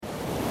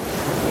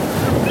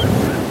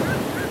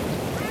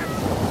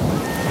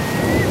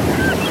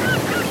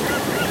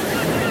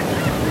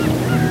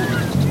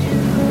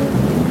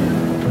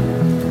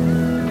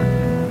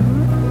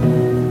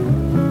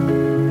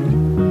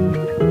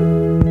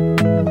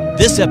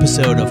This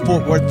episode of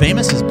Fort Worth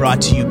Famous is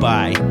brought to you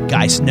by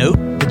Geist Note,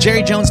 the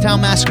Jerry Jonestown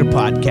Massacre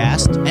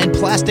Podcast, and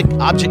Plastic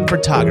Object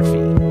Photography.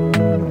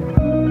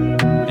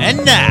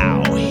 And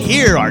now,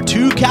 here are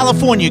two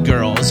California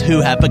girls who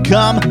have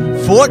become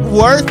Fort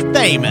Worth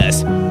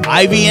famous,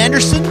 Ivy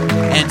Anderson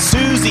and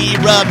Susie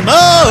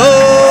Ramone.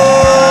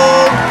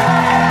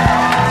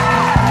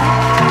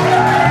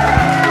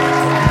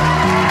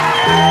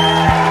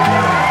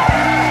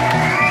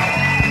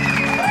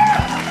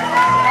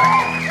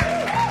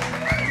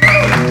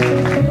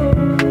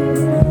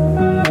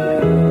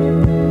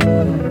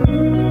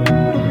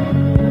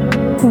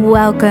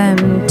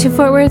 Welcome to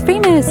Fort Worth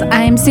Famous.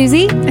 I'm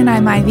Susie. And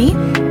I'm Ivy.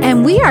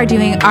 And we are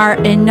doing our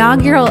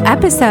inaugural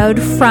episode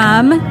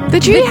from the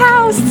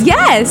treehouse.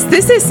 Yes,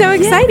 this is so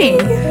exciting.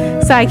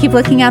 Yay. So I keep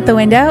looking out the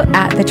window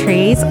at the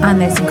trees on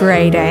this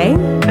gray day.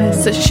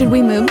 So should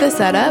we move the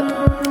setup?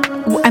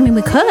 I mean,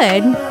 we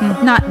could.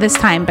 Not this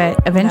time, but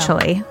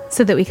eventually. No.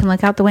 So that we can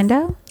look out the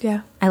window?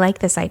 Yeah. I like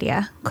this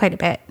idea quite a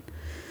bit.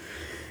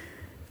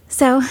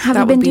 So, how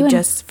have you been doing? That would be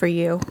just for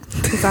you,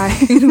 because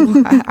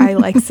I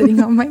like sitting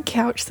on my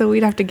couch, so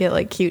we'd have to get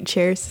like cute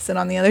chairs to sit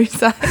on the other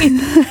side.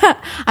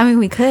 I mean,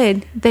 we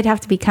could. They'd have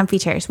to be comfy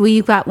chairs. Well,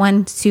 you've got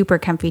one super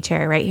comfy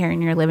chair right here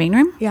in your living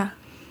room. Yeah.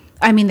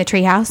 I mean, the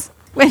treehouse.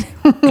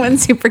 One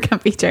super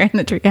comfy chair in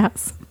the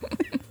treehouse.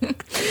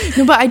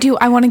 No, but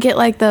I want to get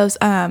like those,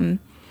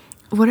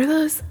 what are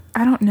those?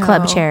 I don't know.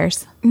 Club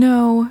chairs.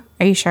 No.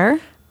 Are you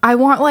sure? I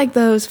want like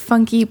those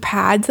funky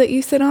pads that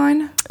you sit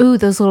on. Ooh,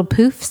 those little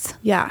poofs.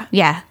 Yeah.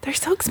 Yeah. They're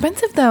so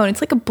expensive though, and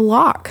it's like a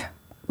block.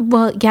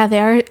 Well, yeah, they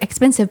are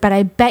expensive, but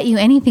I bet you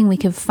anything we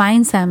could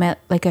find some at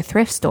like a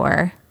thrift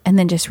store and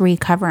then just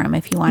recover them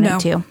if you wanted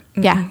to.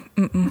 Mm-mm. Yeah.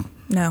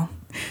 No.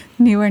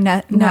 New or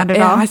not at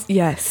all?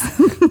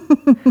 Yes.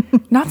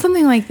 Not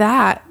something like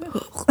that.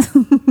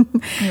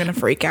 I'm going to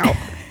freak out.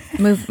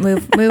 Move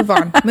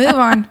on. Move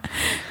on.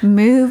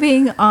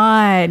 Moving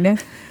on.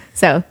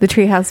 So, the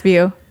treehouse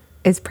view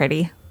is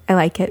pretty. I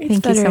like it.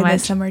 Thank you so much. In the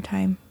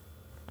summertime.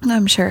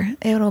 I'm sure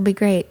it'll be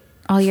great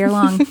all year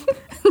long.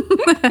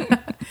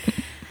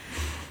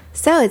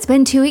 So it's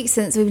been 2 weeks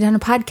since we've done a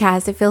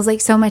podcast. It feels like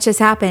so much has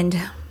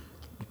happened.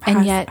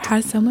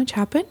 Has so much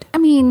happened? I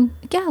mean,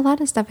 yeah, a lot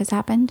of stuff has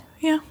happened.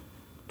 Yeah.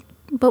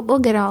 But we'll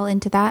get all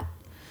into that.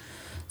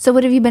 So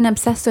what have you been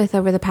obsessed with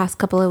over the past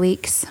couple of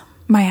weeks?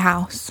 My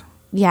house.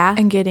 Yeah.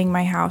 And getting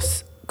my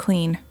house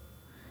clean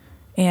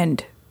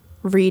and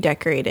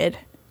redecorated.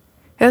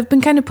 I've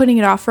been kind of putting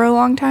it off for a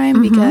long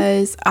time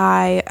because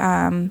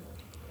I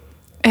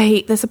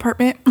hate this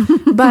apartment,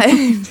 but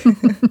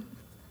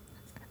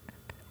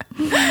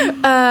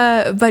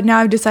but now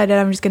I've decided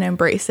I'm just going to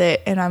embrace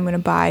it and I'm going to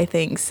buy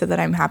things so that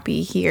I'm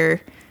happy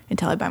here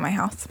until I buy my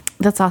house.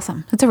 That's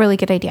awesome. That's a really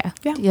good idea.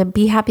 Yeah.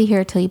 Be happy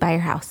here till you buy your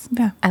house.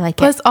 Yeah. I like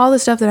Plus, it. Plus all the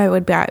stuff that I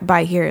would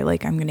buy here,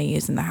 like I'm going to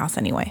use in the house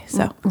anyway.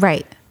 So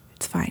right.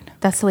 It's fine.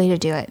 That's the way to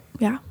do it.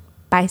 Yeah.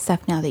 Buy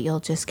stuff now that you'll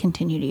just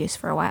continue to use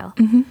for a while.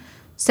 Mm-hmm.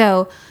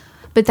 So,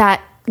 but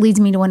that leads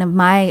me to one of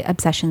my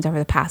obsessions over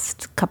the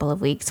past couple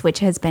of weeks, which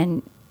has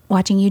been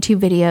watching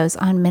YouTube videos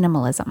on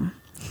minimalism.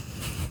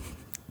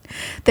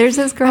 There's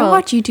this girl. I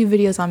watch YouTube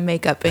videos on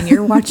makeup and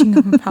you're watching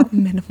them about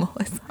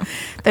minimalism.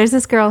 There's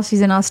this girl.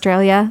 She's in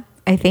Australia,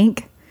 I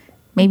think.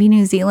 Maybe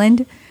New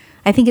Zealand.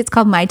 I think it's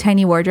called My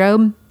Tiny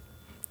Wardrobe.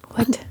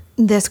 What?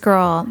 This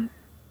girl,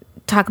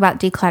 talk about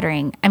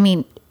decluttering. I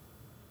mean,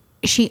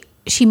 she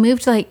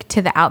moved like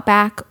to the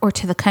outback or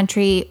to the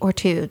country or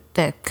to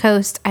the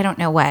coast. I don't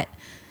know what.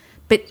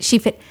 But she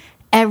fit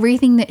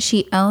everything that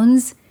she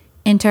owns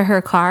into her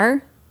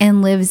car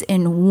and lives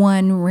in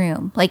one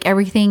room. Like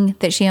everything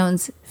that she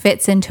owns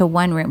fits into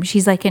one room.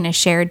 She's like in a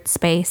shared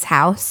space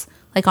house,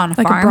 like on a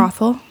farm. Like a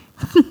brothel?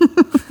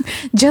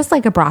 Just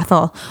like a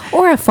brothel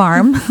or a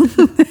farm.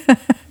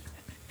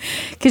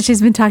 Because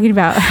she's been talking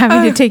about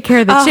having to take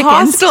care of the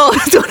chickens. Hostel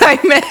is what I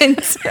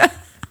meant.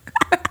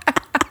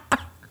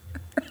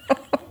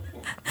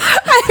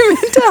 I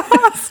meant a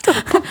hostel.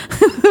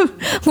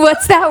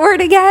 What's that word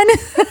again?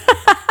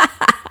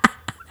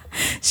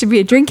 Should be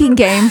a drinking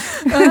game.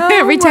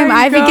 Every time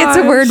Ivy gets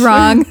a word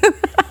wrong.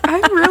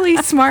 I'm really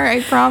smart,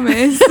 I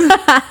promise.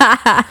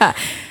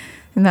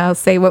 And I'll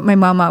say what my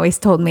mom always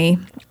told me.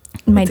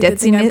 My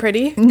ditziness. I'm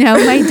pretty? No,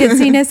 my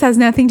ditziness has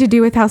nothing to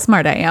do with how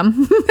smart I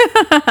am.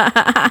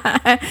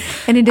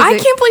 And it I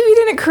can't believe you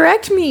didn't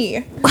correct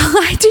me. Well,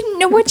 I didn't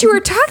know what you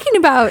were talking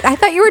about. I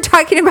thought you were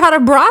talking about a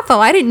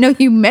brothel. I didn't know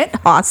you meant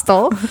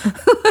hostel.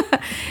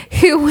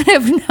 Who would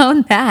have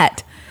known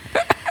that?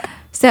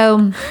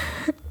 So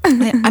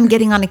I'm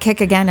getting on a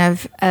kick again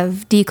of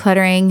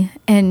decluttering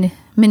and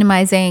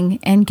minimizing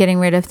and getting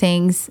rid of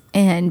things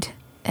and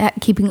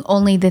keeping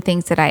only the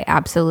things that I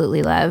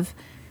absolutely love.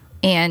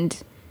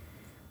 And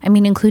I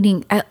mean,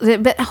 including,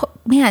 but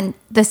man,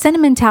 the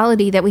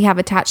sentimentality that we have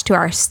attached to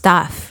our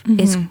stuff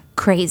is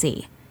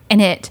crazy.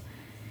 And it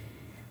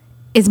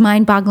is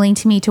mind-boggling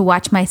to me to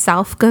watch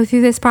myself go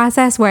through this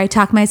process where I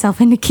talk myself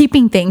into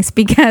keeping things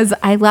because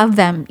I love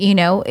them, you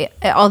know,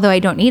 although I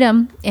don't need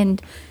them.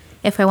 And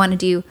if I want to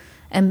do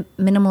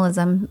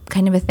minimalism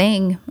kind of a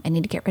thing. I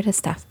need to get rid of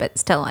stuff, but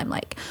still I'm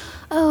like,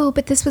 oh,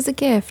 but this was a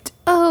gift.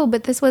 Oh,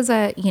 but this was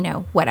a,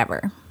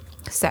 whatever.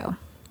 So,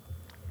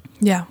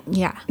 Yeah.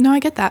 yeah. No, I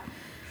get that.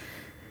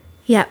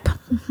 Yep.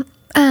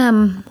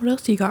 What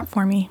else you got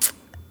for me?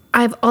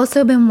 I've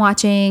also been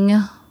watching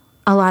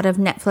a lot of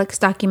Netflix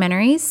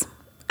documentaries.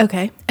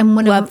 Okay. And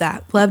one Love of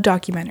that. Love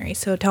documentaries.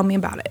 So tell me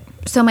about it.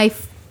 So my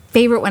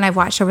favorite one I've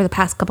watched over the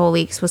past couple of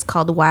weeks was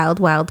called Wild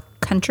Wild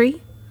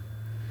Country.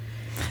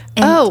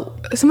 And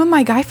some of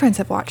my guy friends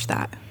have watched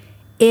that.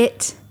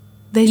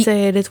 They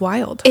say it is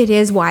wild. It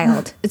is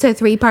wild. It's a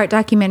 3-part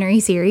documentary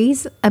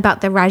series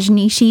about the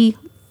Rajneeshi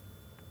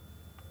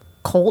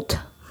cult.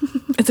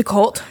 It's a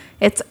cult?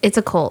 It's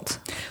a cult.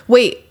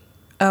 Wait.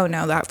 Oh,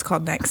 no, that's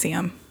called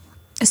NXIVM.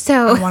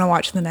 So I want to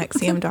watch the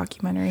NXIVM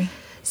documentary.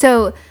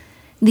 So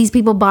these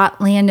people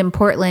bought land in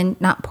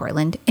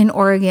in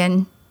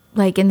Oregon,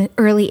 like in the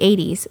early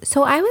 80s.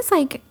 So I was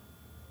like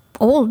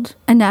old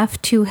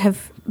enough to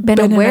have been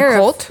aware in a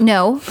cult?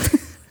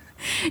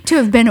 to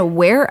have been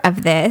aware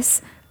of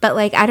this. But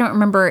like, I don't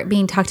remember it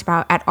being talked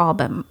about at all,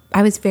 but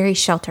I was very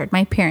sheltered.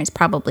 My parents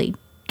probably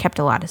kept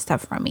a lot of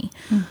stuff from me.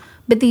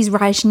 But these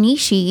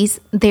Rajneeshis,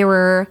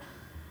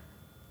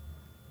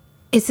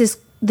 it's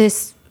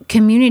this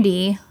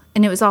community,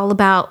 and it was all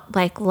about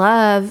like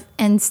love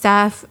and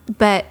stuff,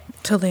 but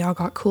So they all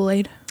got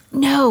Kool-Aid?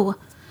 no,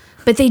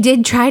 but they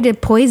did try to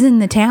poison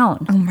the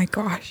town. Oh my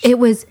gosh.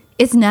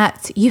 It's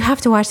nuts. You have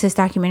to watch this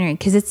documentary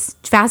because it's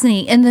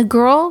fascinating. And the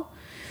girl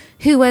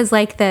who was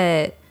like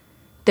the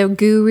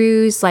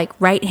guru's like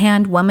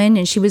right-hand woman,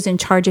 and she was in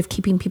charge of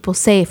keeping people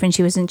safe, and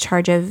she was in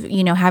charge of,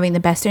 having the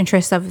best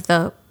interests of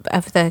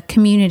the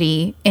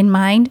community in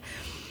mind.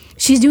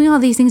 She's doing all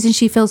these things and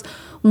she feels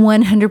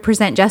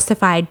 100%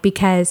 justified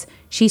because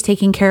she's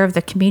taking care of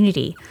the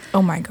community.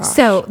 Oh my gosh.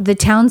 So the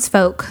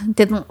townsfolk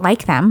didn't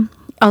like them,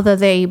 although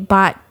they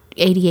bought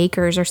 80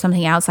 acres or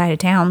something outside of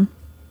town.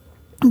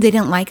 They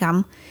didn't like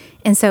them.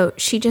 And so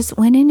she just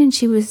went in and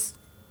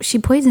she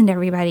poisoned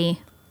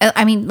everybody.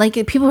 I mean, like,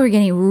 people were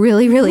getting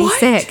really, really What?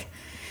 sick.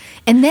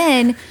 And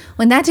then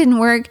when that didn't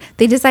work,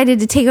 they decided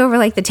to take over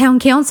like the town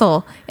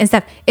council and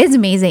stuff. It's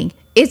amazing.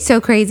 It's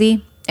so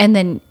crazy. And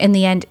then in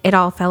the end, it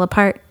all fell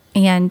apart.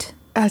 And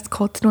as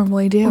cults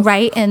normally do.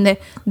 right. And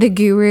the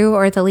guru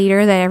or the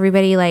leader that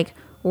everybody like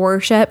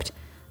worshipped,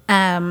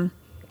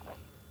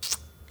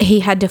 he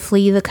had to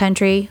flee the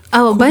country.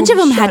 Oh, a bunch of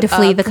them had to shut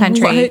flee up. the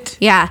country. What?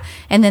 Yeah.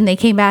 And then they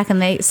came back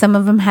and some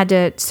of them had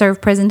to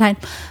serve prison time.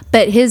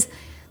 But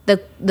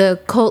the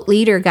cult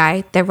leader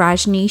guy, the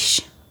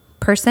Rajneesh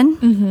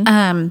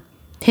person,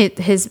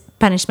 his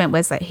punishment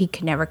was that he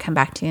could never come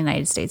back to the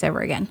United States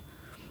ever again.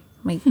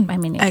 I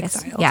mean, I guess,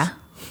 Exiles. yeah.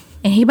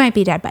 And he might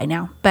be dead by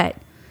now, but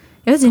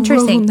it was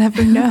interesting. We'll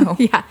never know.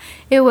 Yeah,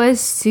 it was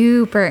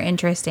super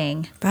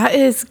interesting. That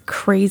is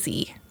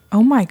crazy.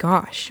 Oh my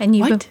gosh. And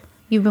What?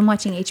 you've been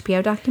watching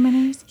HBO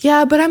documentaries?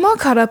 Yeah, but I'm all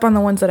caught up on the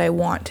ones that I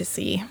want to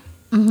see.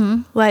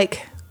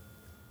 Like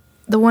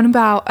the one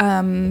about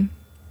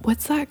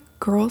what's that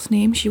girl's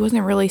name? She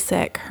wasn't really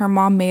sick. Her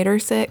mom made her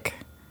sick.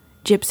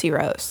 Gypsy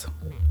Rose.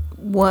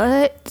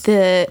 What?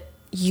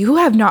 You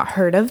have not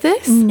heard of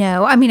this?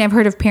 No, I mean, I've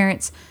heard of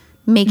parents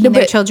making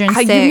their children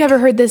sick. You've never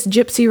heard this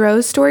Gypsy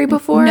Rose story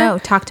before? No,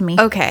 talk to me.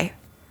 Okay.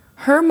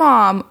 Her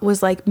mom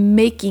was like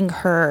making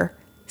her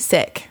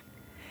sick.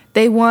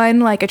 They won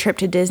like a trip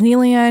to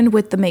Disneyland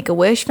with the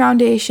Make-A-Wish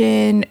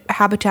Foundation.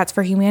 Habitats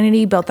for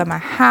Humanity built them a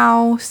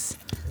house.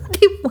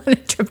 They won a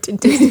trip to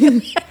Disney.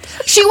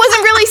 She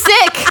wasn't really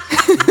sick.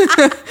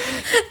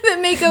 The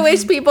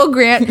Make-A-Wish people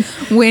grant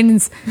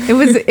wins.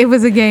 It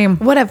was a game.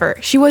 Whatever.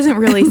 She wasn't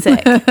really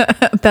sick.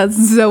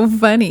 That's so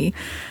funny.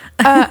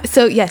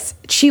 So yes,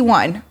 she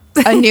won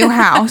a new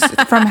house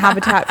from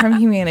Habitat from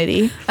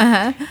Humanity.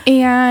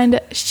 And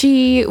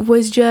she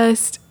was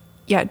just,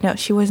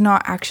 she was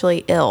not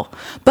actually ill,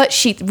 but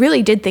she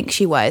really did think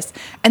she was.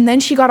 And then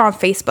she got on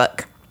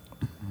Facebook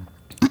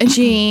and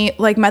she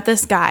like met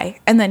this guy,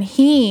 and then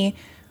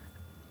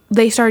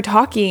they started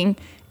talking,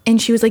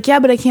 and she was like, yeah,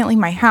 but I can't leave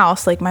my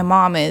house. Like, my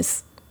mom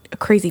is a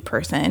crazy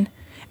person.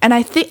 And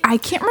I can't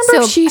remember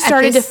So if she at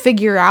started this- to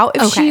figure out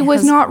if Okay, she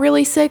was 'cause- not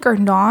really sick or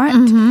not.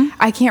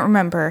 I can't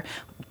remember.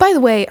 By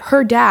the way,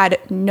 her dad,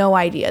 no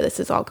idea this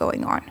is all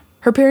going on.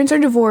 Her parents are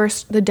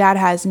divorced. The dad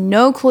has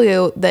no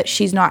clue that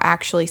she's not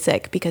actually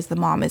sick because the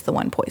mom is the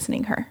one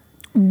poisoning her.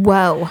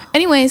 Whoa.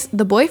 Anyways, she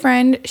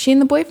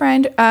and the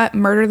boyfriend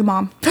murdered the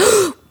mom.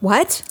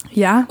 What?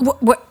 Yeah.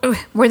 What?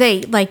 Were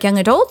they like young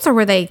adults or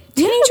were they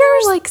teenagers?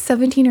 They were like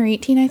 17 or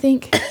 18, I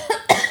think.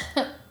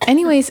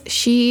 Anyways,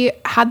 she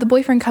had the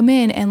boyfriend come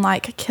in and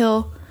like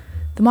kill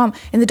the mom.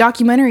 In the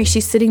documentary,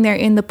 she's sitting there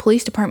in the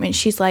police department.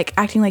 She's like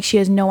acting like she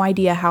has no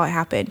idea how it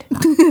happened.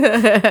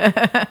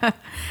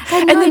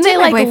 And then they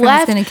like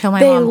left.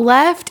 They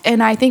left,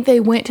 and I think they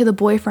went to the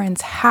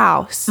boyfriend's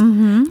house.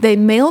 They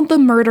mailed the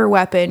murder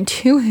weapon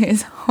to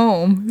his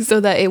home so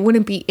that it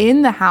wouldn't be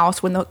in the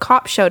house when the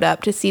cops showed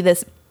up to see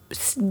this.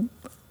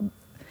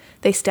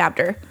 They stabbed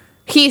her.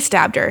 He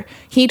stabbed her.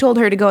 He told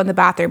her to go in the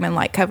bathroom and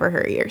like cover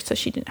her ears so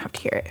she didn't have to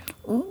hear it.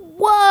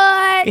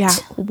 What? Yeah,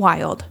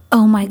 wild.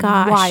 Oh my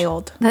gosh.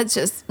 Wild. That's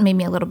just made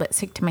me a little bit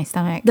sick to my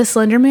stomach. The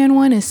Slender Man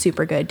one is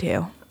super good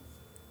too.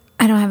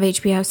 I don't have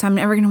HBO, so I'm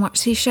never going to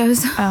watch these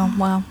shows. Oh,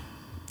 well,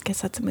 I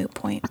guess that's a moot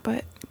point,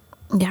 but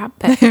Yeah.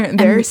 But,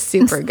 they're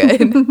super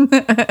good.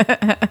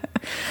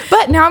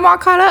 But now I'm all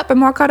caught up.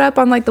 I'm all caught up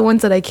on like the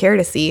ones that I care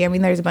to see. I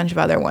mean, there's a bunch of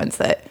other ones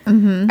that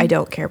I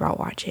don't care about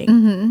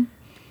watching.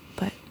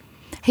 But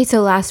hey,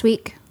 so last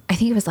week, I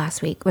think it was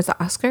last week, was the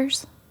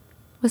Oscars?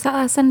 Was that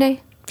last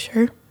Sunday?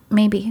 sure.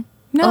 Maybe.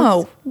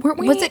 No, weren't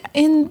we Was it-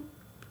 in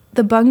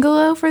the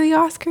bungalow for the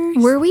Oscars?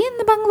 Were we in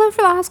the bungalow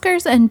for the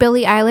Oscars and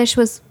Billie Eilish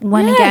was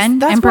one Yes, again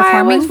that's and why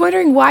performing? I was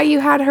wondering why you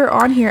had her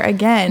on here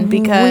again,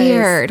 because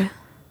Weird.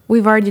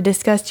 we've already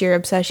discussed your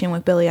obsession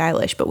with Billie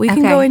Eilish, but we can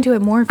Okay. go into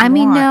it more if you I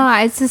mean, want. no,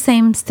 it's the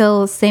same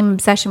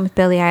obsession with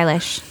Billie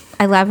Eilish.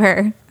 I love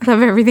her. I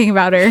love everything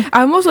about her.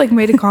 I almost like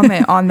made a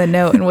comment on the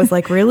note and was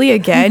like, really,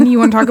 again? You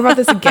want to talk about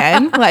this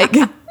again? Like,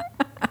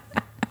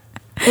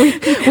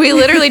 we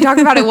literally talked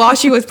about it while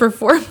she was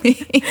performing.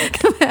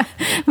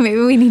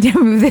 Maybe we need to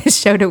move this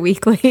show to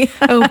weekly.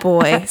 Oh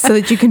boy, so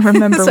that you can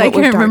remember So I what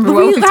can we've remember talked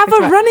what We we have talked a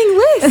about. running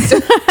list.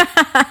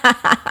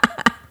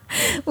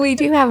 We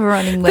do have a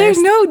running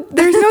list.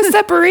 There's no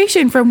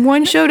separation from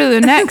one show to the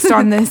next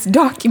on this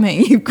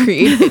document you've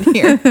created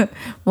here.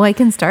 Well, I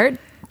can start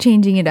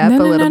changing it up a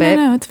little bit.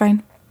 No, it's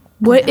fine.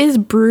 What is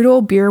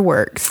Brutal Beer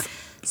Works?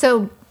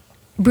 So,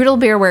 Brutal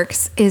Beer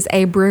Works is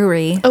a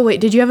brewery. Oh wait,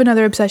 did you have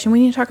another obsession we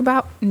need to talk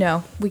about?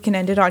 No, we can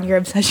end it on your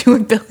obsession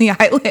with Billie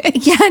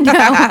Eilish. Yeah, no.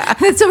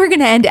 That's what we're going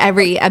to end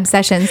every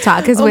Obsessions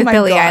talk is Oh with my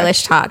Billie God.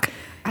 Eilish talk.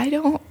 I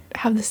don't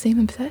have the same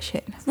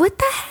obsession. What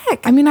the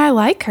heck? I mean, I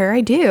like her. I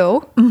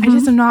do. I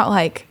just am not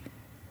like.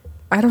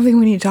 I don't think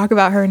we need to talk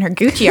about her and her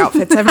Gucci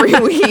outfits every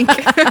week.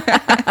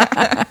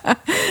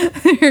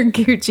 Her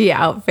Gucci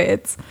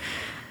outfits.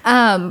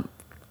 I'm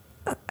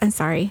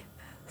sorry.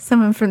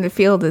 Someone from the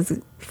field is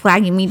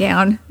flagging me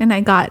down and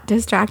I got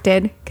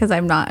distracted because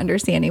I'm not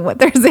understanding what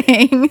they're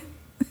saying.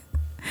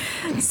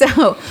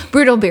 So,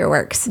 Brutal Beer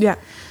Works. Yeah.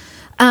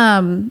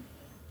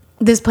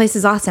 This place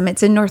is awesome.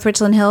 It's in North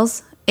Richland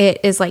Hills. It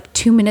is like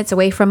 2 minutes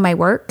away from my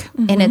work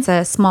and it's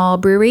a small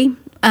brewery.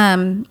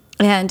 And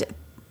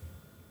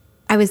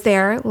I was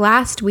there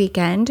last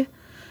weekend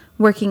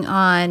working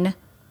on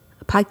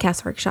a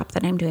podcast workshop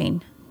that I'm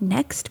doing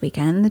next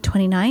weekend, the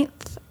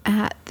 29th,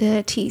 at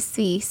the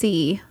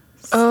TCC.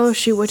 Oh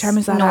shoot! What time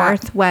is that?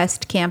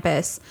 Northwest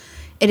campus.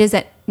 It is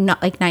at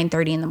not like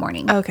 9:30 in the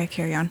morning. At? Okay,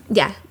 carry on.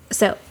 Yeah.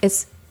 So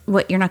it's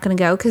what, you're not going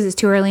to go because it's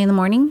too early in the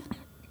morning?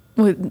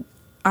 Well,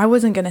 I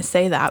wasn't gonna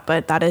say that,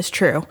 but that is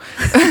true.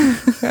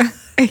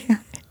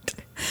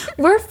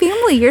 We're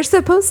family. You're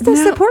supposed to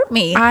support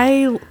me.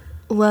 I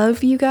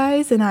love you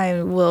guys, and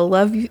I will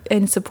love you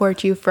and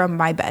support you from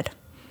my bed.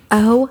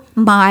 Oh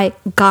my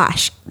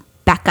gosh,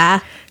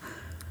 Becca.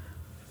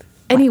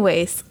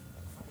 Anyways,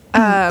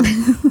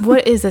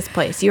 what is this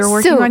place? You're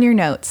working So- on your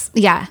notes.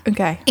 Yeah.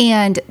 Okay.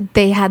 And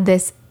they had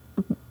this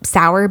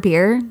sour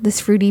beer,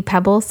 this Fruity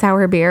Pebble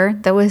sour beer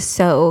that was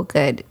so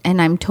good. And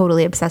I'm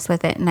totally obsessed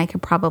with it. And I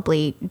could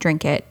probably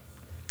drink it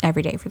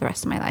every day for the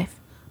rest of my life.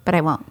 But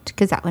I won't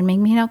because that would make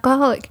me an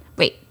alcoholic.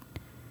 Wait,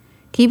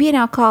 can you be an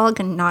alcoholic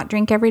and not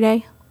drink every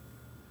day?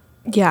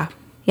 Yeah,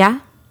 Yeah?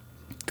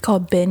 it's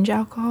called binge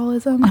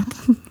alcoholism.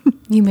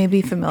 You may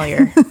be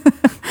familiar.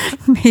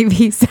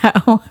 Maybe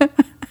so.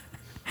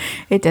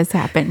 It does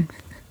happen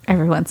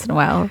every once in a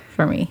while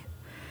for me.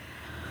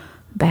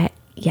 But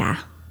yeah.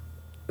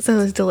 So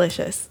it's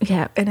delicious.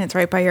 Yeah. And it's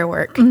right by your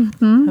work.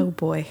 Oh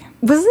boy.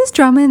 Was this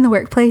drama in the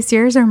workplace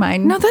yours or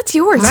mine? No, that's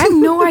yours. I have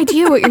no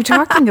idea what you're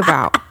talking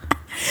about.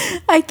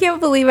 I can't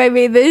believe I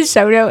made this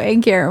show note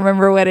and can't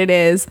remember what it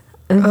is.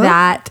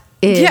 That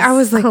is Yeah, I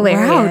was like, wow,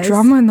 hilarious.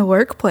 drama in the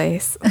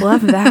workplace.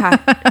 Love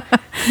that.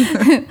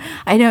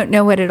 I don't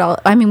know what it all.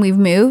 I mean, we've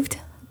moved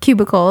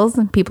cubicles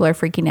and people are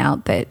freaking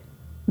out that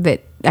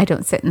I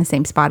don't sit in the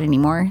same spot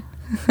anymore.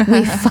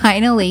 We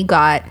finally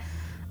got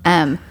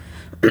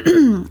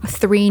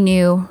 3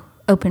 new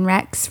open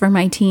recs for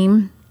my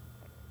team.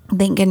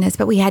 Thank goodness.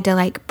 But we had to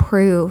like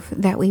prove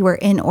that we were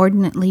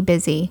inordinately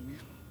busy,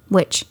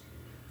 which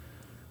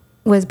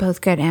was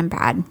both good and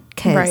bad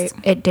because Right.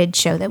 it did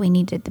show that we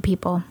needed the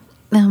people.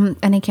 And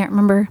I can't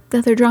remember the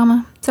other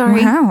drama.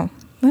 Sorry. Wow.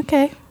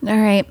 Okay. All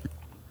right.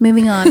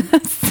 Moving on.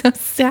 So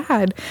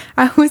sad.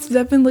 I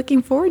have been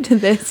looking forward to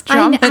this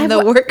drama in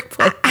the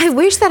workplace. I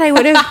wish that I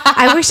would have.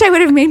 I wish I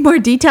would have made more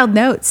detailed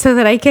notes so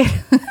that I could,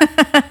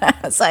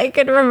 so I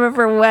could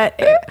remember what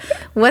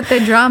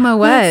the drama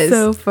was. That's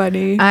so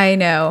funny. I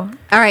know.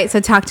 All right, so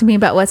talk to me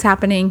about what's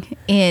happening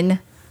in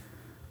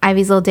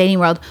Ivy's little dating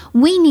world.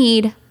 We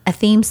need a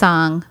theme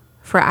song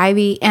for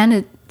Ivy and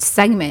a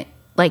segment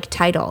like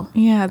title.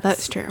 Yeah,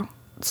 that's true.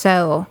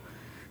 So,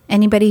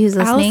 anybody who's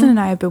listening, Allison and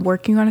I have been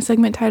working on a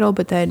segment title,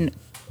 but then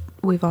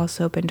we've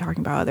also been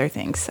talking about other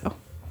things.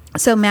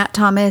 So Matt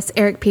Thomas,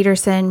 Eric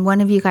Peterson, one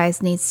of you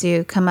guys needs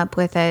to come up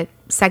with a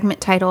segment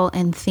title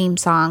and theme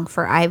song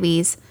for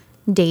Ivy's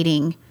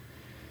dating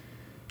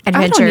I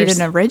don't need adventures.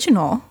 an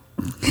original.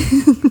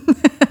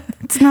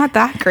 It's not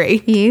that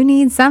great. You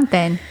need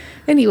something.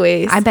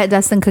 Anyways. I bet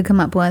Dustin could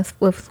come up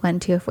with one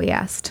too if we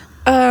asked.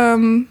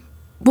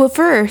 Well,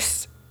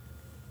 first,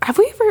 have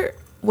we ever...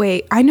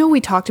 Wait, I know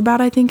we talked about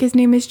I think his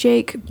name is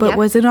Jake, but Yep.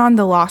 was it on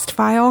the Lost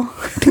file?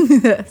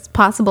 It's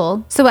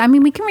possible. So, I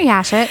mean, we can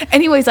rehash it.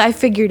 Anyways, I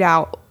figured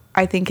out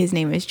I think his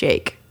name is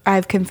Jake.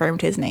 I've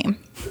confirmed his name.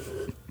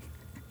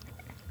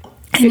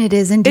 And it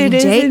is indeed It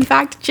is, Jake. in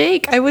fact,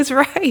 Jake. I was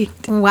right.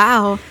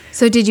 Wow.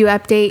 So, did you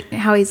update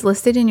how he's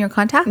listed in your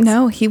contacts?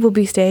 No, he will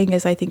be staying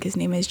as I think his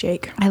name is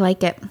Jake. I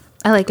like it.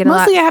 I like it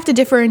Mostly a I lot. have to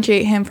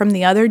differentiate him from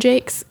the other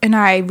Jakes, and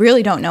I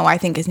really don't know. I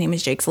think his name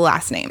is Jake's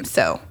last name,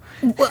 so...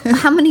 Well,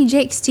 how many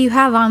Jakes do you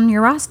have on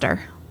your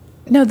roster?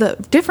 No, the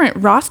different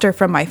roster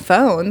from my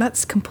phone,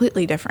 that's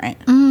completely different.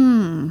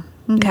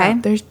 Okay.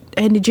 No,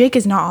 and Jake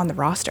is not on the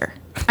roster.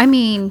 I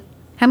mean,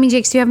 how many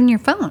Jakes do you have in your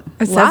phone?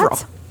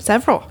 Lots?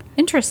 Several.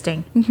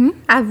 Interesting.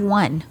 I have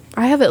one.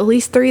 I have at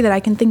least 3 that I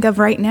can think of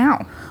right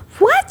now.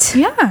 What?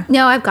 Yeah.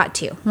 No, I've got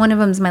 2. One of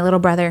them's my little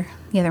brother.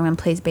 The other one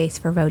plays bass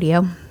for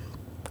Vodio.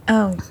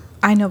 Oh,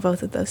 I know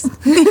both of those.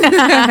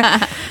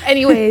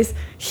 Anyways,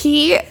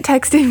 he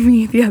texted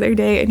me the other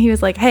day and he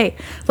was like, hey,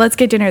 let's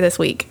get dinner this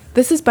week.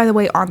 This is, by the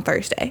way, on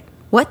Thursday.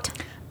 What?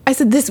 I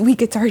said, this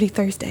week, it's already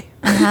Thursday.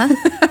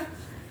 Uh-huh.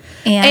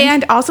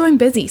 And also I'm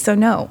busy, so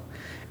no.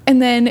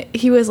 And then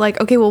he was like,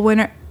 okay,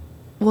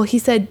 well, he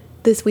said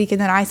this week. And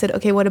then I said,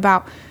 okay, what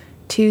about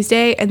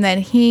Tuesday? And then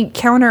he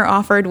counter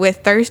offered with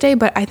Thursday,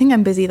 but I think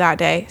I'm busy that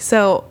day.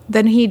 So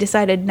then he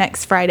decided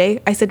next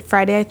Friday. I said,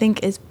 Friday, I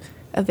think is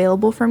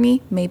available for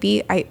me.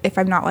 Maybe if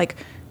I'm not like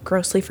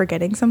grossly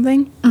forgetting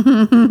something.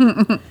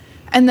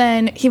 And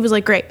then he was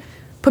like, great,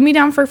 put me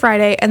down for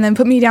Friday and then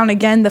put me down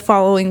again the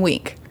following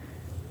week.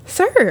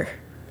 Sir,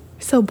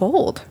 so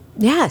bold.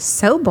 Yeah,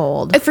 so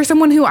bold. For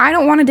someone who I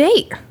don't want to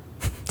date.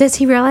 Does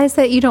he realize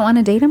that you don't want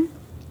to date him?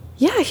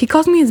 Yeah, he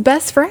calls me his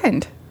best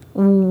friend.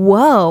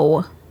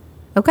 Whoa.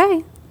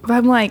 Okay. But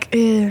I'm like,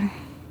 you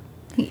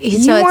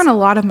want a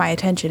lot of my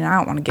attention. I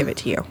don't want to give it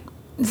to you.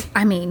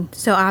 I mean,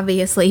 so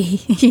obviously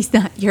he's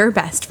not your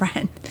best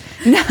friend.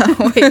 No.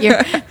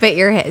 but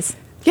you're his.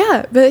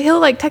 Yeah, but he'll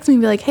like text me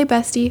and be like, hey,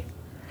 bestie.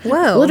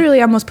 Whoa. Literally,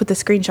 I almost put the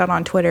screenshot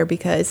on Twitter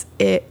because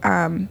it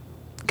kind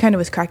of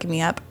was cracking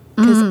me up.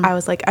 Because I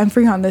was like, I'm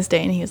free on this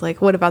day. And he was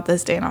like, what about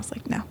this day? And I was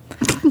like, no.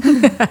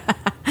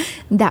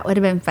 That would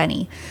have been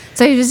funny.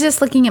 So I was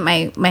just looking at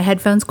my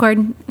headphones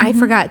cord. I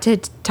forgot to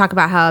talk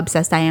about how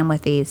obsessed I am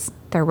with these.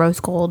 They're rose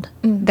gold.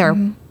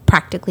 They're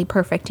practically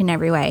perfect in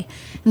every way.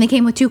 And they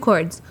came with 2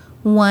 cords.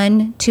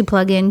 One to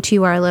plug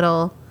into our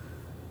little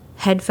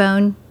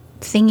headphone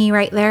thingy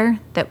right there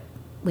that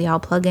we all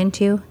plug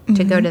into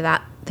to go to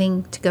that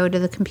thing to go to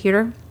the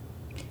computer.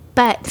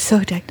 But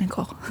So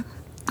technical.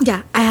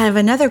 yeah, I have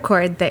another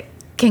cord that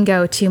can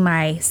go to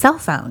my cell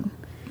phone.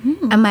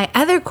 And my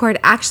other cord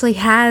actually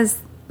has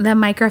the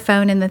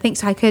microphone and the thing,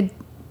 so I could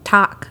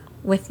talk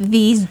with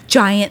these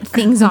giant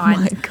things on. Oh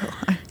my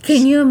God.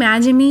 Can you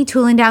imagine me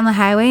tooling down the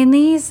highway in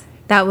these?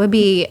 That would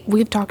be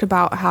We've talked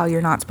about how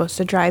you're not supposed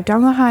to drive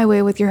down the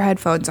highway with your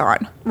headphones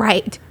on.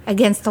 right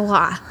against the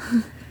law.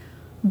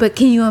 But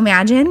can you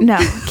imagine? No,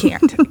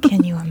 can't.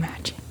 Can you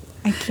imagine?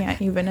 I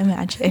can't even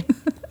imagine.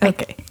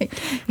 Okay. I Your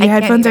can't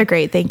headphones either. are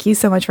great. Thank you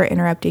so much for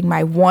interrupting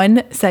my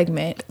one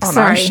segment on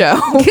our Sorry.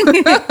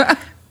 show.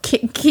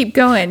 Keep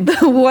going.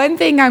 The one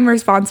thing I'm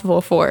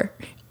responsible for,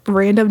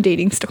 random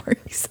dating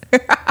stories.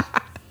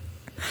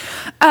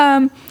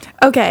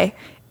 Okay.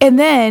 And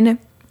then,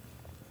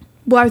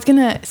 well,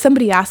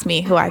 somebody asked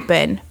me who I've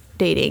been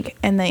dating,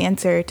 and the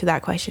answer to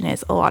that question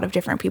is a lot of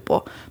different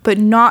people, but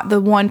not the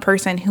one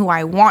person who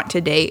I want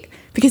to date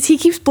because he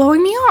keeps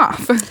blowing me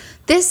off.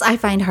 This I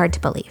find hard to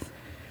believe.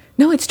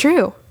 No, it's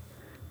true.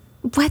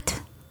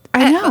 What?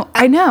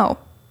 I know.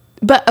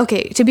 But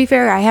okay, to be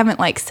fair, I haven't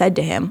like said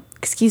to him,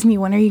 excuse me,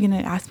 when are you going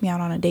to ask me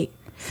out on a date?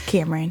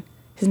 Cameron.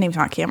 His name's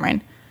not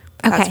Cameron.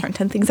 That's Okay. from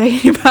 10 Things I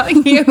Hate About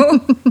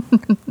You.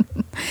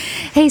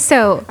 Hey,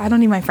 so I don't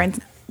need my friends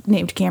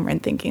named Cameron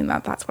thinking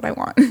that that's what I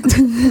want.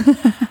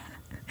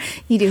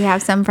 you do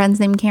have some friends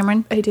named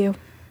Cameron? I do.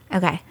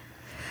 Okay.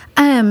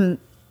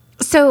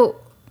 So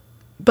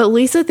But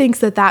Lisa thinks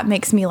that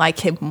makes me like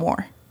him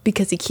more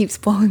because he keeps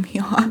blowing me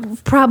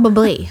off.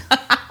 probably.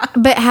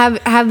 But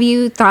have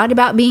you thought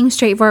about being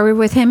straightforward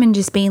with him and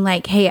just being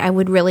like, hey, I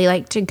would really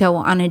like to go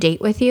on a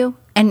date with you?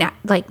 And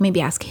like maybe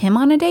ask him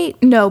on a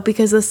date? No,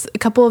 because a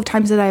couple of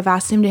times that I've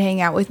asked him to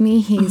hang out with me,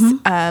 he's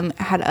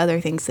had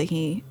other things that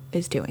he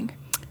is doing.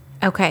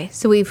 Okay.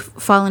 So we've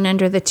fallen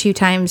under the 2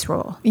 times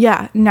rule.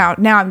 Yeah, now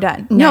I'm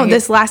done. Now No,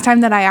 this last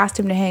time that I asked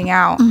him to hang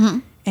out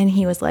and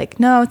he was like,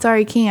 no,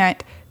 sorry,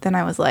 can't. Then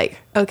I was like,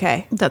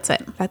 okay, That's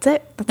it. that's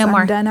it. That's No I'm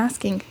more. done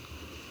asking.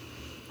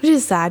 Which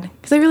is sad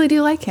because I really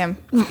do like him.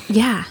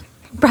 Yeah.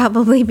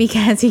 Probably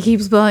because he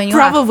keeps blowing you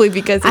Probably off.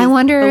 because he's I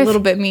wonder a if-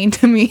 little bit mean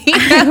to me.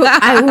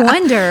 I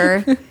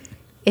wonder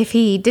if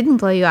he didn't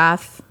blow you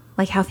off,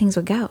 like how things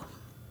would go.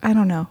 I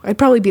don't know. I'd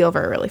probably be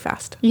over it really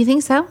fast. You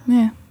think so?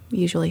 Yeah,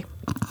 usually.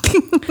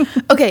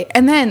 Okay,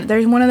 and then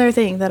there's one other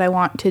thing that I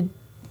want to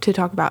to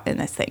talk about in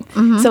this thing.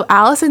 So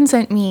Allison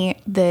sent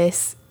me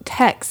this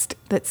text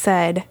that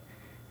said,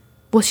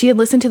 well, she had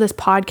listened to this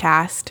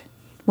podcast.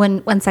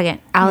 One second.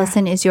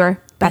 Allison is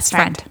your best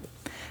friend.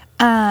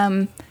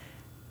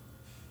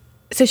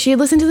 So she had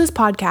listened to this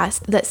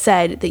podcast that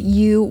said that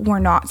you were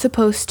not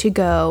supposed to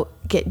go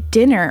get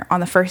dinner on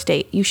the first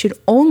date. You should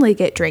only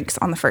get drinks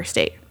on the first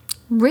date.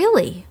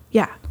 Really?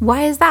 Yeah.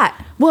 Why is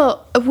that?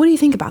 Well, what do you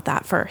think about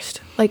that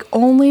first? Like,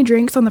 only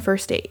drinks on the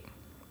first date?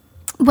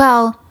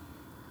 Well,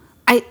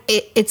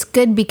 it's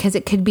good because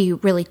it could be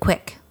really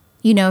quick.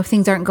 You know, if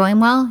things aren't going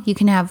well, you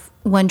can have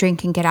one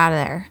drink and get out of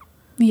there.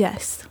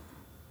 Yes.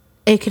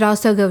 It could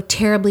also go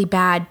terribly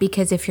bad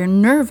because if you're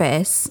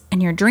nervous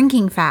and you're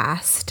drinking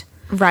fast,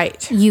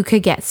 right, you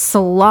could get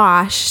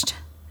sloshed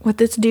with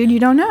this dude you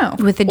don't know.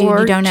 With a dude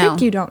you don't know. Or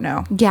chick you don't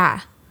know.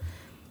 Yeah.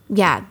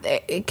 Yeah,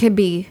 it could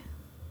be.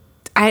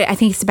 I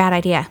think it's a bad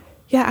idea.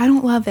 Yeah, I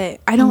don't love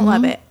it. I don't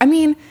love it. I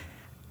mean,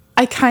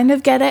 I kind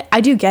of get it.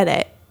 I do get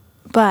it.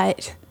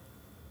 But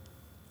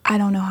I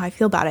don't know how I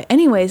feel about it.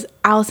 Anyways,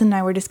 Allison and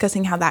I were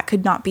discussing how that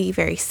could not be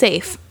very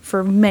safe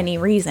for many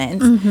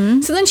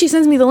reasons. So then she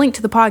sends me the link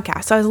to the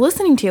podcast. So I was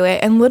listening to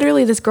it, and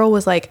literally this girl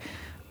was like,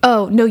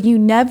 oh, no, you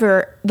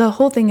never. The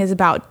whole thing is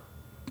about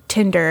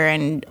Tinder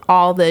and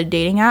all the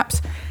dating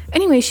apps.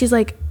 Anyway, she's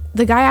like,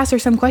 the guy asked her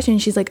some question.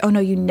 She's like, oh, no,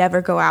 you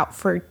never go out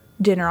for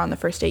dinner on the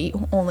first date.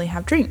 You only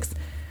have drinks.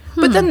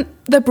 But then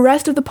the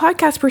rest of the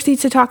podcast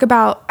proceeds to talk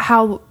about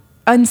how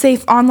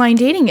unsafe online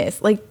dating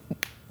is, like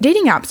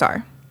dating apps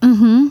are.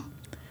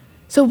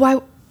 So why?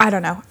 I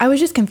don't know. I was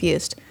just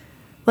confused.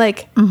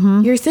 Like,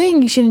 you're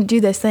saying you shouldn't do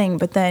this thing,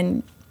 but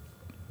then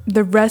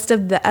the rest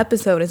of the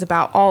episode is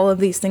about all of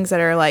these things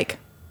that are like,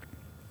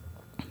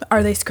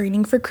 are they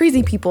screening for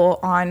crazy people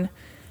on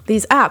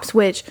these apps?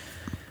 Which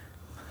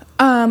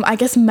I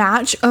guess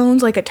Match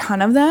owns like a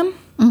ton of them.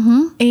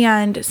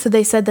 And so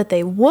they said that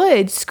they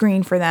would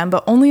screen for them,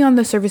 but only on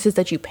the services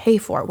that you pay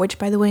for, which,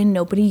 by the way,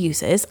 nobody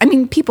uses. I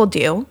mean, people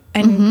do,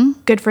 and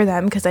good for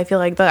them, because I feel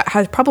like that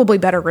has probably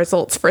better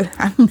results for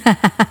them.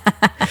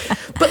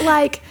 But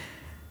like,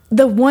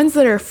 the ones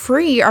that are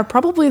free are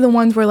probably the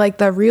ones where like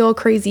the real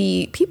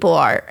crazy people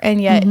are.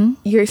 And yet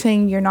you're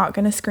saying you're not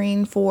going to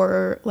screen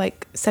for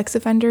like sex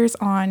offenders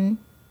on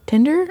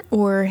Tinder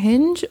or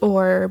Hinge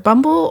or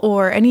Bumble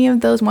or any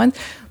of those ones.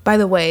 By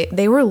the way,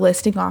 they were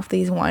listing off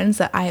these ones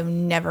that I have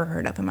never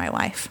heard of in my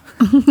life.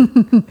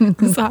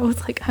 So I was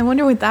like, I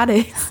wonder what that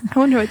is.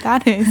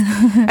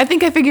 I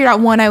think I figured out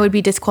one I would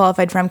be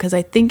disqualified from, because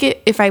I think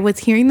if I was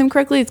hearing them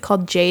correctly, it's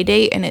called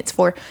J-Date, and it's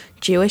for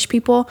Jewish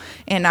people,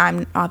 and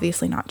I'm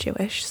obviously not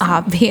Jewish. So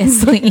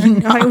Obviously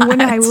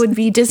not. I would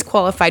be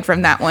disqualified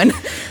from that one.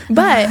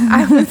 But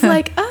I was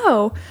like,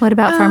 oh. What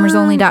about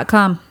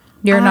farmersonly.com?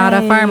 You're not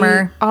a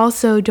farmer. I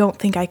also don't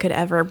think I could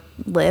ever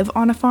live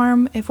on a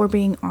farm, if we're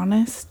being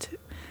honest.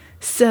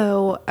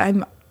 So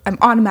I'm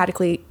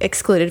automatically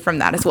excluded from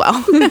that as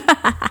well.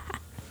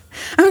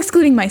 I'm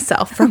excluding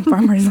myself from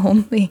Farmers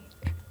Only.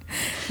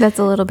 That's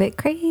a little bit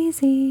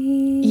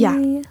crazy.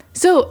 Yeah.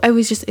 So it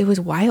was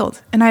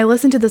wild. And I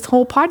listened to this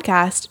whole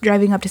podcast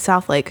driving up to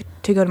South Lake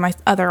to go to my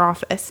other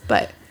office.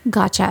 But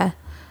Gotcha.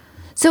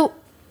 So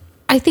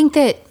I think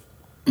that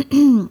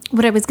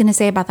what I was going to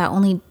say about that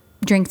only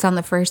drinks on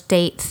the first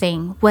date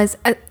thing was,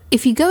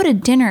 if you go to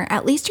dinner,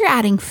 at least you're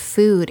adding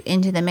food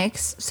into the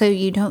mix so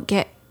you don't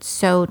get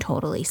so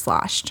totally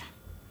sloshed,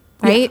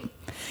 right?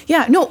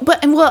 Yeah, no,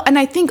 and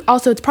I think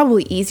also it's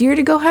probably easier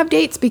to go have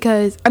dates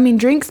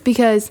drinks,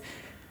 because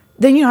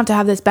then you don't have to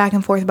have this back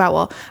and forth about,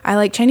 well, I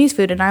like Chinese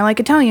food and I like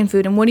Italian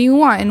food, and what do you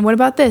want, and what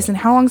about this, and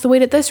how long's the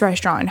wait at this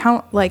restaurant, and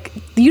how, like,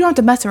 you don't have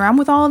to mess around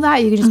with all of that.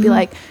 You can just be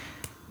like,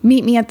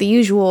 meet me at the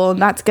usual,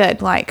 and that's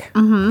good. Like,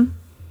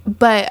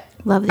 but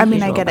Love the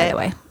usual, I get by it. the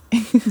way.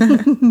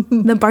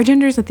 The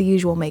bartenders at the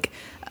usual make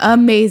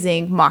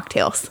amazing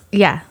mocktails.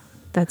 Yeah,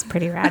 that's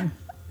pretty rad.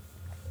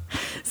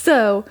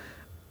 So,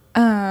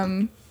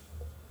 yeah,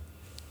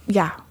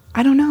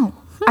 I don't know.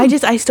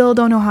 I still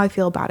don't know how I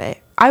feel about it.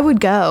 I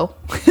would go.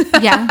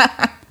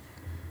 Yeah.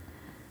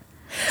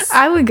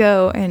 I would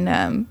go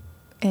and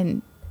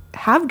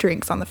have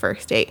drinks on the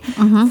first date.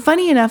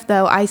 Funny enough,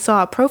 though, I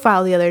saw a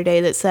profile the other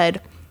day that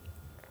said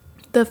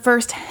the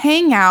first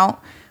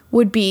hangout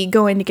would be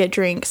going to get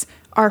drinks.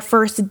 Our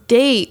first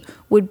date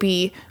would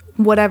be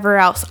whatever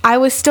else. I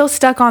was still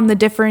stuck on the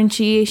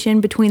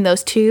differentiation between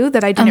those two,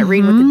 that I didn't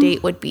read what the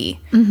date would be.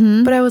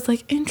 But I was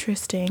like,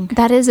 interesting.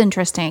 That is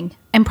interesting,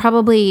 and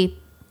probably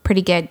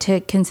pretty good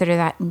to consider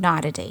that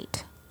not a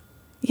date.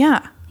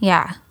 Yeah.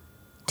 Yeah.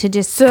 To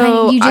just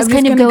So you just I'm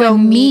kind just of gonna go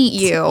and meet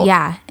you.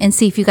 Yeah, and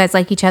see if you guys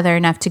like each other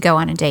enough to go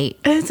on a date.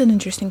 It's an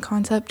interesting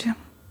concept.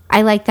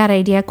 I like that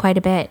idea quite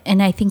a bit,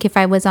 and I think if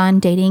I was on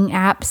dating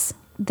apps,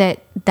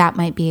 that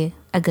might be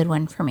a good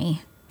one for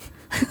me.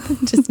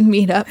 Just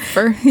meet up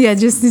for... Yeah,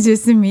 just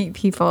to meet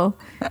people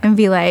and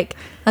be like,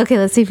 okay,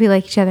 let's see if we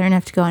like each other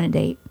enough to go on a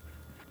date.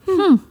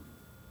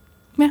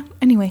 Yeah,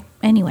 anyway.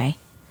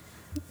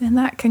 And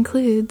that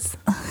concludes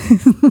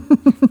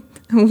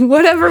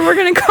whatever we're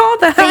going to call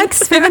that.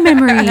 Thanks for the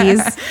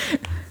memories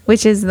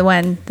which is the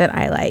one that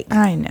I like.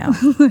 I know.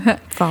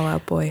 Fall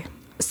Out Boy.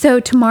 So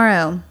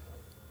tomorrow,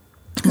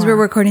 because we're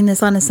recording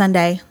this on a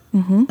Sunday,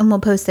 and we'll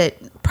post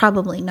it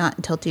probably not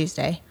until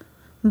Tuesday,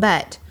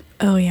 but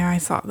Oh, yeah, I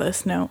saw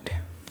this note.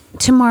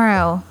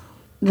 tomorrow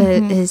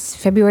is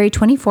February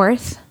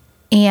 24th,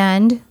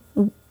 and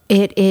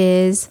it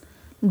is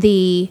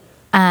the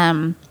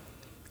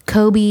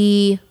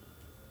Kobe,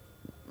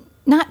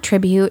 not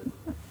tribute,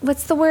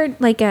 what's the word?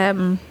 Like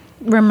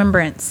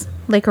remembrance,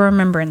 like a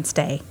remembrance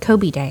day,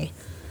 Kobe Day.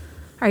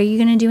 Are you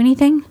going to do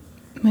anything?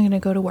 I'm going to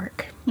go to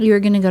work. You were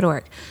going to go to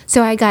work.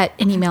 So I got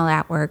an email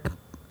at work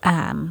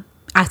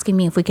asking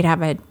me if we could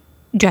have a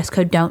dress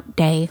code don't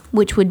day,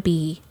 which would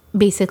be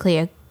basically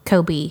a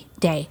Kobe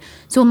Day.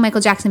 So when Michael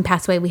Jackson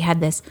passed away, we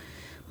had this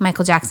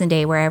Michael Jackson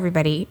Day where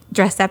everybody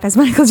dressed up as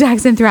Michael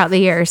Jackson throughout the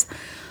years,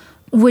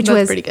 which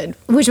was pretty good.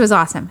 Which was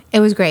awesome. It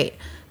was great.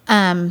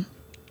 But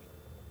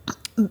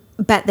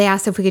they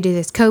asked if we could do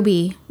this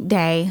Kobe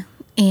Day,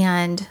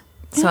 and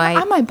so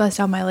I might bust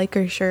out my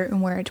Lakers shirt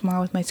and wear it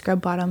tomorrow with my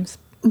scrub bottoms.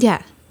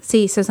 Yeah.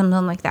 See, so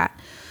something like that.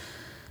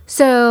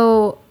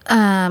 So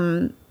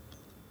I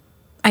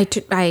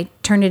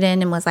turned it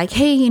in and was like,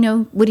 hey, you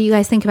know, what do you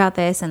guys think about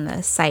this? And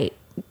the site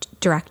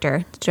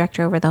director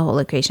over the whole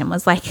location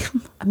was like,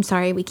 I'm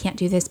sorry, we can't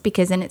do this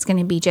because then it's going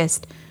to be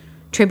just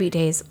tribute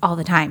days all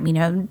the time, you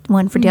know,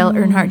 one for Dale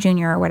Earnhardt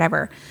Jr. or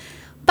whatever.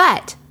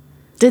 But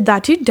Did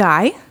that dude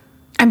die?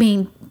 I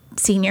mean,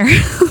 senior.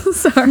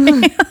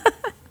 Sorry.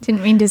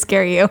 Didn't mean to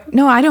scare you.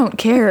 No, I don't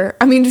care.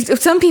 I mean,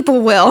 some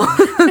people will.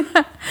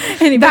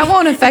 That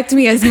won't affect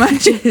me as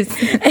much as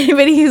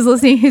Anybody who's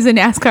listening who's a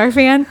NASCAR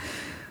fan,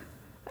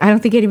 I don't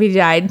think anybody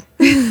died.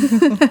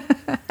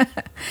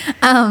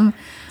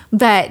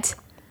 But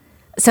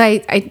so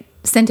I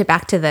sent it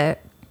back to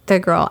the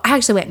girl. I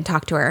actually went and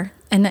talked to her,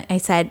 and I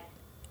said,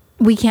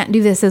 we can't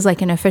do this as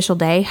like an official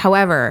day.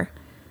 However,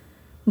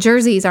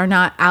 jerseys are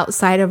not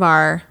outside of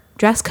our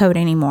dress code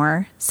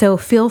anymore. So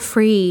feel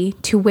free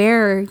to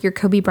wear your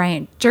Kobe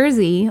Bryant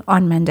jersey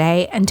on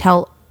Monday and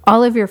tell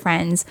all of your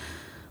friends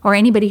or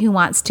anybody who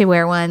wants to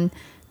wear one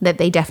that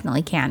they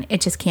definitely can. It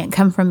just can't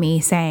come from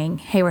me saying,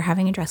 hey, we're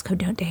having a dress code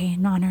don't day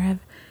in honor of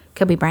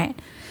Kobe Bryant.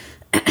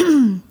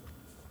 I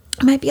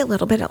might be a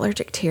little bit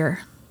allergic to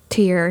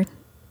your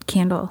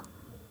candle.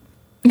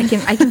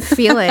 I can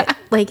feel it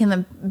like in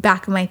the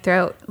back of my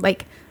throat.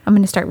 Like I'm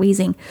going to start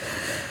wheezing.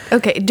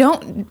 Okay,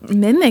 don't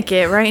mimic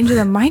it right into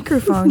the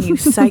microphone, you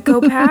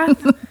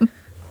psychopath.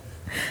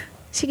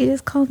 She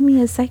just called me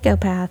a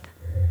psychopath.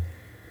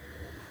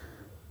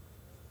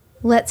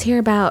 Let's hear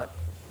about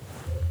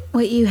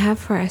what you have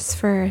for us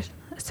for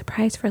a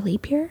surprise for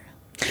leap year.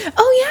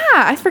 Oh,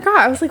 yeah, I forgot.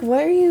 I was like,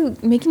 what are you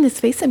making this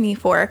face at me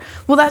for?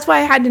 Well, that's why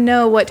I had to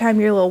know what time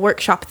your little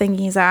workshop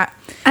thingy's at.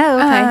 Oh,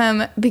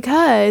 okay.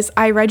 Because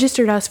I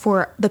registered us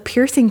for the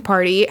piercing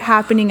party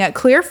happening at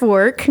Clear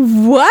Fork.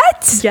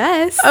 What?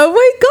 Yes. Oh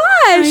my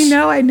gosh.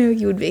 I know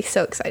you would be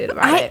so excited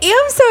about it. I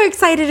am so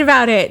excited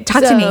about it.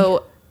 Talk to me.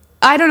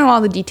 I don't know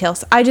all the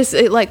details.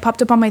 It like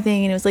popped up on my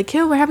thing and it was like,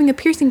 "Yo, we're having a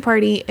piercing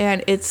party,"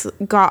 and it's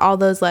got all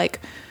those like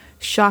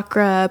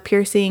chakra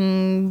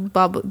piercing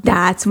bubble.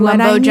 That's what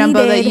mumbo I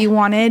jumbo needed. that you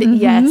wanted. Mm-hmm.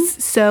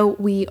 Yes, so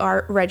we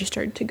are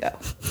registered to go,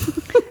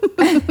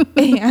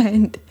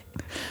 and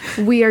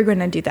we are going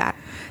to do that.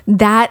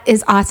 That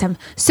is awesome.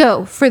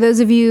 So, for those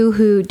of you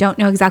who don't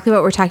know exactly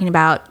what we're talking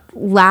about,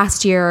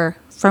 last year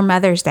for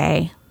Mother's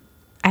Day,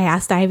 I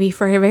asked Ivy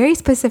for a very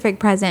specific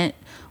present,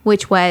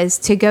 which was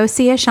to go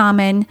see a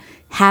shaman,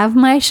 have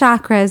my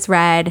chakras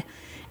read,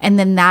 and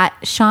then that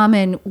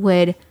shaman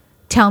would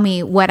tell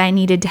me what I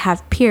needed to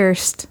have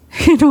pierced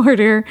in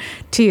order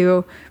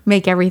to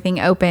make everything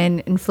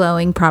open and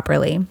flowing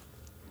properly.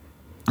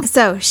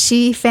 So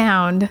she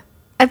found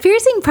a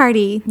piercing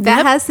party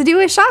that has to do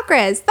with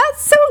chakras.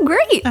 That's so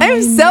great.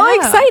 I'm so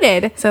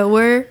excited. So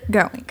we're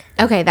going.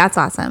 Okay, that's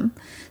awesome.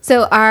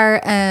 So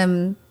our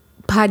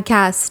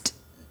podcast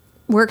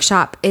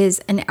workshop is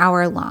an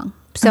hour long.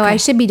 So I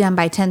should be done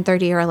by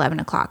 10:30 or 11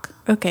 o'clock.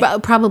 Okay. Well,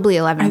 probably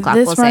 11 o'clock,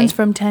 This we'll runs say.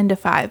 from 10 to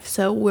 5,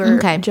 so we're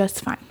Okay.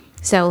 just fine.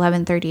 So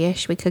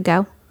 11:30ish, we could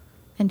go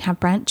and have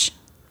brunch.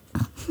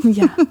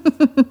 Yeah.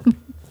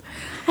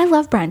 I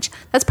love brunch.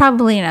 That's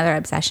probably another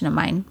obsession of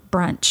mine,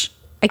 brunch.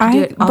 I can do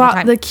I it all the bought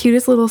time. the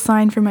cutest little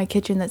sign for my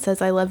kitchen that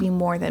says, "I love you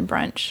more than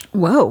brunch."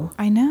 Whoa.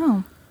 I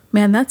know.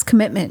 Man, that's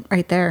commitment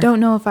right there. Don't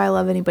know if I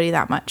love anybody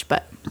that much,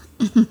 but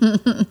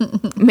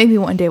maybe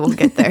one day we'll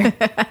get there.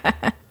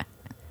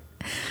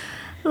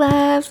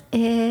 Love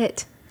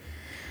it.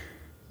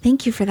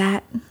 Thank you for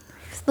that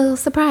little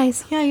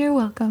surprise. Yeah, you're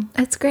welcome.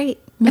 That's great.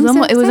 It was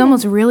excited.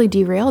 almost really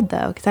derailed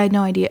though, because I had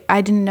no idea.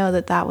 I didn't know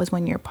that was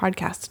when your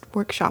podcast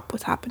workshop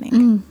was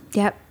happening.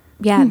 Yep.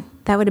 Yeah,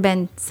 that would have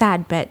been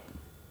sad, but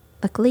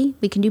luckily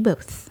we can do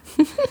both.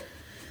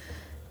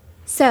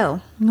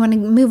 So, you want to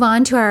move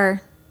on to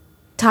our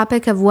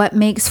topic of what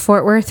makes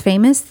Fort Worth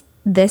famous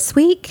this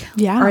week?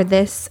 Yeah. Or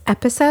this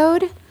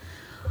episode?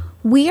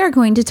 We are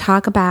going to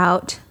talk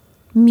about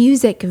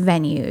music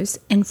venues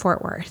in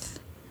Fort Worth.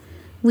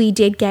 We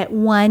did get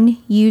one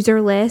user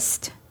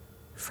list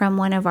from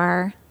one of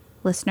our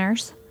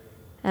listeners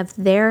of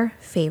their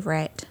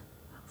favorite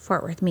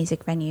Fort Worth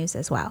music venues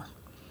as well.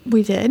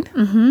 We did?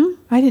 Mm-hmm.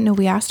 I didn't know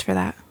we asked for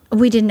that.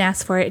 We didn't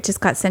ask for it. It just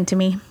got sent to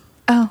me.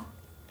 Oh,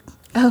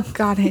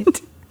 got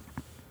it.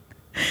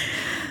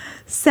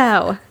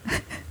 So,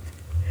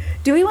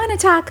 do we want to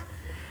talk?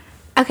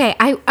 Okay,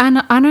 on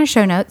our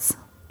show notes,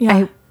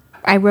 Yeah.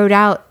 I wrote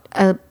out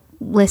a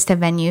list of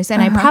venues,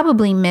 and I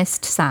probably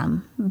missed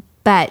some.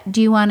 But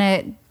do you want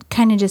to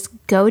kind of just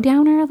go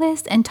down our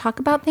list and talk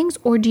about things,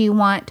 or do you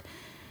want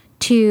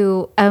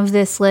to, of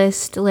this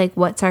list, like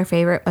what's our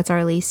favorite, what's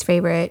our least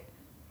favorite?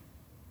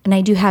 And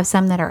I do have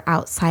some that are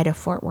outside of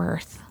Fort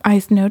Worth.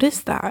 I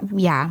noticed that.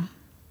 Yeah,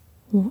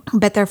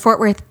 but they're Fort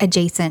Worth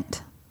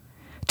adjacent.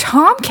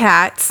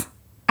 Tomcats.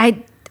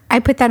 I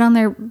put that on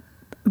there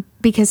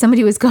because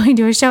somebody was going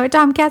to a show at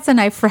Tomcats and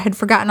I had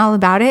forgotten all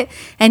about it.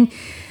 And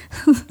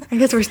I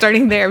guess we're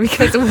starting there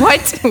because why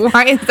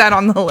is that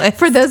on the list?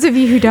 for those of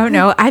you who don't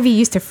know, Ivy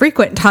used to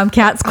frequent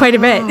Tomcats quite a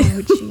bit. Oh,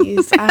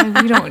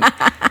 jeez. We don't.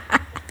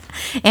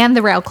 And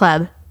the Rail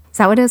Club. Is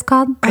that what it was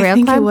called? The I Rail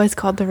think Club? it was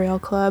called the Rail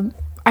Club.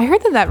 I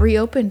heard that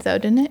reopened though,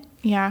 didn't it?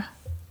 Yeah.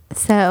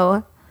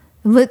 So,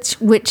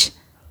 which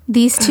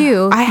these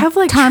two. I have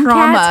like Tomcats-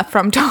 trauma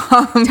from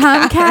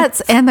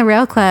Tomcats and the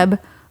Rail Club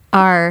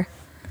are...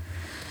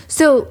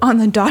 So on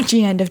the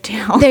dodgy end of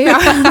town. they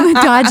are on the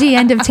dodgy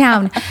end of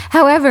town.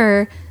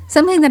 However,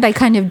 something that I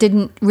kind of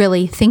didn't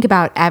really think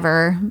about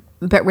ever,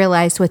 but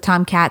realized with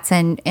Tomcats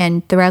and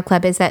the Rail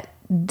Club is that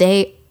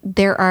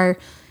there are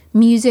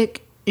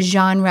music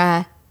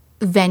genre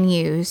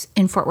venues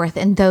in Fort Worth,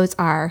 and those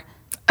are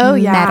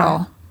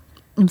metal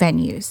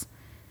venues.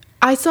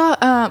 I saw.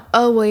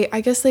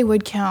 I guess they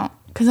would count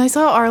because I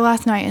saw Our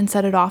Last Night and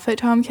Set It Off at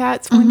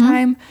Tomcats one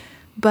time,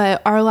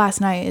 but Our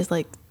Last Night is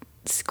like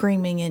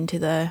screaming into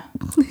the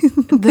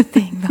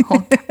thing the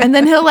whole time. And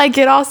then he'll like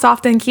get all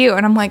soft and cute,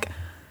 and I'm like,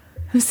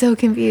 I'm so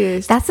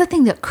confused. That's the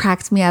thing that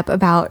cracks me up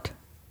about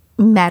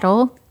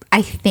metal,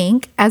 I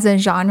think, as a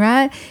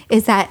genre,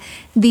 is that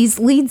these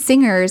lead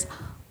singers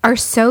are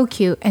so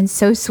cute and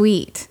so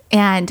sweet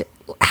and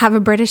have a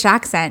British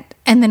accent.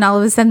 And then all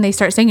of a sudden they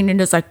start singing and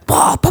it's like,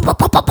 bah, bah, bah,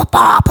 bah, bah, bah,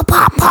 bah,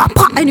 bah, bah,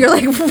 bah. And you're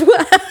like,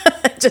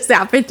 what just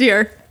happened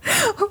here?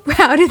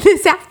 How did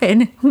this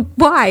happen?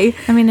 Why?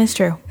 I mean, it's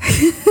true.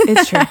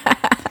 It's true.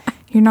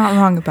 You're not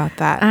wrong about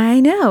that. I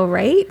know,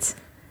 right?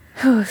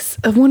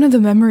 One of the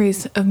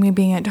memories of me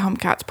being at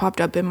Tomcats popped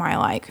up in my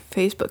like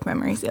Facebook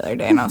memories the other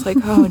day, and I was like,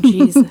 oh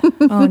geez,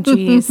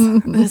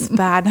 this is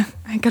bad.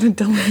 I gotta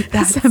delete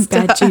that. Some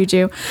bad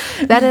juju.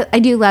 I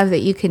do love that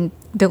you can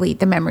delete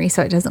the memory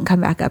so it doesn't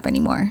come back up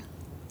anymore.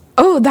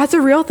 Oh, that's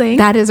a real thing.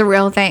 That is a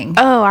real thing.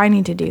 Oh, I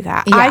need to do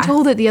that. Yeah. I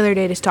told it the other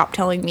day to stop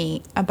telling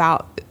me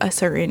about a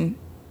certain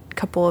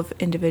couple of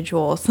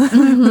individuals. I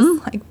was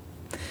like,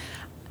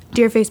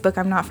 dear Facebook,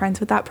 I'm not friends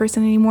with that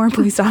person anymore.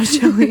 Please stop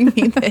showing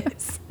me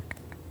this.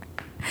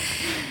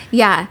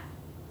 Yeah,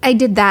 I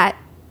did that,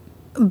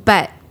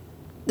 but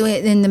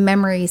in the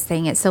memories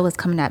thing, it still was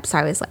coming up. So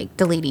I was like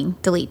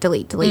delete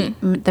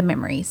the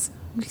memories.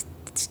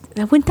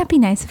 Wouldn't that be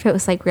nice if it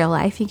was like real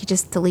life? You could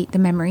just delete the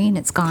memory and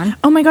it's gone.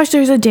 Oh my gosh,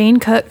 there's a Dane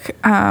Cook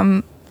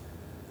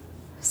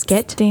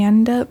Skit?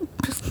 stand-up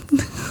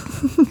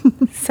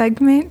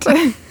segment.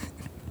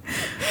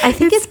 I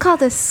think it's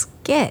called a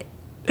skit.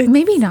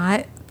 Maybe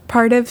not.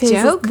 Part of his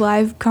Joke?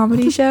 live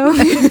comedy show.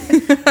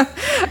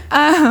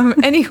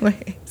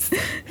 Anyways,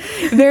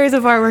 there is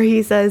a part where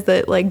he says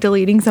that like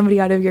deleting somebody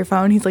out of your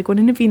phone, he's like,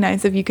 wouldn't it be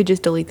nice if you could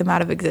just delete them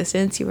out of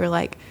existence? You were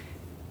like,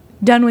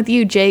 done with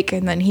you, Jake,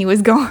 and then he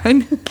was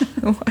gone.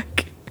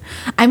 Like,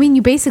 I mean,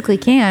 you basically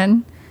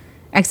can,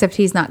 except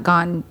he's not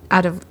gone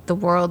out of the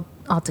world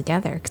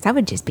altogether, because that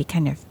would just be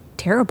kind of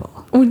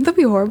terrible. wouldn't that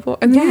be horrible?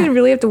 And then Yeah. you didn't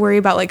really have to worry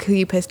about like who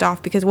you pissed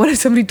off, because what if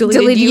somebody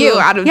deleted you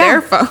out of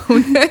their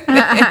phone?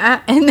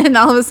 And then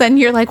all of a sudden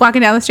you're like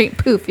walking down the street,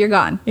 poof, you're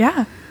gone.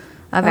 Yeah.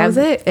 Oh, That was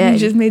it. You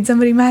just made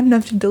somebody mad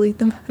enough to delete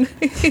them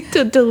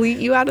to delete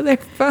you out of their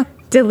phone.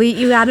 delete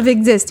you out of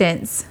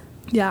existence.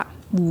 Yeah.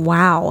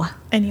 Wow.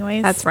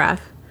 Anyways. That's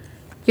rough.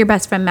 Your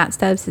best friend Matt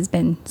Stubbs has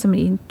been,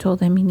 somebody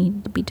told him he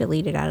needed to be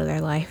deleted out of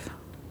their life.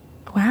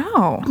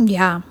 wow.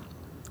 Yeah.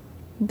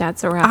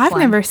 That's a rough I've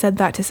one. never said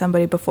that to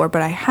somebody before,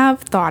 but I have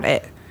thought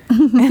it.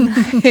 And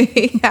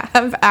I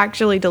have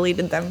actually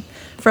deleted them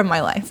from my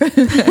life.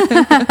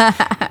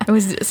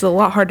 It's a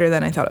lot harder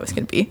than I thought it was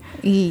going to be.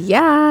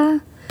 Yeah.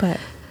 But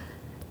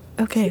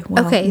okay,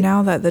 well, Okay.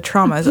 now that the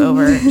trauma is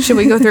over, should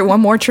we go through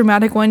one more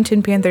traumatic one?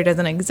 Tin Panther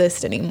doesn't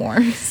exist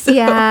anymore. So.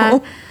 Yeah.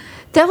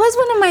 That was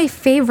one of my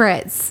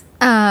favorites.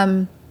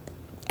 And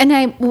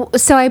I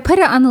put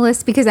it on the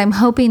list because I'm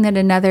hoping that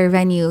another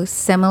venue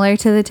similar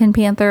to the Tin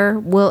Panther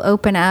will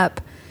open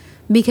up,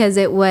 because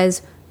it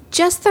was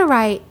just the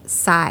right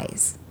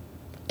size.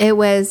 It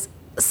was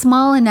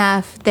small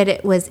enough that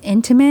it was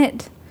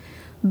intimate,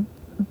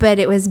 but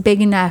it was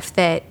big enough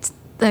that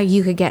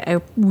you could get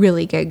a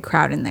really good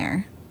crowd in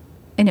there,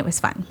 and it was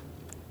fun.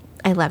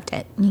 I loved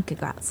it. You could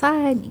go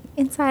outside,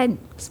 inside,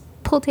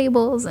 pool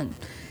tables, and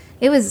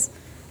it was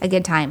a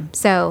good time.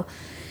 So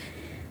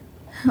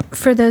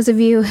For those of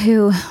you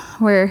who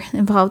were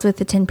involved with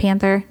the Tin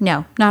Panther,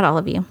 no, not all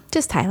of you,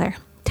 just Tyler.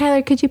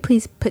 Tyler, could you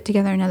please put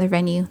together another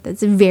venue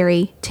that's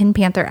very Tin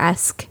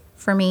Panther-esque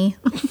for me?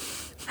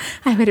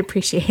 I would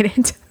appreciate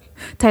it.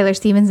 Tyler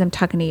Stevens, I'm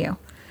talking to you.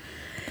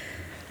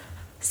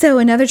 So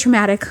another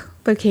traumatic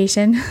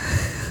location.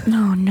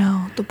 Oh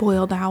no, the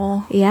boiled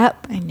owl.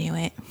 Yep. I knew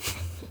it.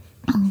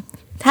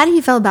 How do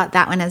you feel about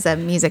that one as a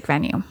music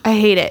venue? I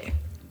hate it.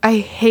 I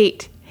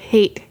hate.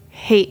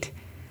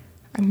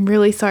 I'm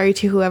really sorry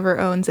to whoever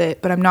owns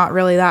it, but I'm not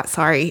really that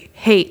sorry.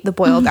 Hate the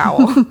boiled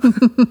owl.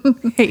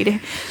 Hate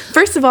it.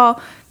 First of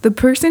all, the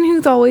person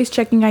who's always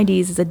checking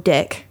IDs is a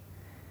dick.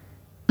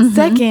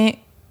 Second,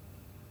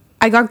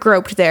 I got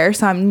groped there,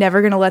 so I'm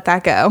never going to let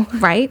that go.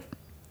 Right?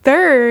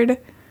 Third,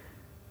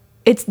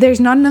 there's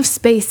not enough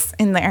space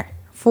in there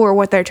for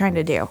what they're trying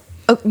to do.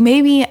 Oh,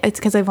 maybe it's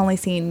because I've only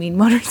seen Mean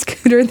Motor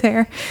Scooter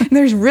there.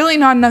 There's really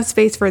not enough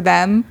space for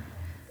them.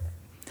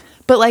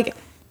 But like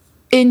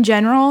in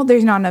general,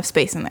 there's not enough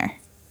space in there.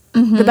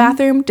 The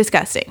bathroom,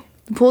 disgusting.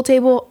 The pool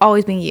table,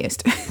 always being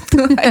used.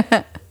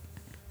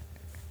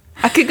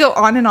 I could go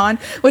on and on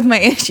with my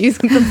issues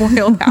with the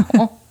boiled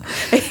owl.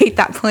 I hate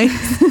that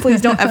place. Please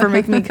don't ever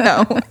make me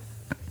go.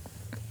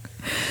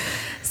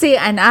 See,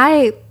 and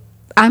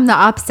I'm the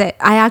opposite.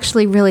 I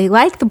actually really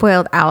like the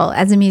Boiled Owl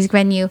as a music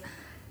venue.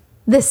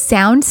 The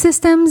sound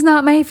system's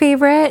not my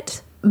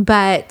favorite,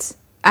 but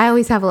I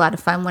always have a lot of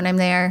fun when I'm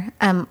there.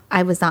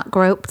 I was not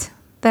groped,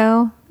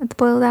 though, at the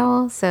Boiled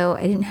Owl, so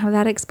I didn't have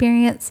that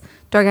experience.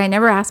 Door guy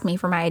never asked me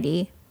for my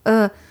ID.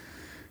 I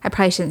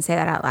probably shouldn't say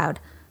that out loud.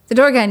 The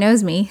door guy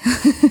knows me,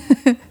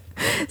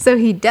 so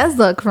he does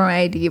look for my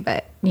ID,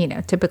 but,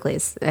 typically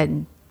it's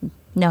a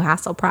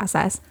no-hassle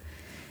process.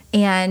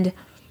 And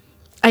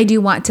I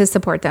do want to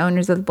support the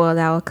owners of the Boiled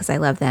Owl because I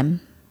love them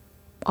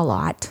a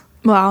lot.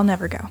 Well, I'll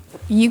never go.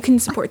 You can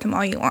support them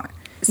all you want.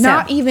 So-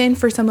 Not even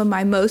for some of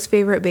my most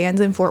favorite bands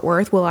in Fort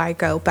Worth will I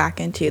go back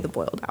into the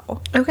Boiled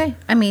Owl. Okay.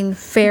 I mean,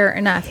 fair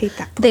enough. hate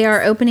that place. They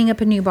are opening up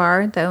a new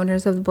bar, the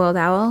owners of the Boiled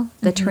Owl,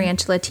 the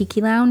Tarantula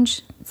Tiki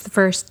Lounge. It's the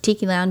first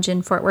tiki lounge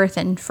in Fort Worth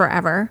in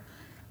forever.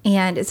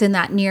 And it's in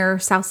that near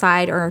South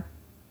Side or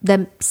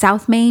the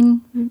South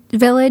Main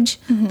Village,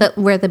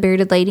 where the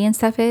Bearded Lady and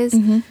stuff is.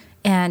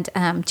 And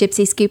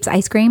Gypsy Scoops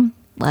Ice Cream.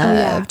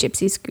 Love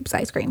Gypsy Scoops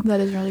Ice Cream.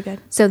 That is really good.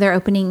 So they're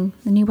opening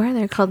a new bar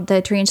there called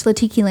the Tarantula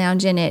Tiki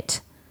Lounge,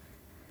 and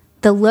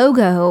the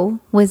logo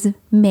was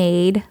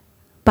made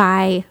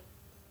by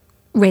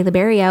Ray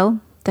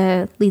Liberio,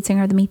 the lead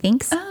singer of the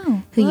Methinks,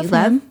 who you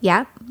love. him.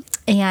 Yeah.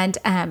 And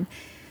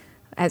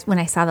as when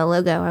I saw the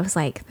logo, I was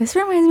like, this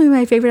reminds me of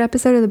my favorite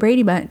episode of the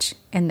Brady Bunch.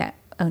 And the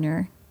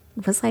owner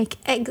was like,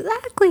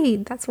 exactly.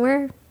 That's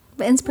where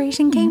the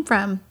inspiration came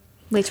from,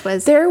 which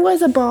was There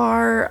was a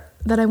bar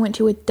that I went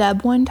to with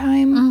Deb one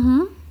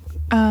time.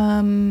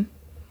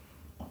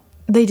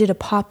 They did a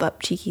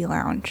pop-up tiki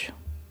lounge,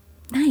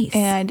 nice.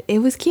 and it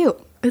was cute.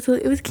 It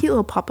was a cute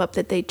little pop-up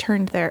that they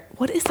turned there.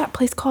 What is that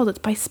place called? It's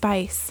by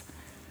Spice.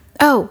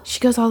 Oh, She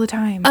goes all the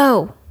time.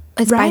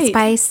 it's by Right.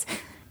 Spice,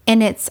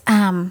 and it's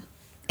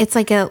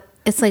like a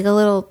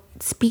little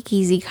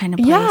speakeasy kind of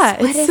place.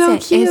 Yeah, What it's is so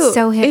it? cute. It's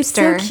so hipster. It's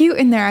so cute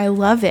in there. I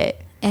love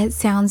it. It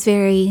sounds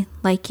very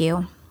like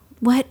you.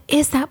 What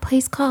is that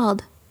place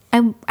called?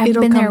 I've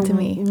It'll been come there to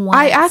me. once.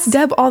 I ask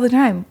Deb all the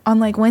time on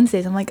like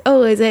Wednesdays. I'm like,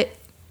 oh, is it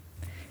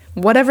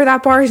whatever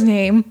that bar's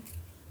name?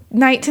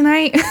 Night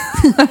tonight?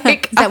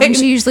 Like, Is that when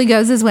she usually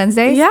goes? Is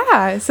Wednesdays?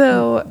 Yeah.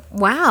 So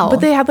Wow.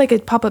 But they had like a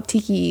pop-up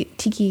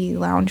tiki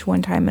lounge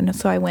one time, and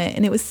so I went,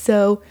 and it was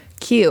so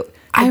cute. The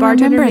I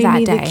bartender remember made that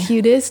me day. the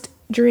cutest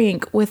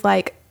drink with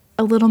like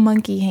a little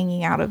monkey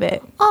hanging out of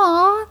it.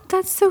 Aw,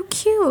 that's so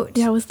cute.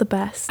 Yeah, it was the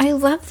best. I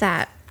love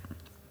that.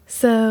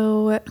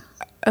 So,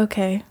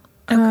 okay.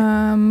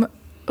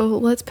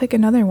 Let's pick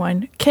another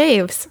one.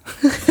 Caves.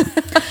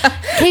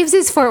 Caves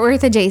is Fort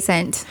Worth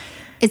adjacent.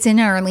 It's in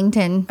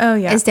Arlington. Oh,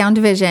 yeah. It's down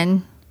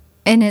Division.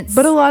 And it's...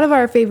 But a lot of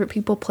our favorite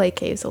people play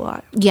Caves a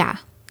lot. yeah.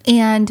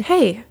 And...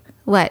 Hey,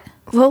 What?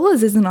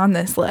 Lola's isn't on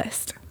this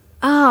list.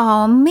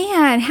 Oh,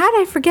 man. How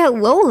did I forget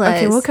Lola's?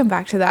 Okay, we'll come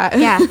back to that.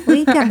 Yeah,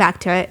 we can come back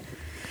to it.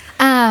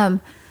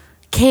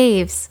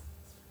 Caves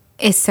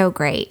is so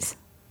great.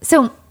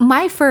 So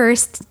my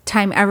first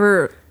time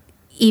ever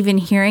even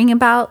hearing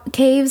about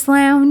Caves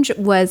Lounge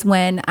was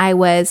when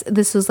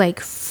this was like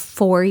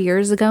 4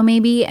 years ago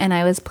maybe, and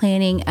I was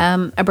planning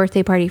a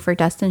birthday party for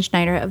Dustin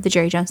Schneider of the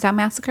Jerry Jonestown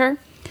Massacre.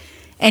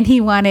 And he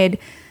wanted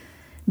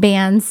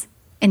bands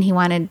and he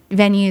wanted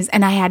venues,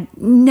 and I had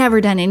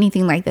never done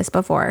anything like this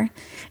before.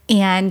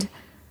 And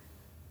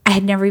I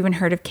had never even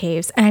heard of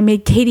Caves, and I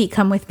made Katie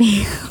come with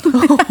me.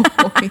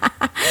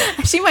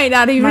 She might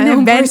not even My have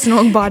own been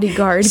personal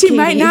bodyguard. She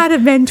might Katie. not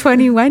have been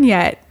 21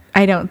 yet.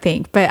 I don't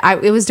think, but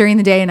it was during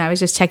the day, and I was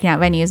just checking out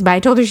venues. But I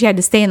told her she had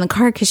to stay in the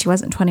car because she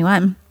wasn't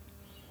 21.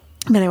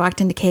 But I walked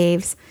into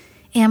Caves,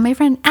 and my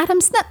friend Adam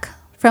Snook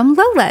from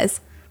Lola's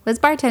was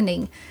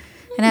bartending,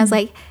 and I was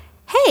like,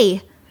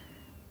 "Hey,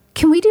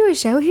 can we do a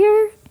show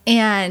here?"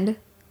 And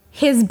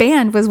his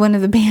band was one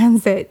of the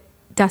bands that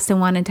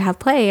Dustin wanted to have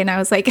play, and I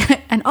was like,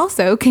 and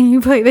also, can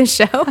you play this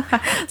show?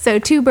 So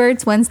 2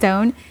 birds, 1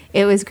 stone.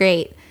 It was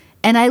great.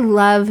 And I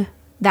love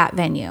that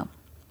venue.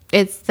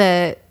 It's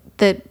the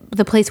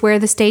place where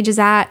the stage is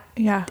at.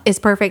 Yeah. Is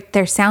perfect.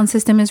 Their sound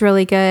system is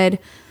really good.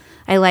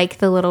 I like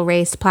the little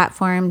raised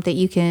platform that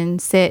you can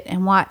sit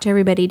and watch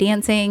everybody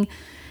dancing.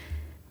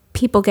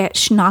 People get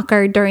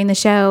schnockered during the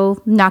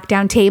show, knock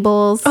down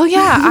tables. Oh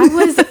yeah, I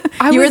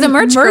You were was the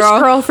merch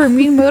girl. for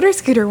Mean Motor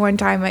Scooter one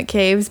time at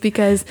Caves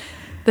because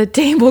the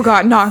table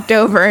got knocked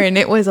over and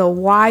it was a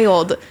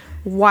wild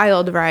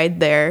ride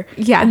there.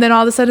 Yeah. And then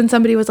all of a sudden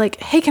somebody was like,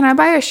 "Hey, can I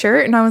buy a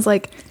shirt?" And I was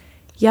like,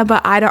 "Yeah,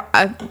 but I don't."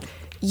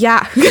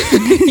 Yeah.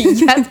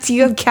 Yes, do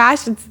you have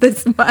cash? It's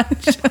this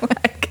much.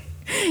 Like,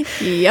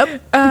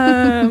 Yep.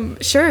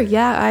 sure,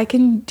 yeah, I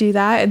can do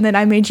that. And then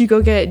I made you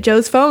go get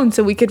Joe's phone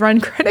so we could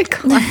run credit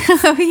cards.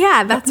 Oh,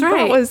 yeah, that's right.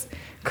 That was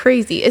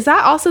crazy. Is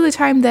that also the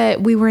time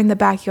that we were in the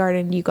backyard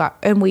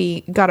and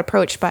we got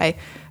approached by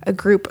a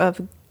group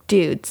of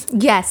dudes?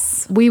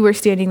 Yes. We were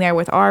standing there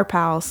with our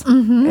pals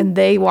and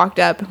they walked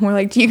up and were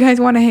like, "Do you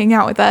guys want to hang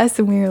out with us?"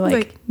 And we were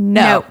like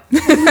no.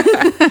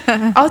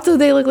 Also,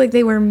 they looked like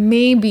they were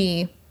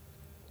maybe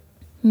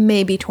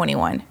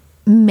 21,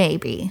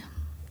 Maybe.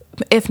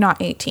 if not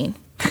 18.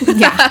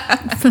 Yeah.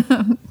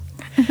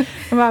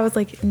 And I was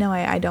like, "No,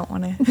 I don't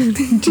want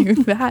to do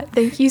that.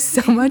 Thank you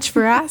so much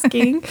for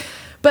asking."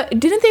 But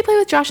didn't they play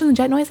with Josh and the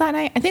Jet Noise that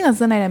night? I think that's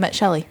the night I met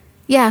Shelly.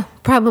 Yeah,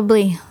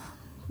 probably.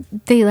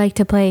 They like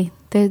to play.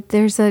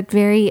 There's a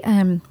very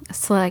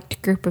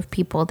select group of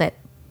people that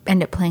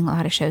end up playing a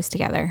lot of shows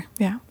together.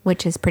 Yeah.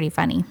 Which is pretty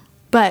funny.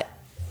 But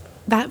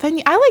that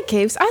venue, I like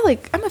Caves.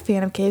 I'm a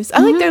fan of Caves. I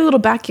like their little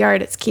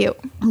backyard. It's cute.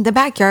 The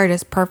backyard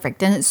is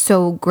perfect, and it's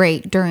so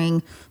great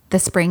during the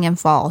spring and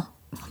fall.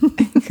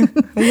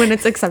 When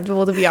it's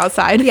acceptable to be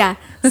outside. Yeah.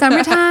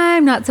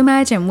 Summertime, not so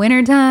much, and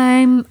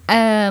wintertime.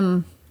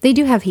 They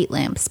do have heat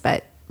lamps,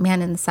 but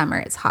man, in the summer,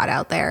 it's hot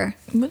out there.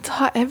 It's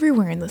hot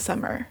everywhere in the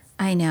summer.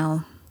 I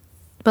know.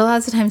 But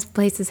lots of times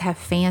places have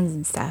fans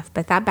and stuff,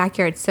 but that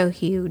backyard's so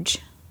huge,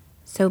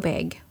 so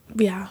big,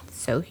 Yeah,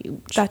 so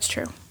huge. that's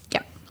true.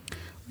 Yep.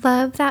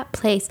 Love that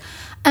place.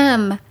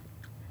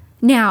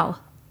 Now,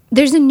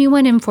 there's a new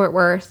one in Fort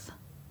Worth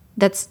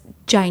that's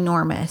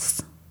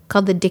ginormous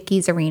called the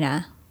Dickies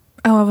Arena.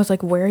 Oh, I was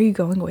like, where are you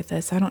going with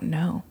this? I don't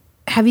know.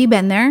 Have you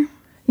been there?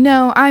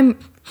 No, I'm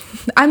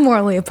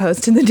morally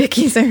opposed to the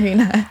Dickies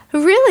Arena.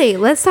 Really?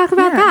 Let's talk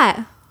about Yeah.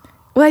 that.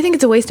 Well, I think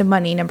it's a waste of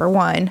money, number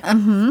one.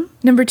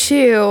 Number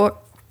two,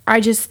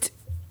 I just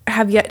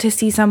have yet to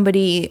see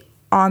somebody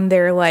on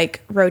their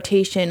like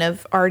rotation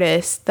of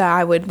artists that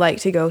I would like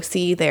to go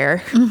see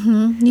there.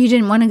 You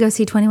didn't want to go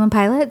see 21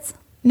 Pilots?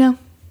 No,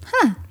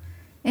 Huh.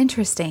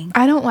 Interesting.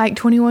 I don't like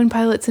 21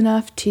 Pilots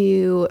enough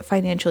to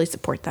financially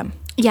support them.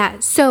 Yeah,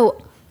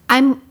 so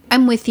I'm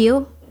with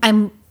you.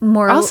 I'm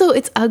more Also,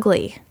 it's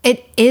ugly.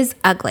 it is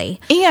ugly.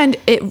 And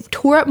it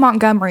tore up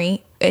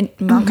Montgomery, and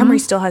Montgomery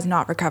still has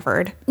not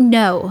recovered.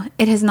 No,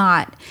 it has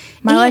not.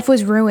 My And- life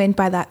was ruined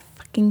by that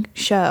fucking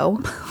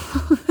show.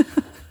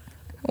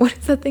 What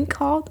is that thing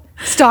called?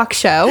 Stock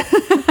show.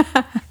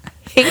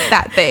 Hate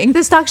that thing.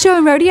 The stock show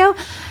and rodeo.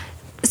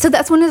 So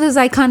that's one of those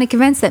iconic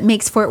events that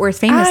makes Fort Worth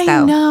famous, I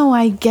though. know,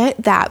 I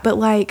get that, but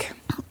like,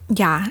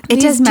 Yeah, it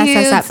these does mess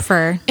us up dudes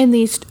for in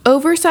these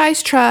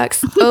oversized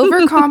trucks,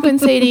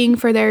 overcompensating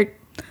for their.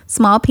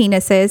 small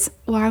penises.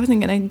 Well, I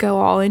wasn't gonna go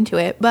all into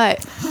it,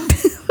 but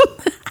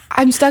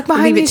I'm stuck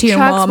behind Leave it these to your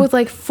trucks mom. with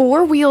like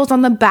 4 wheels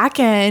on the back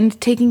end,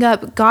 taking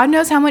up God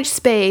knows how much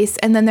space,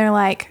 and then they're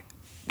like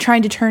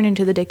trying to turn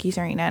into the Dickies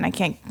Arena, and I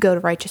can't go to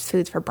Righteous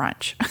Foods for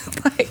brunch.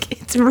 Like,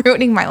 it's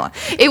ruining my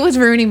life. It was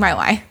ruining my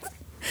life.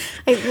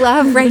 I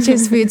love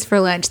Righteous Foods for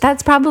lunch.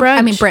 That's probably,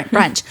 I mean,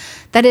 brunch.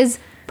 That is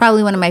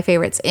probably one of my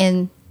favorites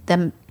in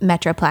the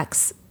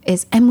Metroplex.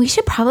 And we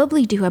should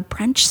probably do a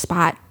brunch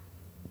spot,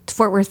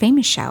 Fort Worth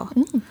Famous show.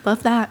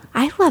 Love that.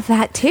 I love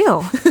that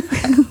too.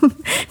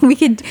 We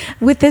could,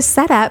 with this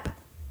setup,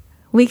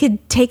 we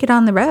could take it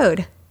on the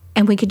road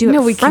and we could do it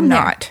No, we from there.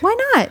 cannot. Why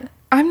not?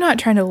 I'm not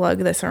trying to lug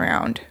this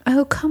around.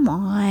 Oh, come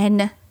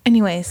on.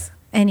 Anyways,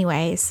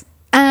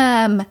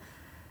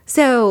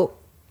 So,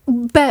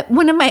 but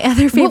one of my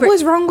other favorite. what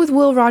was wrong with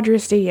Will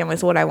Rogers Stadium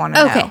is what I want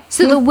to know. Okay,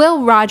 so the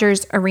Will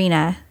Rogers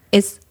Arena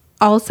is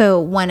also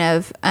one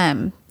of.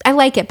 I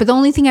like it, but the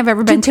only thing I've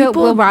ever been to at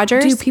Will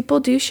Rogers. Do people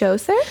do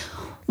shows there?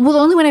 Well, the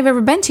only one I've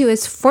ever been to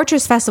is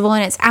Fortress Festival,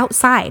 and it's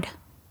outside.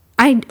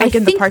 I Like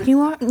in the think- parking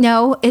lot?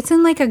 No, it's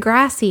in like a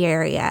grassy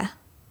area.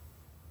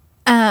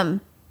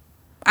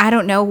 I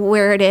don't know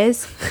where it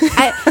is.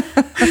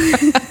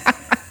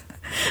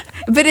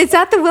 But it's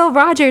at the Will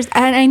Rogers,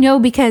 and I know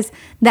because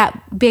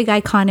that big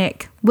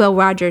iconic Will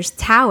Rogers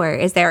tower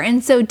is there.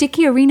 And so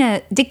Dickies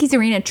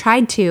Arena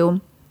tried to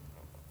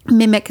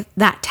mimic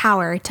that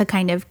tower to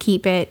kind of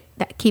keep the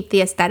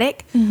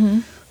aesthetic.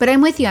 Mm-hmm. But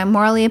I'm with you. I'm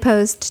morally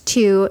opposed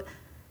to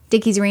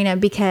Dickies Arena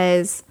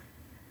because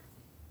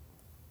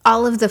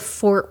all of the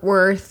Fort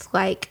Worth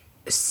like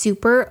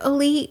super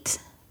elite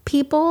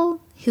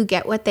people who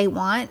get what they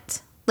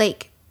want,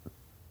 like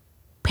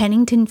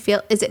Pennington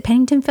Field. Is it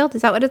Pennington Field?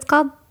 Is that what it's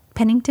called?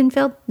 Pennington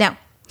Field? No.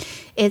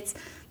 It's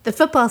the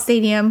football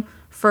stadium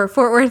for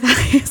Fort Worth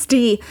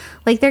ISD.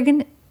 Like, they're going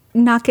to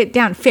knock it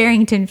down.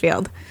 Farrington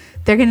Field.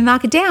 They're going to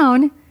knock it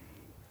down.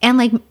 And,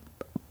 like,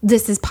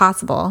 this is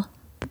possible.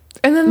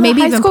 And then maybe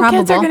the high even school kids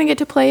are probable. going to get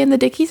to play in the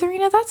Dickies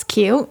Arena. That's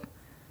cute.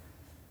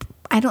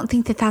 I don't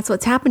think that that's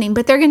what's happening.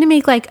 But they're going to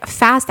make, like,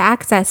 fast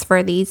access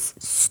for these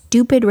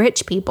stupid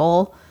rich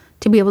people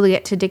to be able to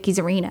get to Dickies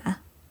Arena.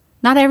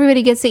 Not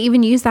everybody gets to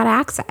even use that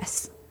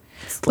access.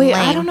 It's Wait,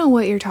 I lame. don't know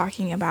what you're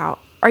talking about.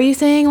 Are you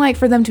saying, like,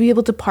 for them to be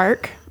able to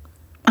park,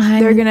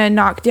 they're going to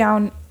knock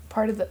down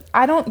part of the...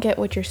 I don't get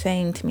what you're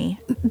saying to me.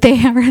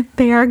 They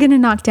are going to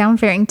knock down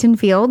Farrington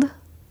Field.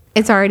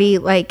 It's already,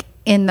 like,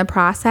 in the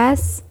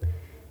process.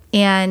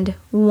 And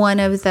one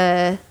of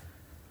the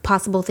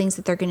possible things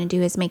that they're going to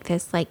do is make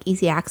this, like,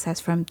 easy access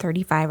from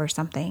 35 or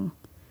something.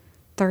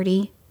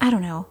 30? I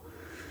don't know.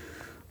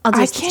 I'll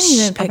I just can't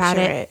even picture about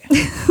it.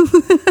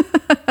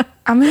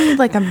 I'm going to need,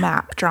 like, a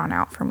map drawn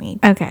out for me.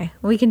 Okay.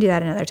 We can do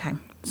that another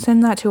time.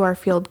 Send that to our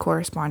field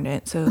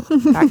correspondent so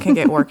that can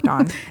get worked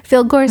on.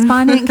 Field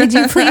correspondent, could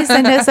you please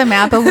send us a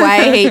map of why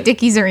I hate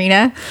Dickies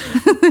Arena?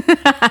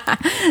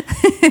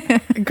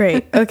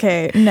 Great.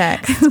 Okay,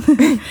 next.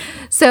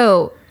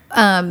 So,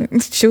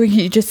 Should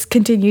we just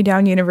continue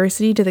down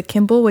University to the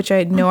Kimball, which I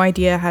had no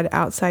idea had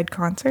outside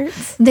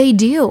concerts? they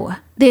do.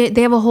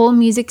 They have a whole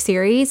music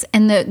series,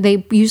 and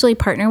they usually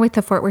partner with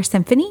the Fort Worth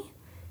Symphony.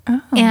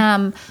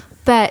 Oh.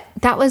 But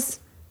that was,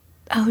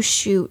 oh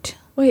shoot.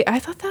 Wait, I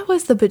thought that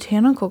was the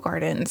Botanical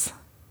Gardens.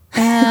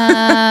 Crap.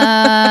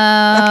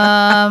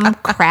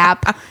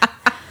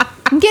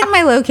 I'm getting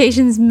my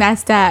locations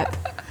messed up.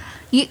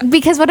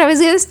 Because what I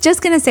was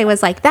just going to say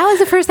was, like, that was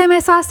the first time I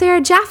saw Sarah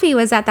Jaffe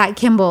was at that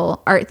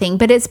Kimball art thing.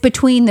 But it's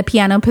between the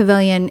piano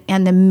pavilion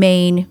and the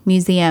main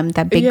museum,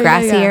 that big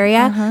grassy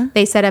area.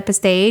 They set up a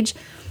stage.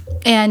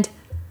 And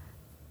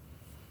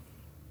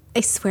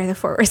I swear the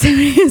Fort Worth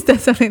Symphony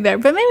does something there.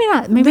 But maybe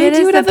not. Maybe They it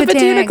do is it the at the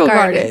Botanical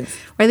Gardens.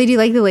 Where they do,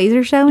 like, the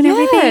laser show and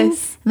everything.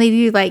 Yes. And they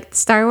do, like,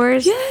 Star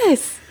Wars.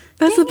 Yes,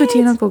 that's the Dang it.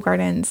 Botanical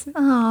Gardens.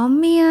 Oh,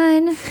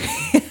 man.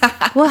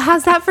 Well,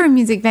 how's that for a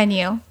music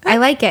venue? I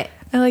like it.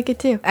 I like it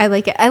too. I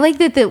like it. I like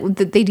that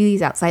they do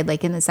these outside,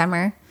 like, in the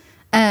summer.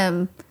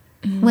 One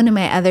of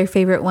my other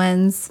favorite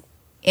ones,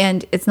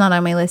 and it's not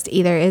on my list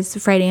either, is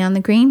Friday on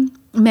the Green,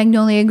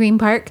 Magnolia Green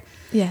Park.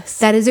 Yes.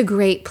 That is a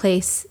great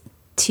place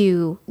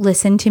to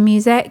listen to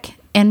music.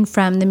 And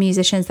from the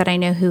musicians that I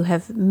know who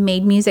have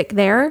made music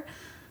there,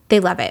 they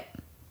love it.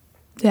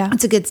 Yeah.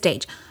 It's a good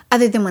stage.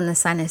 Other than when the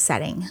sun is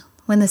setting.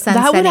 When the sun's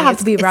That setting, would have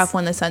to be it's- rough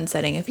when the sun's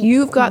setting. If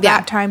you've got Yeah.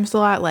 that time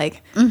slot,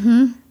 like,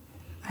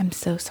 I'm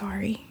so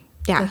sorry.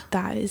 Yeah.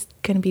 That is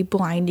going to be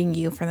blinding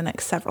you for the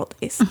next several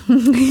days.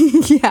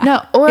 Yeah.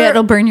 No, or Yeah,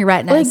 it'll burn your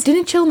retinas. like,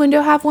 didn't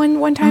Chillamundo have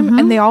one time?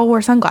 And they all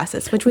wore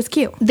sunglasses, which was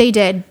cute. They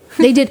did.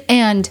 They did.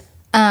 And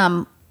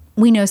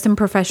we know some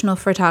professional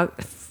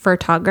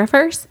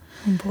photographers.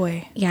 Oh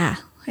boy. Yeah.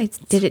 I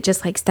did it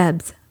just like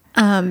Stubbs.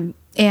 And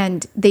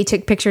they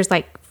took pictures,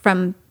 like,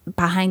 from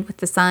behind with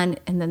the sun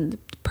and then the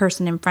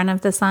person in front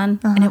of the sun.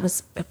 And it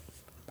was,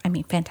 I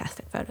mean,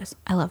 fantastic photos.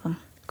 I love them.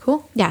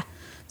 Cool. Yeah.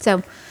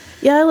 So,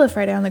 Yeah, I love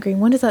Friday on the Green.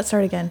 When does that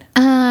start again?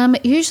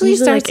 usually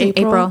starts like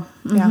in April.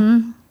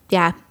 Yeah.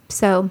 Yeah.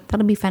 So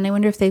that'll be fun. I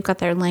wonder if they've got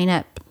their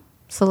lineup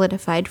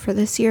solidified for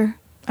this year.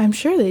 I'm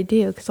sure they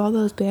do, because all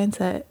those bands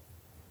that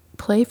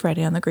play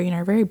Friday on the Green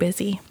are very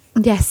busy.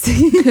 Yes. So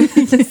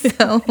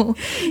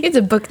you have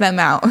to book them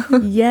out.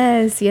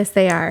 Yes,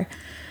 they are.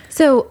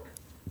 So,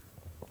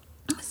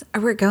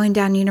 we're going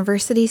down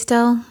University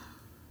still.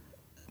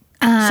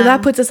 So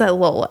that puts us at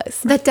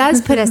Lola's. That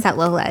does put us at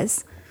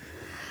Lola's.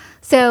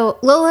 So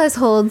Lola's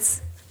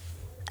holds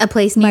a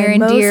place near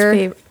and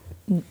dear.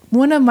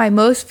 One of my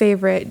most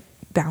favorite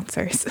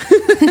bouncers.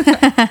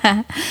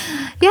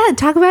 Yeah,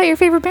 talk about your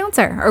favorite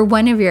bouncer or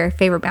one of your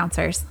favorite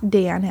bouncers.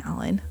 Dan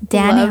Allen.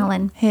 Dan Love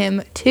Allen.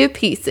 him to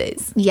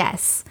pieces.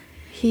 Yes,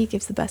 He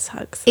gives the best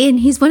hugs. and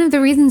he's one of the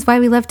reasons why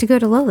we love to go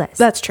to Lola's.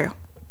 That's true.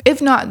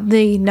 If not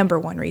the number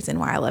one reason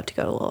why I love to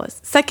go to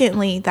Lola's.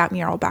 Secondly, that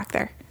mural back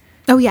there.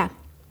 Oh yeah,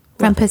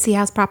 from Pussy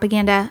House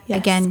Propaganda. Yes.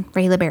 Again,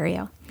 Ray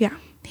Liberio. Yeah.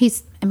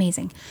 He's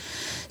amazing.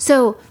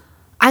 So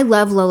I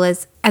love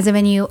Lola's as a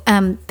venue.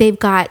 They've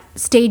got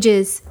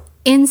stages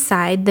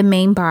inside the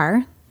main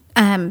bar,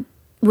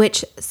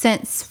 which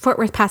since Fort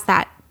Worth passed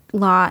that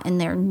law and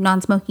they're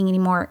non-smoking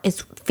anymore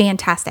is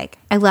fantastic.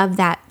 I love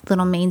that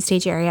little main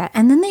stage area.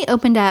 And then they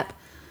opened up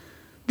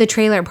the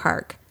trailer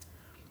park,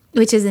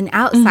 which is an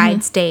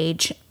outside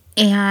stage.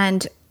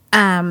 And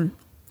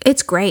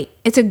it's great.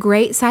 It's a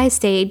great size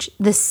stage.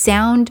 The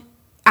sound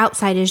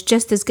outside is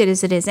just as good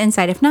as it is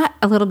inside, if not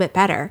a little bit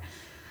better.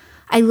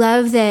 I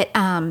love that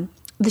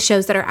the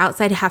shows that are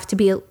outside have to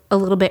be a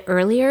little bit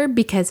earlier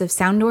because of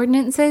sound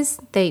ordinances.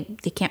 They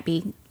can't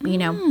be,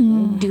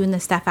 doing the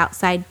stuff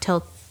outside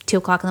till 2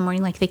 o'clock in the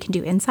morning like they can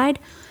do inside.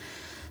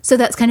 So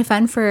that's kind of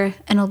fun for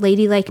an old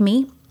lady like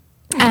me.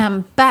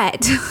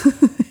 But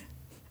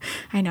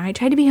I know I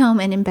try to be home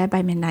and in bed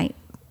by midnight.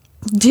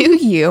 Do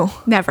you?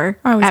 Never.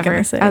 I was ever.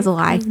 gonna say, That was a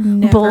lie. I've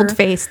never-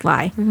 Bold-faced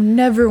lie.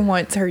 Never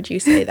once heard you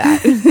say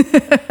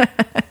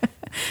that.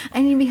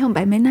 I need to be home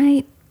by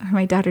midnight or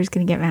my daughter's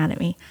going to get mad at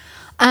me.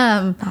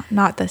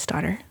 Not this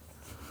daughter.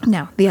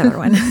 No, the other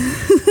one.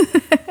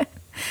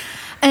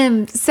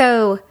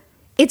 So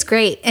it's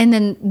great. And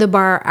then the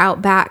bar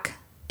out back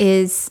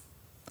is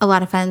a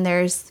lot of fun.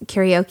 There's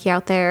karaoke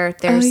out there.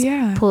 There's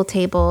yeah. pool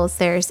tables.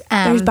 There's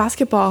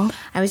basketball.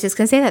 I was just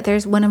going to say that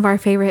there's one of our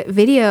favorite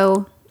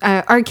video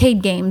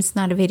arcade games,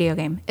 not a video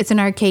game. It's an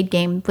arcade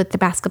game with the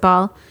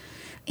basketball.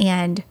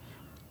 And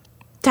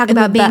talk And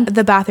about being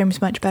the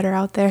bathroom's much better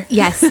out there.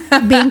 yes,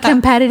 being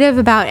competitive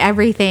about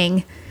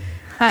everything.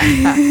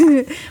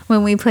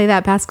 When we play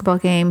that basketball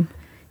game,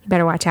 you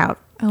better watch out.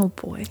 Oh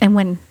boy. And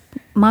when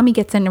mommy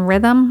gets in a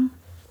rhythm,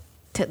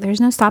 there's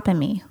no stopping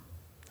me.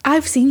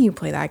 I've seen you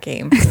play that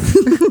game.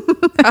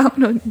 I don't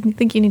know. I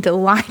think you need to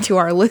lie to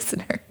our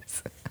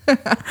listeners.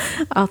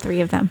 All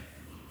three of them.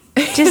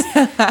 Just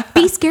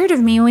be scared of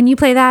me when you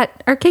play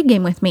that arcade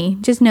game with me.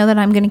 Just know that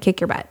I'm going to kick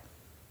your butt.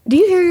 Do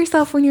you hear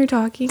yourself when you're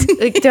talking?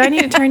 Like, do I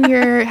need to turn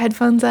your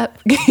headphones up?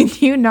 Can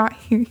you not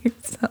hear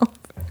yourself?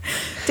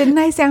 Didn't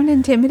I sound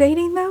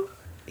intimidating though?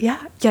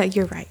 Yeah. Yeah,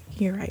 you're right.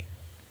 You're right.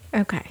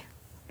 Okay.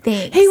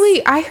 Thanks. Hey,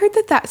 wait. I heard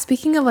that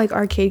speaking of like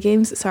arcade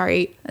games,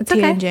 sorry, It's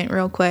okay. tangent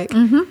real quick.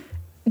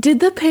 Did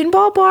the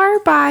pinball bar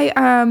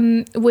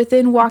by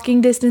within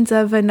walking distance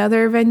of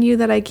another venue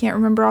that I can't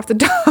remember off the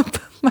top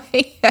of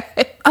my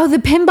head? Oh, the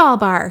pinball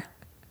bar.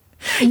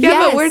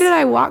 Yeah, but where did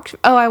I walk?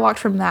 Oh, I walked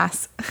from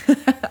Mass.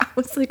 I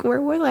was like,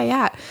 where was I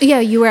at? Yeah,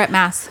 you were at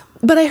Mass.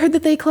 But I heard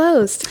that they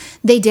closed.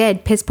 They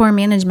did. Piss poor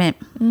management.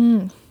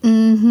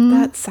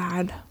 That's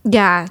sad.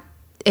 Yeah,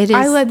 it is.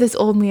 I let this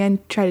old man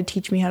try to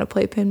teach me how to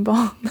play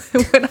pinball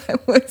when I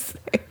was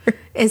there.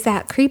 Is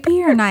that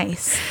creepy or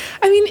nice?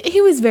 I mean,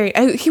 he was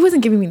he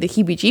wasn't giving me the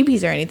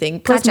heebie-jeebies or anything.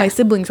 Plus, Gotcha. my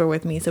siblings were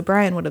with me, so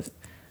Brian would have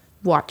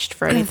watched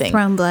for anything.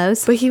 Thrown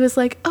blows. But he was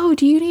like, "Oh,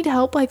 do you need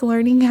help like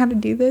learning how to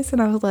do this?"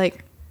 And I was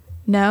like,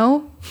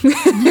 "No."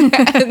 And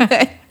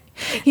then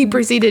he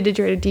proceeded to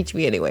try to teach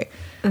me anyway.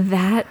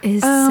 That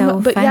is so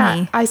but funny.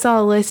 yeah, I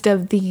saw a list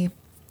of the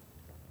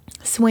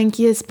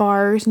swankiest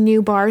bars,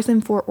 new bars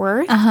in Fort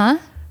Worth.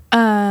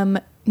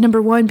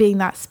 Number one being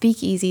that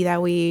Speakeasy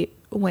that we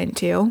went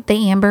to.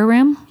 The Amber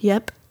Room.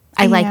 Yep.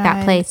 I like that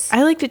And place.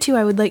 I liked it too.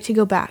 I would like to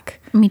go back.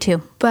 Me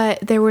too. But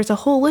there was a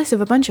whole list of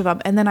a bunch of them.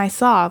 And then I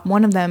saw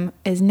one of them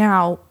is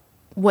now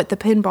what the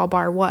pinball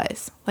bar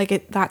was.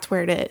 Like, that's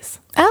where it is.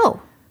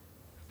 Oh,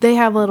 They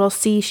have little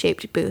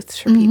C-shaped booths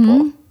for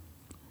people.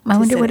 I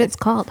wonder sit what in. it's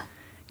called.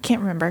 Can't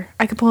remember.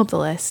 I could pull up the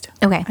list.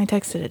 Okay. I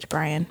texted it to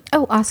Brian.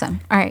 Oh, awesome.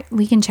 All right,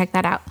 we can check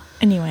that out.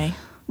 Anyway.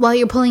 While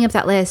you're pulling up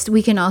that list,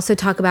 we can also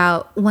talk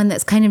about one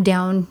that's kind of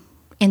down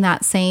in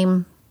that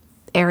same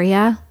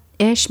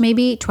area-ish,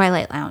 maybe,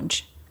 Twilight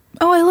Lounge.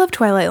 Oh, I love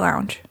Twilight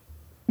Lounge.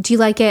 Do you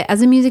like it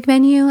as a music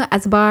venue,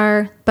 as a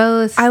bar,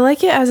 both? I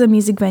like it as a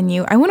music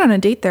venue. I went on a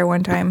date there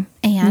one time.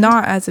 And?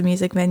 Not as a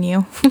music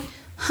venue.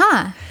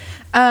 Huh.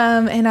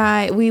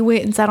 And we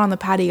went and sat on the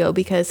patio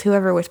because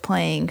whoever was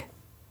playing,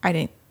 I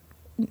didn't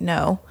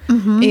know.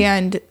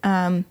 And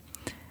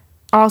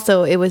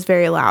also it was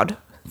very loud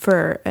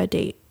for a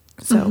date.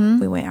 So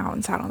we went out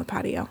and sat on the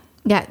patio.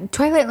 Yeah,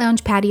 Twilight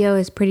Lounge patio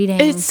is pretty dang.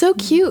 It's so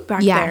cute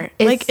back there.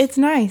 It's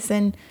nice.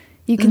 And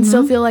you can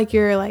still feel like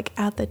you're like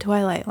at the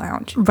Twilight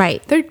Lounge.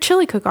 Right. Their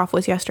chili cook-off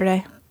was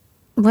yesterday.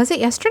 Was it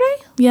yesterday?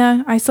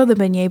 Yeah, I saw the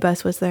beignet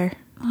bus was there.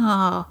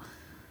 Oh.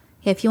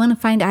 Yeah, if you want to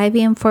find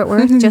Ivy in Fort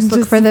Worth, just look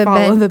Just for the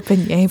follow the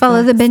beignet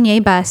follow bus. the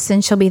beignet bus,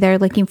 and she'll be there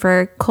looking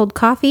for cold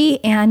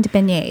coffee and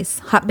beignets,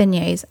 hot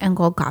beignets and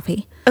cold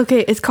coffee.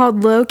 Okay, it's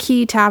called Low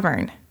Key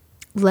Tavern.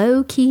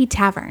 Low Key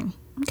Tavern.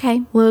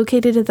 Okay.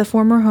 Located at the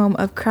former home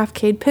of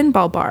Craftcade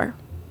Pinball Bar.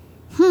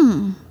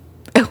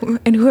 Oh,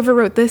 and whoever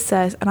wrote this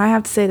says, and I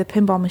have to say the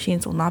pinball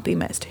machines will not be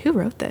missed. Who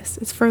wrote this?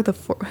 It's for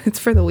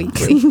the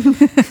weekly.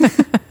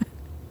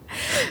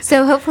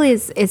 So hopefully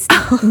it's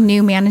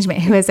new management.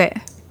 Who is it?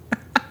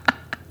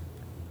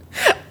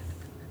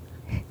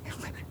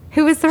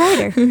 Who was the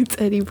writer? It's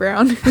Eddie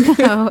Brown.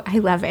 Oh, I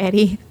love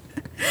Eddie.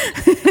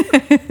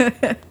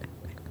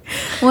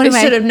 One of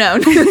I should have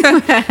known.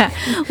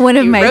 one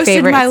of my roasted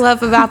favorites. my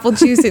love of apple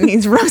juice, and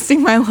he's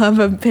roasting my love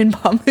of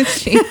pinball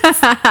machines.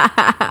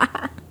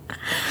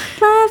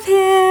 Love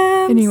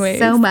him Anyways.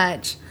 so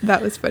much.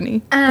 That was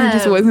funny. I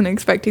just wasn't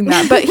expecting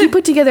that. But he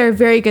put together a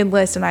very good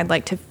list, and I'd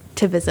like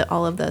to visit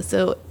all of those.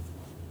 So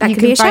That you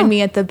could be can a show. find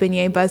me at the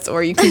beignet bus,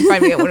 or you can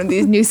find me at one of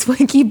these new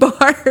swanky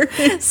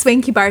bars.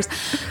 Swanky bars.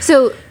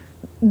 So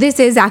this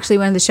is actually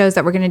one of the shows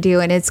that we're going to do,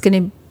 and it's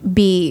going to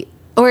be,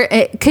 or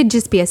it could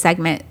just be a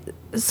segment,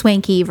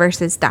 swanky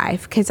versus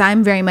dive, because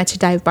I'm very much a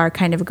dive bar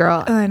kind of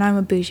girl. And I'm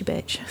a bougie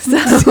bitch.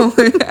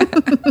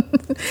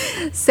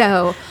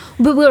 So,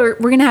 but we're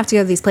going to have to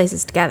go to these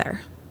places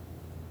together.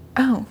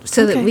 Oh,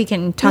 So that we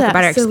can talk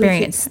about our so we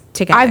experience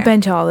together. I've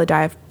been to all the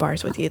dive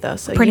bars with you, though,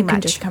 so Pretty you can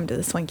much. just come to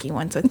the swanky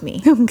ones with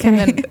me. Okay. And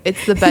then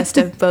it's the best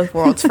of both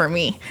worlds for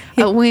me.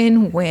 A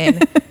win-win.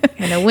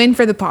 And a win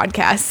for the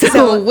podcast. So,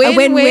 So, a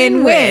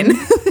win-win-win.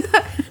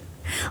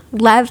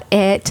 Love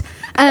it.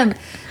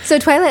 So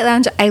Twilight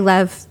Lounge, I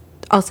love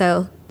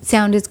also.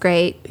 Sound is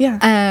great. Yeah.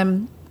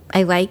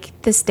 I like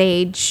the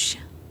stage.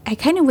 I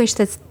kind of wish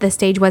that the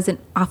stage wasn't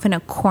off in a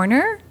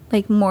corner,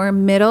 like more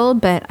middle,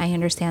 but I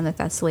understand that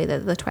that's the way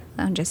that the Twilight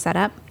Lounge is set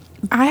up.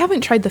 I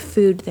haven't tried the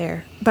food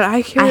there, but I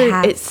hear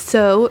it's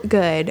so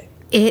good.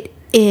 It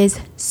is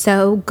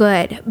so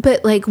good.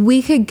 But like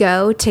we could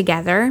go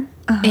together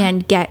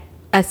and get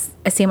a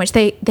sandwich.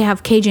 They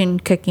have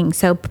Cajun cooking,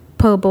 so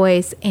po'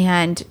 boys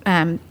and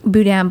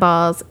boudin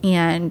balls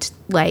and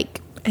like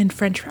and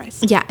French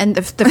fries. Yeah, and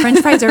the French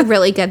fries are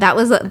really good. That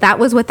was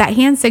what that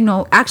hand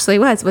signal actually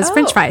was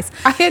French fries.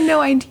 I had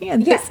no idea.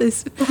 This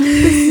is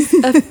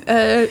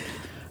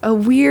a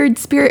weird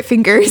spirit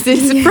fingers.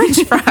 It's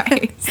French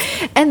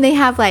fries. And they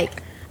have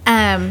like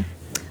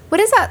what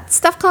is that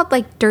stuff called,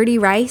 like dirty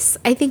rice,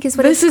 I think is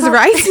what this it's is called.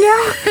 Rice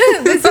now.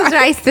 This is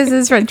rice. This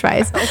is French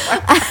fries.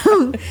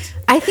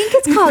 I think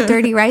it's called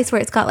dirty rice, where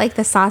it's got like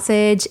the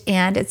sausage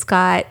and it's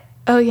got.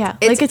 Oh yeah,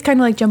 it's kind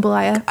of like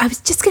jambalaya. I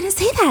was just gonna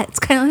say that it's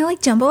kind of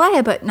like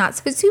jambalaya, but not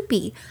so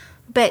soupy.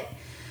 But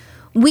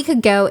we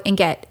could go and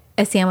get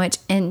a sandwich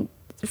and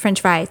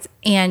French fries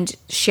and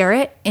share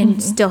it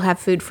and still have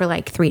food for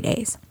like 3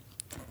 days.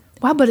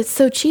 Wow, but it's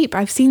so cheap.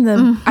 I've seen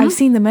the I've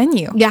seen the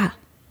menu. Yeah,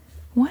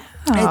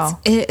 wow,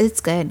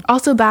 it's good.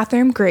 Also,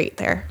 bathroom great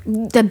there.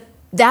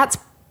 That's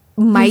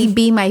might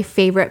be my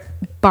favorite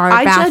bar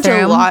I bathroom.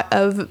 judge a lot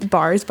of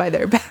bars by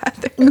their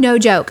bathroom. No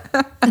joke.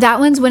 That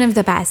one's one of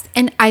the best.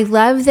 And I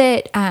love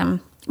that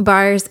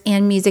bars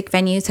and music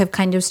venues have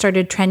kind of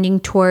started trending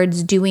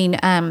towards doing,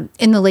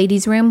 in the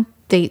ladies' room,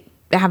 they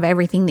have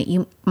everything that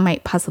you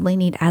might possibly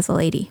need as a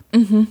lady.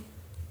 Mm-hmm.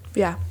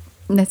 Yeah.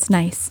 And that's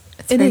nice.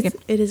 It's It very is.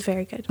 good. It is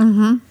very good.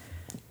 Mm-hmm.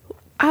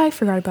 I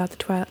forgot about the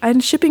Twilight.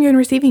 And shipping and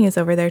receiving is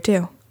over there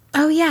too.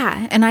 Oh,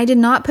 yeah. And I did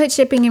not put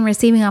shipping and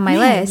receiving on my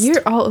list.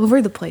 You're all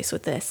over the place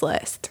with this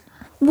list.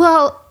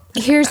 Well,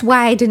 here's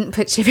why I didn't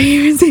put shipping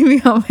and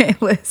receiving on my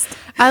list.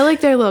 I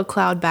like their little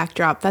cloud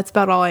backdrop. That's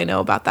about all I know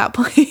about that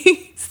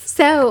place.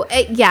 So,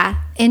 yeah.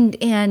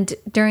 And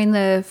during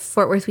the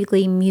Fort Worth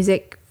Weekly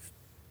Music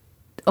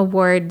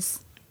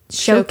Awards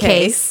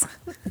showcase.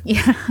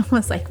 Yeah, I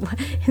was like, what?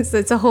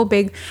 It's a whole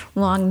big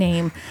long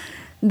name.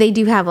 They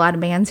do have a lot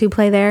of bands who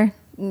play there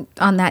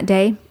on that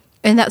day.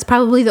 And that's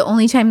probably the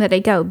only time that I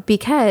go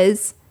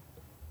because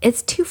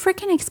it's too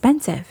freaking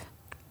expensive.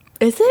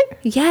 Is it?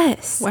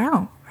 Yes.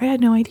 Wow. I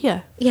had no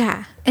idea.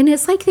 Yeah. And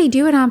it's like they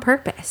do it on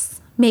purpose.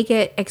 Make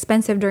it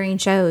expensive during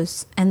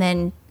shows, and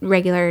then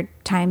regular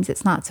times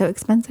it's not so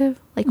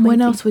expensive. Like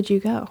When else would you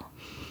go?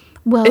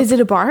 Well, Is it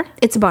a bar?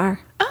 it's a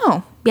bar.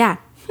 Oh, Yeah.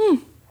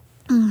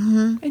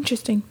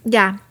 interesting.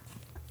 Yeah.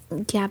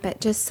 Yeah,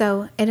 but just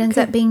so it ends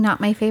up being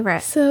not my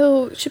favorite.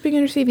 So shipping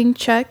and receiving,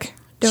 check.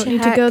 Don't need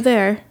to Check. go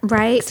there.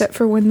 Right? Except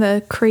for when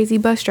the crazy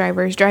bus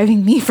driver is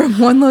driving me from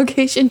one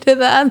location to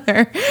the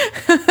other.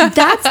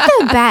 That's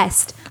the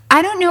best.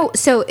 I don't know.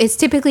 So it's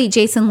typically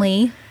Jason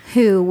Lee,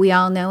 who we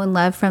all know and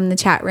love from the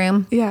chat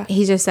room. Yeah.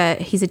 He's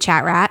a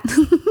chat rat.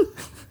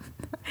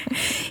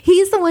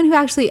 He's the one who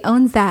actually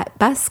owns that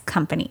bus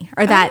company,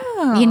 or that,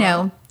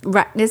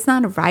 it's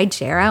not a ride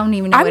share. I don't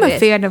even know I'm what it a is.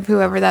 fan of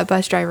whoever that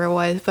bus driver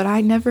was, but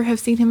I never have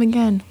seen him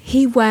again.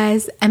 He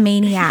was a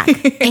maniac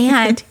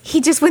and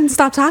he just wouldn't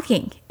stop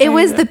talking. It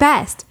was the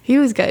best. He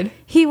was good.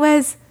 He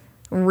was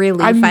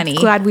really I'm funny.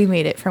 glad we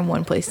made it from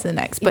one place to the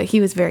next, but he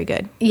was very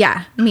good.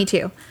 Yeah, me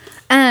too.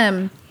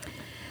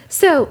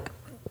 So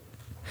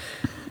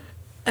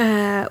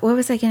what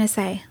was I going to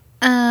say?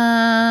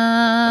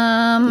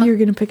 You're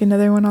going to pick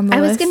another one on the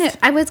list?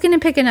 I was gonna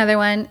pick another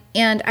one,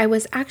 and I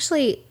was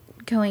actually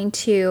going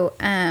to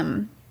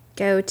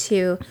go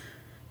to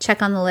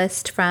check on the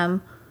list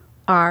from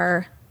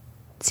our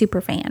super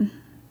fan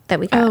that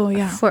we got. Oh,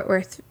 yeah. Fort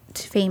Worth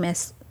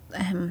famous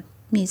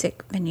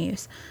music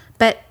venues.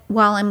 But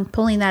while I'm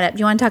pulling that up, do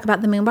you want to talk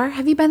about the Moon Bar?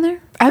 Have you been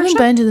there? I haven't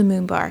been to the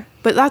Moon Bar,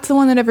 but that's the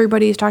one that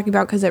everybody is talking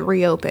about because it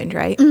reopened,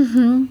 right?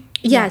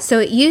 Yeah, so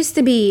it used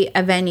to be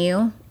a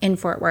venue in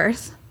Fort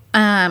Worth.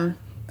 I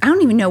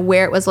don't even know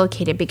where it was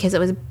located because it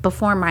was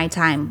before my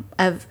time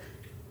of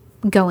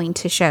going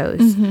to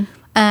shows.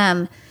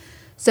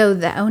 So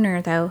the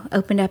owner, though,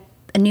 opened up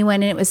a new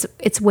one, and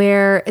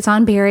it's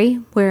on Berry,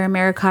 where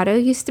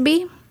Americado used to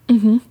be.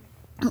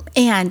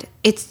 And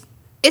it's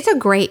a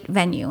great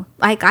venue.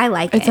 Like, I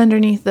like It's it.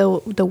 underneath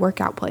the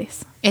workout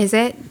place. Is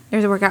it?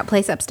 There's a workout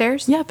place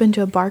upstairs? Yeah, I've been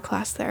to a bar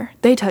class there.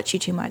 They touch you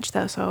too much,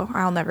 though, so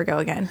I'll never go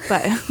again.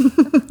 But,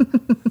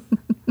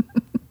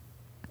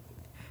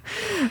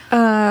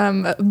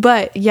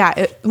 but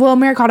yeah,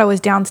 Americado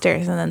was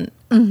downstairs, and then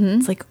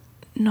it's like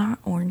not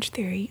Orange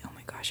Theory. Oh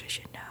my gosh, I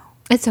should know.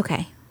 It's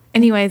okay.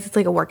 Anyways, it's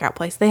like a workout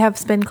place. They have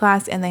spin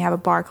class and they have a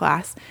bar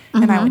class,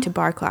 and I went to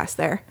bar class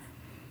there,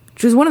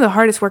 which was one of the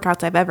hardest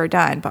workouts I've ever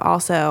done, but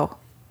also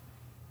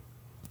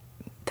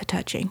the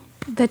touching.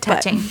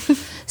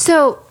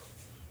 So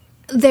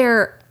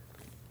they're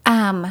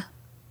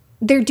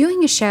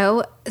doing a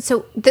show.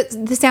 So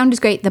the sound is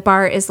great. The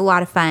bar is a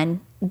lot of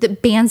fun. The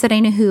bands that I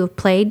know who have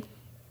played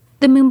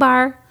the Moon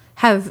Bar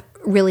have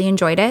really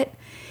enjoyed it.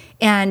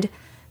 and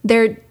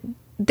they're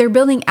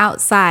building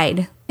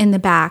outside in the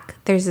back.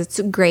 There's this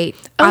great.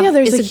 Oh yeah,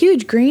 there's it's a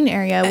huge green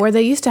area where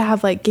they used to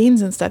have like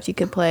games and stuff you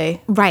could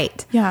play.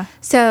 Right. Yeah.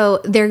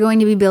 So they're going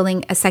to be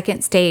building a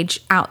second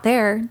stage out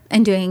there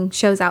and doing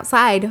shows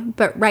outside.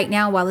 But right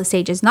now, while the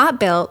stage is not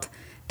built,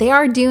 they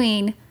are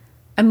doing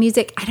a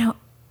music. I don't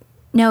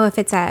know if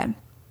it's a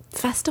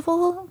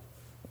festival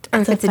or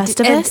if it's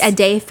Festivus? a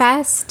day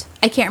fest.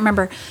 I can't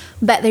remember.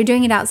 But they're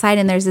doing it outside,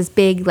 and there's this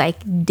big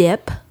like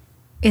dip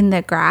in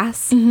the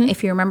grass.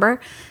 If you remember,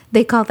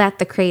 they call that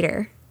the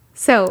crater.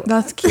 So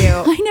That's cute.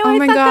 I know. Oh I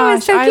my thought that was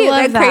gosh, so I cute.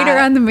 love That crater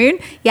that. on the moon.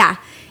 Yeah,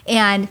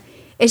 and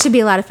it should be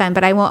a lot of fun.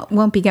 But I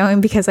won't be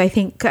going because I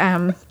think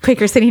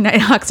Quaker City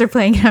Nighthawks are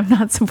playing, and I'm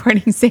not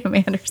supporting Sam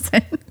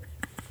Anderson.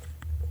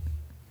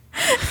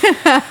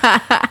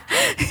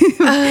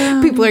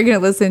 People are going to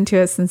listen to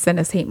us and send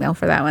us hate mail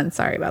for that one.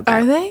 Sorry about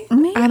that. Are they?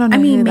 Maybe. I don't know.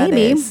 Who that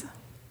maybe. is.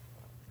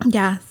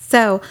 Yeah.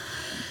 So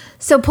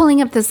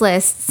pulling up this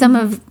list, some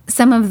of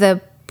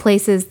the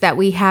places that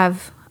we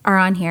have are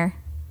on here.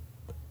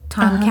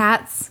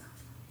 Tomcats,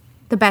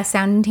 the best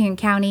sound in Tarrant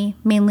County,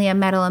 mainly a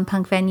metal and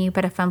punk venue,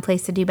 but a fun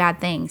place to do bad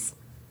things.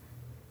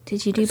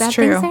 Did you do bad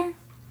true. things there?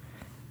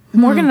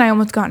 Morgan and I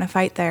almost got in a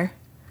fight there.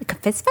 Like a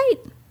fist fight?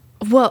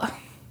 Well,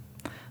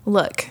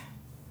 look,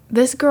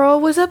 this girl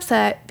was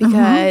upset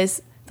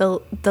because the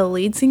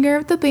lead singer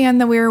of the band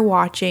that we were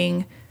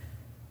watching,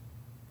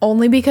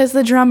 only because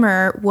the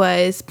drummer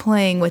was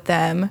playing with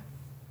them,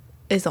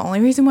 is the only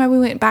reason why we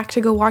went back to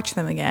go watch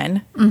them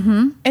again.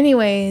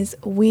 Anyways,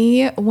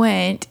 we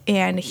went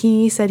and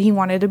he said he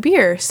wanted a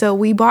beer. So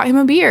we bought him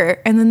a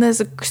beer. And then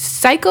this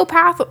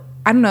psychopath,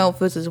 I don't know if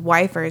it was his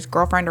wife or his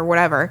girlfriend or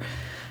whatever,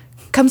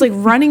 comes like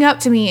running up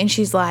to me and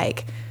she's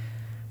like,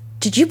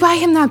 "Did you buy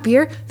him that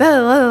beer?"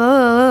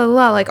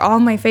 Like all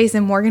in my face.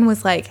 And Morgan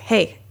was like,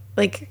 "Hey,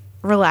 like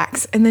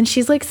relax." And then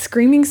she's like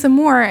screaming some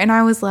more. And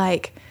I was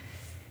like,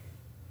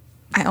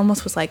 I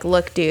almost was like,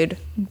 "Look, dude,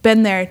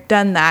 been there,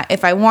 done that.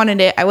 If I wanted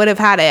it, I would have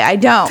had it. I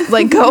don't.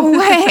 Like, go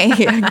away.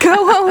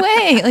 Go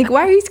away. Like,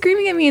 why are you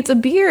screaming at me? It's a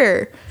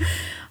beer."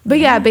 But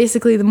yeah,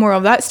 basically the moral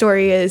of that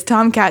story is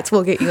Tomcats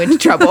will get you into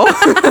trouble.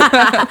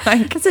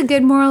 That's a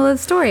good moral of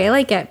the story. I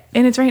like it.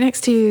 And it's right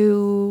next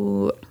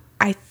to,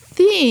 I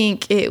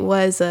think it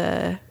was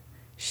a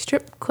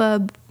strip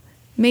club,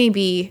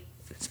 maybe.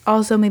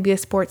 Also maybe a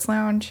sports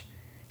lounge.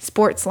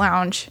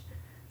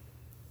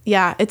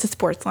 Yeah, it's a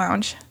sports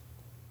lounge.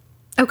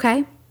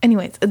 Okay.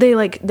 Anyways,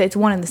 it's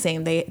one and the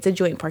same. It's a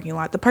joint parking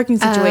lot. The parking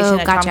situation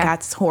at gotcha.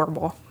 Tomcats is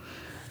horrible.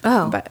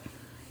 Oh. But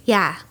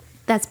Yeah,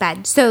 that's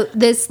bad. So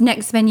this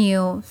next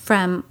venue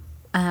from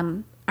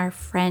our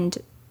friend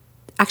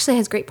actually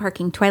has great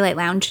parking, Twilight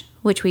Lounge,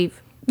 which we've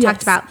talked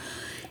Yes. about.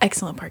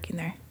 Excellent parking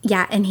there.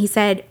 Yeah, and he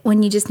said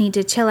when you just need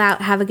to chill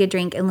out, have a good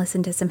drink, and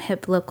listen to some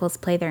hip locals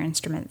play their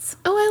instruments.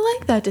 Oh, I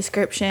like that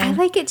description. I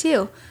like it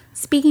too.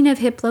 Speaking of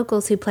hip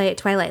locals who play at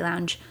Twilight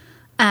Lounge,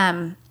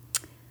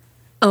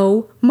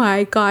 oh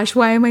my gosh,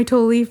 why am I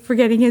totally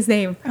forgetting his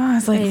name? Oh, I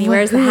was like, and he "What-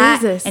 wears the who hat,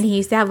 is this?" and he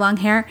used to have long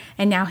hair,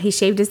 and now he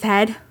shaved his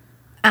head.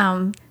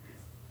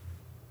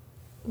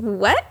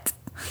 What?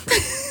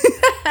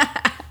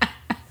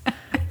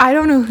 I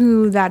don't know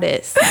who that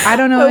is. I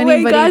don't know Oh my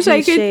anybody gosh, who I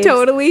could shaves.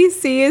 totally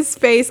see his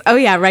face. Oh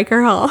yeah,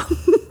 Riker Hall.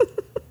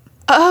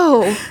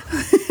 Oh,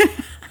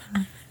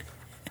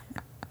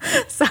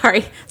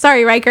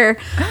 Sorry, Riker.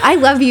 I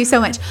love you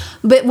so much.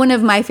 But one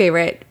of my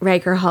favorite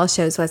Riker Hall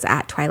shows was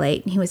at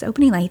Twilight. He was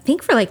opening, I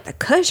think, for like the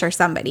Kush or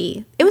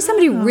somebody. It was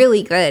somebody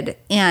really good.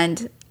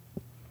 And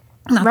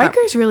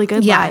Riker's really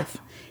good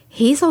live.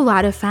 He's a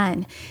lot of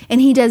fun.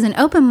 And he does an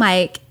open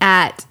mic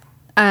at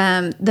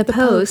the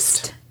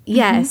Post.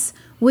 Yes,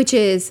 which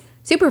is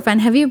super fun.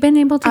 Have you been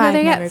able to go I've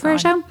there never yet for a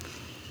gone. show?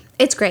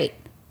 It's great.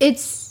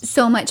 It's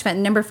so much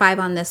fun. Number 5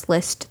 on this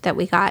list that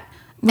we got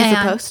Was The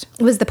And- Post?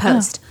 Was the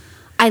Post.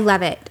 I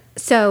love it.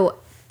 So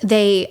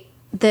the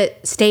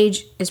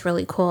stage is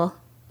really cool.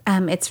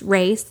 It's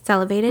raised, it's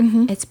elevated.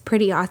 It's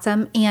pretty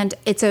awesome, and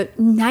it's a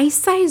nice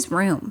size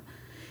room.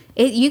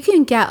 You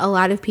can get a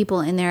lot of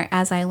people in there,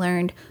 as I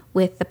learned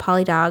with the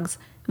Polydogs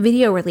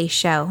video release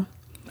show.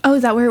 Oh,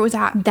 is that where it was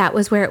at? That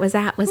was where it was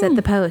at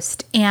the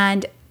Post.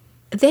 And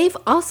they've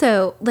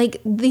also, like,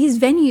 these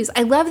venues,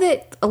 I love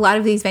that a lot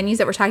of these venues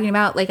that we're talking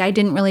about, like, I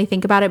didn't really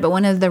think about it, but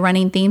one of the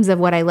running themes of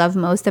what I love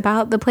most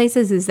about the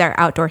places is their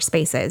outdoor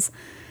spaces.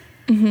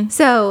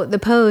 So the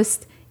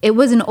Post, it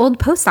was an old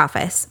post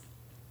office.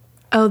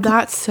 Oh,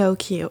 that's so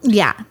cute.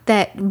 Yeah,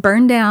 that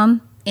burned down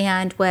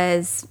and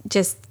was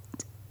just,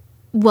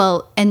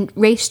 and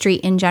Race Street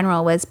in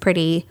general was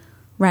pretty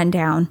run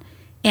down.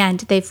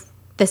 And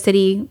the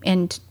city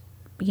and,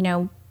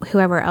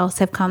 whoever else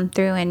have come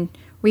through and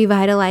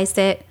revitalized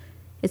it.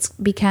 It's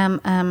become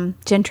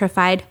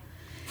gentrified.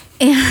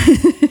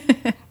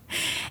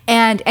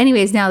 And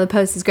anyways, now the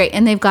Post is great.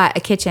 And they've got a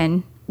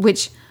kitchen,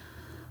 which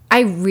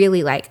I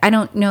really like. I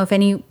don't know if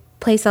any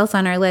place else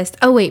on our list,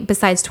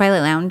 besides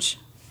Twilight Lounge,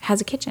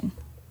 has a kitchen.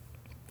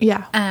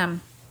 Yeah.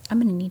 I'm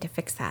going to need to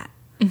fix that.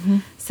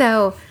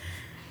 So,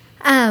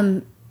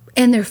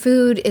 And their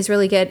food is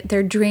really good.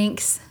 Their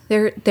drinks,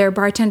 their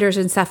bartenders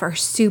and stuff are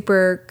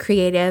super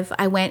creative.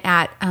 I went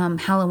at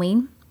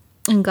Halloween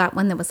and got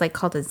one that was like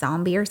called a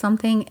zombie or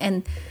something,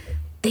 and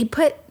they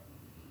put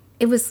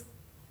it was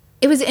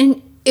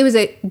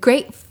a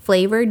great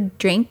flavored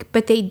drink,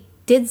 but they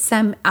did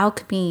some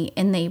alchemy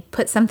and they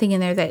put something in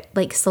there that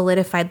like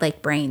solidified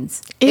like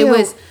brains. Ew. It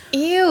was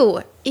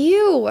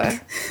ew.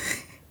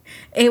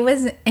 it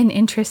was an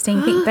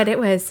interesting thing, but it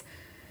was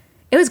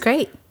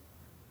great.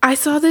 I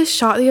saw this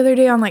shot the other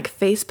day on like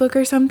Facebook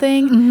or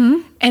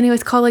something, and it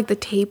was called like the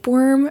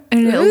tapeworm,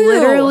 and it Ew.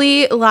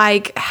 literally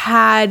like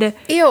had.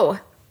 Ew.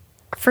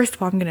 First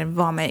of all, I'm gonna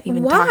vomit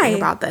even Why? talking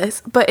about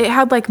this, but it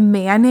had like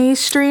mayonnaise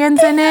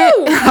strands in it.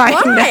 Ew,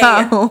 I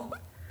why? know.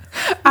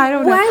 I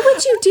don't know. Why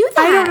would you do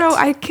that? I don't know.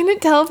 I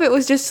couldn't tell if it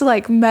was just to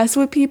like mess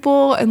with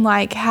people and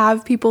like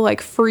have people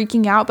like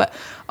freaking out, but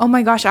oh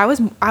my gosh, I was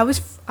the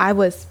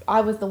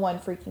one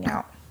freaking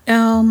out.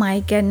 Oh my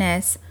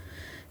goodness.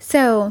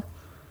 So,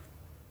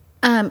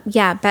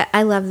 yeah, but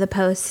I love the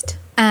Post.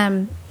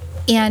 And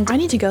I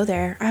need to go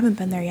there. I haven't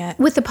been there yet.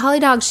 with the Polly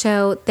Dog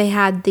show, they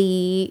had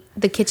the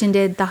kitchen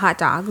did the hot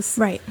dogs.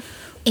 Right.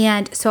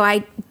 And so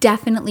I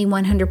definitely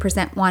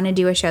 100% want to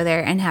do a show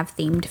there and have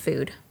themed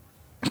food.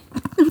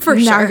 For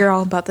Now sure. you're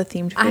all about the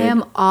themed food. I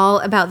am all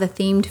about the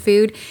themed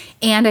food,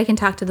 and I can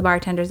talk to the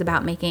bartenders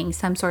about making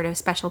some sort of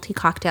specialty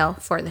cocktail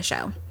for the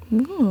show,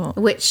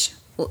 which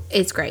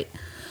is great.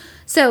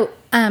 So,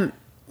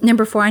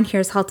 number 4 on here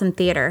is Halton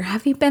Theater.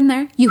 Have you been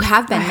there? You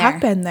have been I there.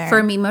 have been there. For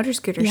a Me Motor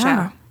Scooter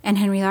Yeah. show. And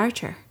Henry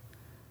Larcher,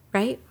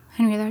 right?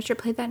 Henry Larcher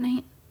played that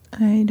night?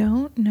 I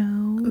don't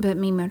know. But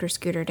Me Motor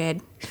Scooter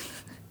did.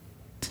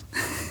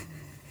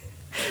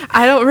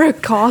 I don't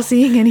recall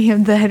seeing any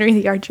of the Henry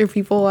the Archer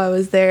people while I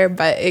was there,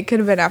 but it could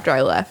have been after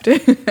I left.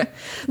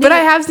 But I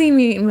have seen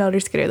me Motor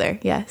Scooter there,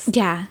 yes.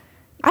 Yeah.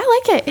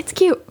 I like it. It's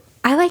cute.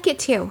 I like it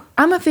too.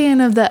 I'm a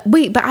fan of the...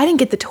 Wait, but I didn't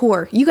get the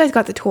tour. You guys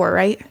got the tour,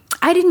 right?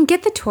 I didn't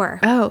get the tour.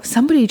 Oh,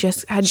 somebody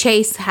just had...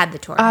 Chase had the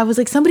tour. I was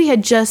like, somebody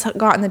had just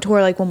gotten the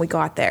tour like when we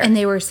got there. And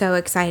they were so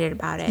excited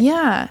about it.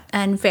 yeah.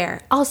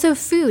 Unfair. Also,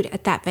 food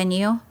at that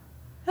venue.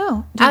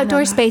 Oh. didn't Outdoor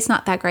know that. space,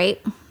 not that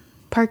great.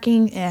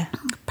 Parking,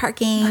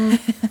 Parking.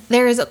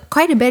 There is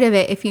quite a bit of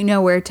it if you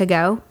know where to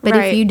go. But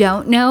Right. if you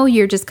don't know,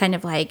 you're just kind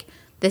of like,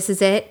 this is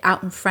it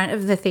out in front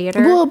of the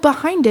theater. Well,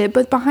 behind it,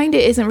 but behind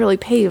it isn't really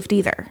paved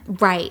either.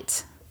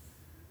 Right.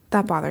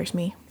 That bothers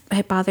me.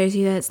 It bothers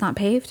you that it's not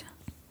paved?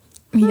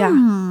 Yeah.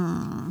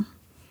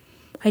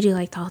 I do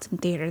like the Halton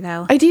Theater,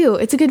 though. I do.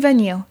 It's a good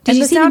venue. Did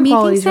you the see the sound meetings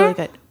quality is really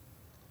there? good.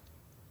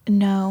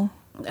 No.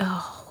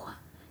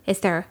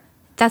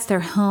 That's their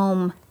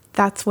home.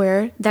 That's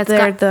where That's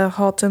they're got- the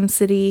Haltom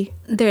City.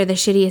 They're the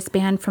shittiest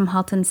band from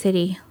Halton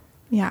City.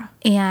 Yeah.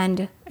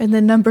 And And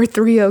the number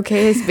 3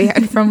 okayest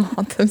band from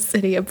Haltom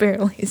City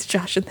apparently is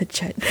Josh and the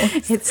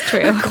Chetnals. it's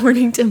true.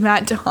 According to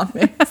Matt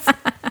Thomas.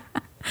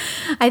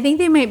 I think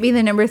they might be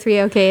the number 3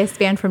 okayest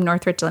band from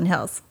North Richland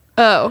Hills,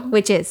 Oh.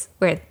 which is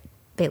where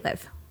they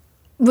live.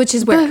 Which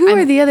is where But who I'm-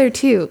 are the other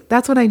two?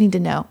 That's what I need to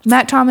know.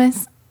 Matt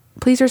Thomas,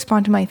 please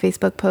respond to my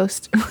Facebook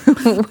post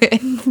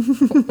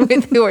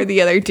with who are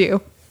the other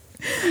two.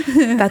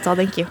 That's all.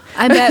 Thank you.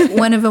 I bet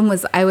one of them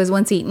was I Was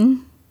Once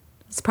Eaten.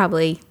 It's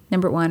probably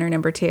number 1 or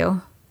number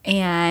 2.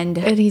 And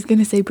And he's going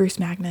to say Bruce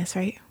Magnus,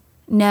 right?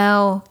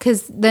 no,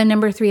 because the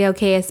number 3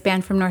 okayest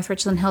band from North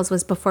Richland Hills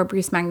was before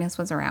Bruce Magnus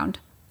was around.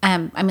 I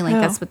mean, like,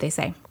 Oh. that's what they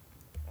say.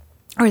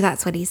 Or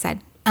that's what he said.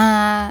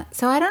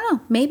 So I don't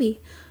know.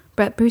 Maybe.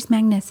 But Bruce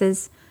Magnus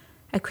is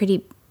a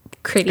pretty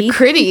Pretty.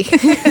 pretty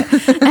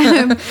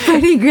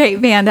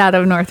great band out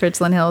of North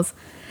Richland Hills.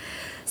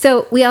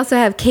 So we also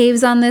have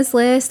Caves on this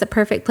list, a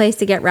perfect place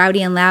to get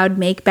rowdy and loud,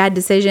 make bad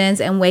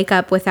decisions, and wake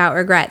up without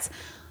regrets.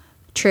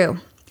 True.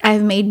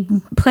 I've made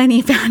plenty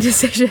of bad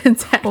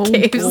decisions at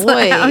Caves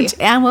boy. Lounge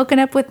and woken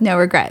up with no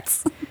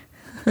regrets.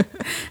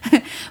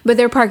 But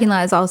their parking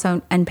lot is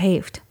also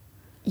unpaved.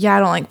 Yeah, I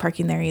don't like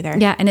parking there either.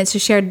 Yeah, and it's a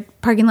shared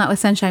parking lot with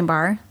Sunshine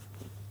Bar.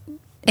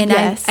 And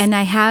Yes.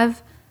 I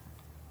have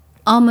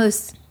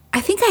almost, I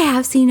think I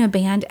have seen a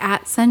band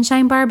at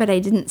Sunshine Bar, but I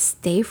didn't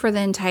stay for the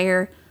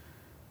entire,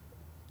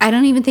 I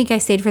don't even think I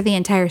stayed for the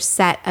entire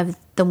set of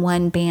the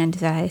one band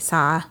that I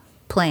saw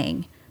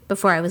playing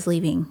before I was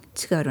leaving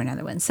to go to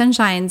another one.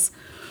 Sunshine's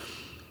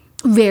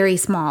very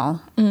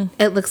small.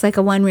 It looks like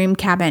a one-room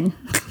cabin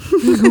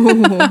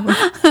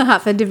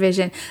off a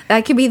Division.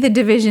 That could be the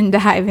Division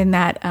Dive in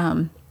that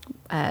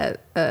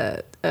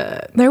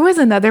There was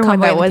another one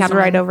Convoy that and was Cattleman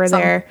right over song.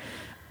 there.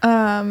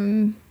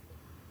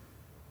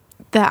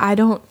 That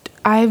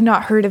I have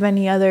not heard of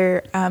any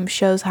other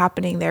shows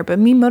happening there, but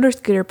Me Motor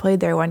Scooter played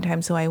there one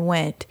time, so I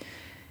went.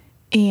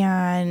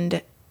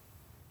 And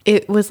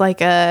it was like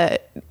kind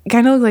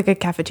of looked like a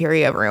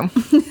cafeteria room.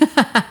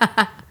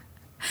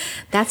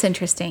 That's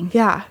interesting.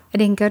 Yeah. I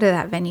didn't go to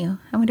that venue.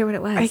 I wonder what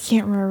it was. I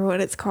can't remember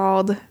what it's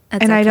called. That's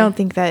and I okay. don't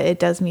think that it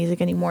does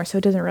music anymore, so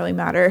it doesn't really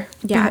matter.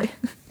 Yeah.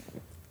 But-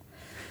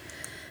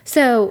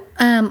 So,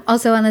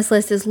 also on this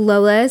list is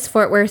Lola's,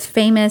 Fort Worth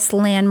famous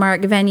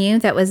landmark venue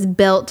that was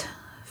built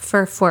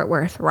for Fort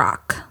Worth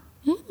rock.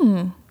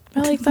 I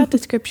like that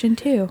description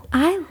too.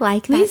 I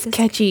like that. These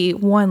catchy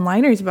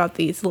one-liners about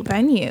these little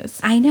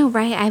venues. I know,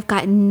 right? I've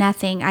got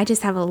nothing. I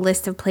just have a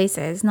list of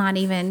places, not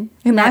even.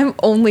 And I'm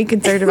only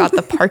concerned about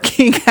the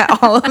parking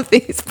at all of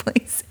these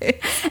places.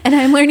 And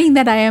I'm learning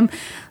that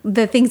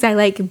the things I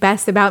like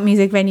best about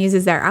music venues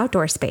is their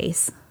outdoor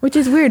space. Which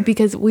is weird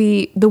because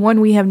the one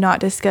we have not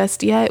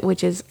discussed yet,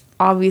 which is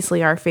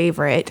obviously our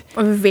favorite,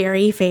 A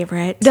very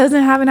favorite.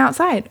 doesn't have an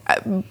outside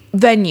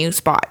venue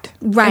spot.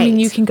 Right. I mean,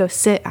 you can go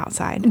sit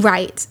outside.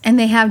 Right. And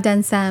they have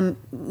done some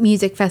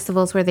music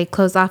festivals where they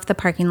close off the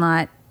parking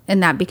lot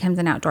and that becomes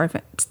an outdoor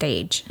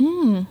stage.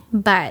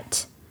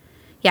 But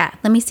yeah,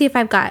 let me see if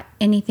I've got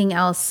anything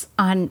else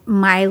on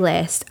my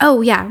list.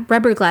 Oh, yeah.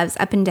 Rubber Gloves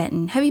up in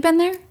Denton. Have you been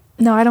there?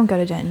 No, I don't go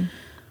to Denton.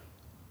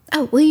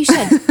 Oh, well, you should.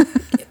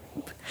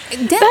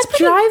 That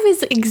drive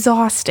is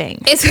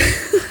exhausting.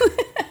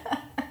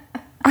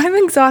 I'm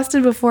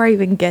exhausted before I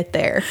even get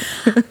there.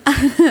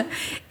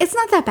 It's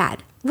not that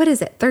bad. What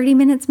is it? 30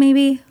 minutes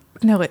maybe?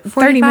 No, 30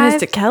 45? minutes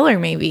to Keller,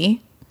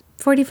 maybe.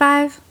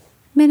 45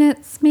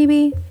 minutes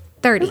maybe?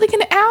 30. Like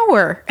an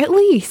hour, at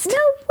least.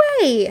 No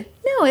way.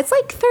 No, it's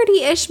like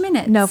 30-ish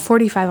minutes. No,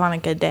 45 on a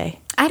good day.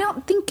 I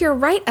don't think you're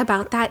right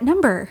about that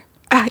number.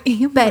 I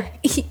am But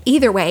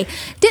either way,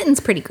 Denton's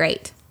pretty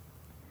great.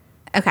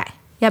 Okay.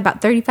 Yeah,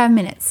 about 35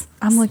 minutes.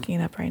 I'm looking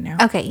it up right now.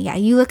 Okay, yeah,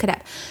 you look it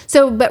up.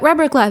 So, but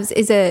Rubber Gloves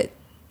is a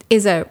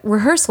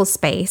rehearsal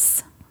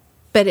space,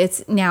 but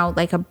it's now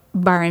like a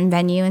bar and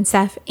venue and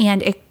stuff.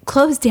 And it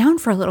closed down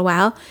for a little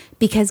while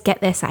because, get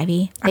this,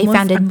 Ivy, they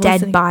found a I'm dead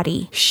listening.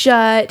 body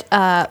Shut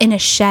up. in a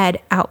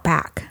shed out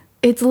back.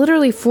 It's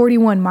literally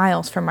 41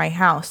 miles from my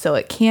house, so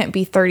it can't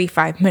be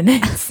 35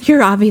 minutes.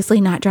 You're obviously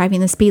not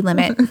driving the speed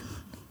limit.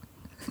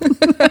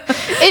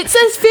 It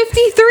says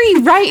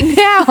 53 right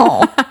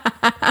now.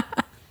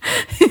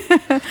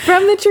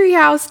 From the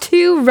treehouse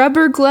to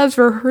Rubber Gloves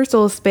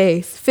rehearsal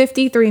space,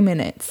 53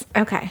 minutes.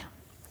 Okay.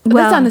 Well,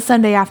 Well, that's on a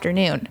Sunday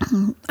afternoon.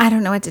 I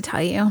don't know what to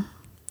tell you.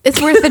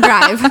 It's worth the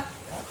drive.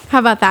 How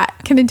about that?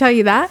 Can I tell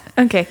you that?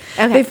 Okay.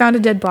 They found a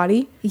dead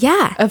body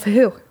Yeah. of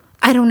who?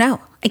 I don't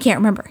know. I can't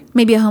remember.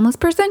 Maybe a homeless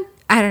person?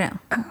 I don't know.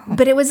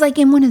 But it was like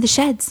in one of the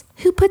sheds.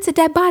 Who puts a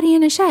dead body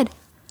in a shed?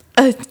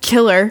 A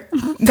killer.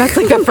 That's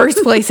like the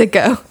first place it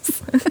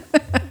goes.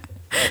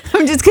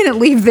 I'm just going to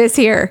leave this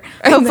here.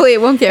 Hopefully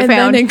it won't get And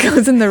found. then it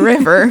goes in the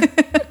river.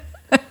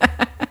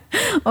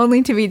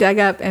 Only to be dug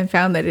up and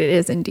found that it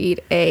is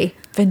indeed a...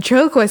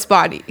 Ventriloquist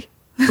body.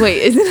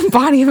 Wait, is it a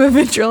body of a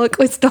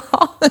ventriloquist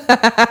doll?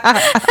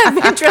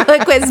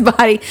 ventriloquist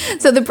body.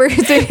 So the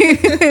person...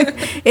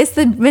 it's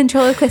the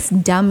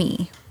ventriloquist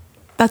dummy.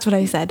 That's what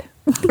I said.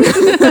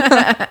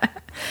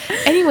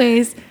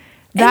 Anyways,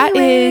 that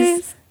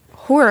is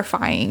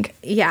horrifying.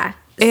 Yeah.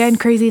 And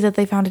crazy that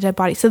they found a dead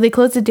body. So they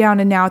closed it down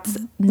and now it's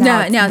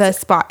now the it's-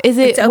 spot. Is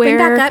it it's open where,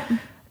 back up.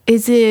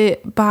 Is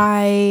it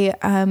by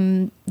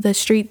the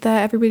street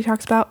that everybody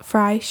talks about?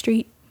 Fry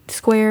Street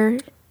Square?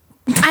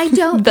 I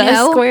don't The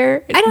know.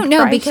 square I don't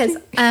know Fry because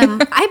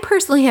I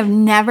personally have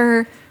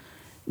never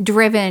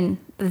driven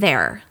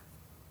there.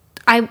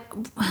 I've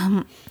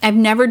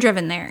never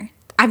driven there.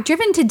 I've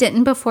driven to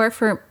Denton before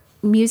for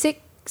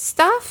music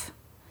stuff,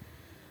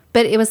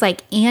 but it was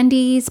like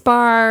Andy's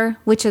Bar,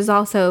 which is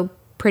also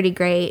pretty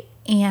great,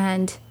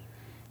 and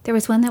there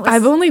was one that was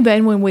I've only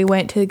been when we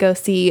went to go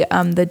see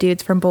the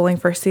dudes from Bowling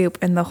for Soup,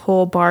 and the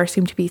whole bar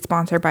seemed to be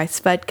sponsored by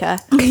Svedka.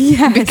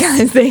 Yes.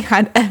 Because they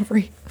had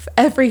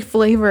every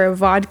flavor of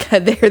vodka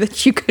there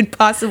that you could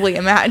possibly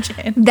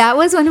imagine. That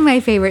was one of my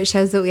favorite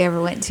shows that we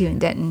ever went to in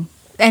Denton.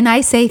 And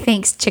I say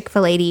thanks,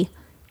 Chick-fil-A, All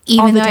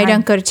even the though I time.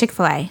 don't go to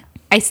Chick-fil-A.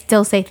 I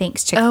still say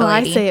thanks, Chick-fil-A. Oh,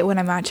 I say it when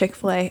I'm at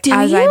Chick-fil-A Do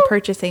as you? I'm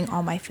purchasing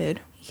all my food.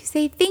 You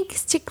say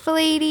thanks,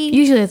 Chick-fil-A.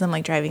 Usually as I'm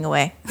like driving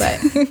away, but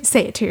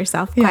Say it to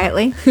yourself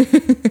quietly.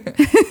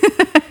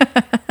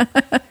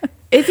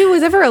 if it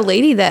was ever a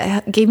lady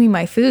that gave me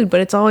my food, but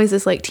it's always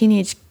this like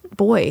teenage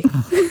boy,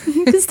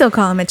 You can still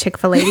call him a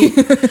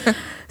Chick-fil-A.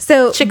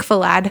 So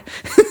Chick-fil-A.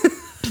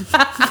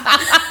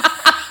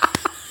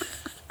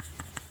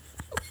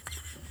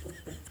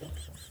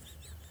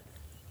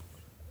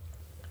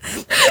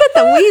 get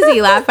the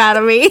wheezy laugh out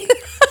of me.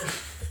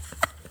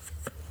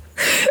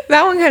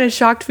 That one kind of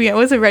shocked me. I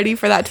wasn't ready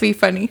for that to be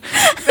funny.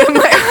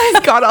 My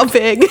eyes got all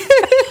big.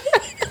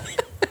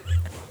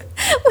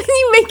 When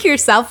you make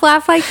yourself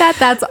laugh like that,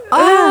 that's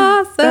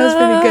awesome. That was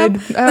pretty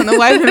good. I don't know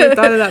why I never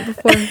thought of that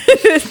before.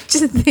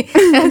 Just, you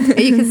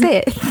can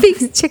say it.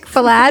 Thanks,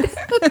 Chick-fil-A.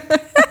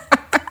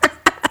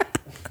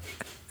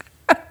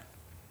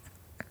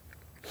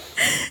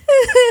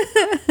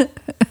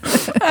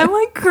 I'm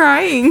like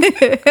crying.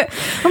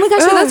 Oh my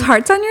gosh, are those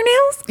hearts on your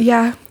nails?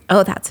 Yeah.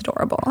 Oh, that's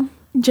adorable.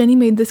 Jenny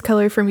made this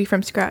color for me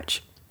from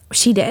scratch.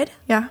 She did?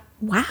 Yeah.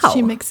 Wow.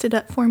 She mixed it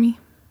up for me.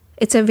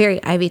 It's a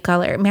very Ivy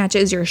color. It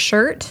matches your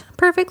shirt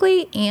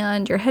perfectly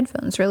and your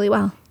headphones really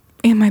well.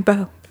 And my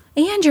bow.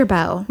 And your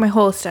bow. My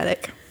whole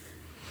aesthetic.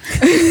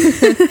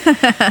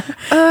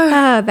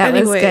 Oh, that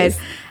was Anyways.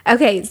 good.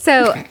 Okay,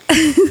 so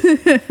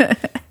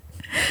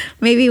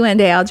Maybe one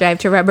day I'll drive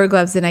to Rubber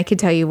Gloves and I could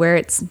tell you where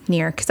it's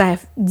near because I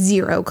have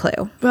zero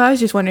clue. Well, I was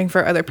just wondering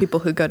for other people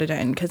who go to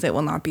Denton because it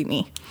will not be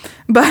me.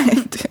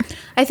 But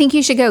I think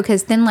you should go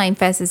because Thin Line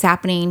Fest is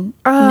happening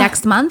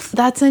next month.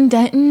 that's in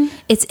Denton.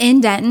 It's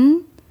in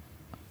Denton.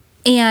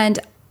 And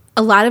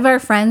a lot of our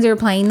friends are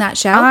playing that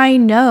show. I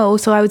know.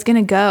 So I was going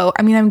to go.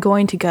 I mean, I'm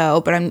going to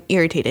go, but I'm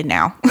irritated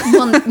now.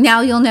 Well,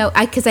 now you'll know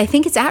because I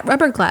think it's at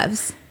Rubber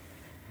Gloves.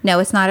 No,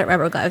 it's not at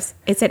Rubber Gloves.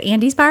 It's at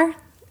Andy's Bar.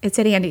 It's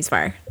at Andy's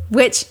Bar,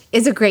 which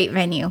is a great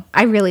venue.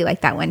 I really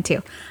like that one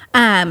too.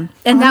 And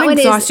that I'm one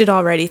exhausted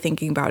already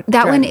thinking about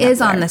that one driving up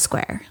is on there. the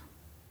square.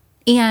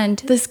 And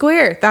The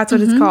Square. That's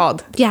what it's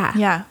called. yeah.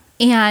 Yeah.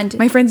 And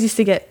My friends used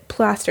to get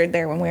plastered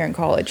there when we were in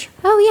college.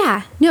 oh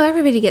yeah. No,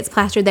 everybody gets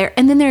plastered there.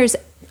 And then there's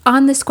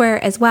on the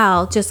square as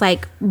well, just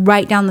like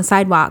right down the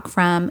sidewalk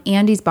from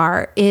Andy's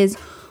Bar is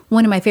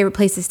one of my favorite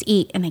places to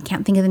eat. And I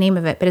can't think of the name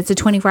of it, but it's a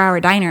 24-hour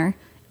diner.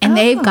 And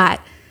they've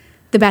got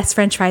the best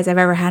French fries I've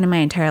ever had in my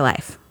entire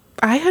life.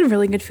 I had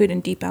really good food in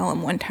Deep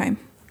Ellum one time.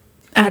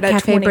 I At had a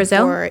Cafe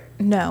Brazil?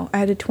 No, I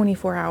had a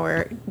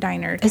 24-hour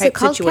diner Is type it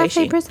called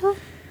situation. Cafe Brazil?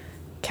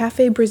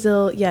 Cafe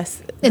Brazil,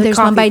 yes. The There's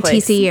one by coffee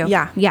place. TCU.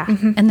 Yeah. Yeah.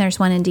 And there's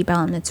one in Deep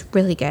Ellum that's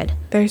really good.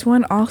 There's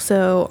one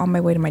also on my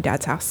way to my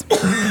dad's house.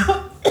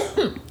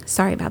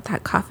 Sorry about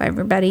that cough,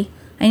 everybody.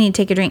 I need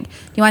to take a drink. Do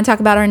you want to talk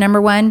about our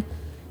number one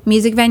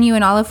music venue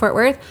in all of Fort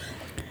Worth?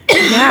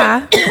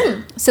 Yeah.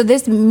 So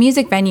this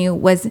music venue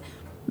was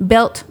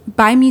built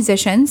by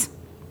musicians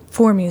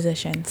For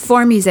musicians.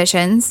 for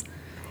musicians.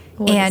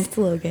 What And- a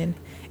slogan.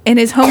 And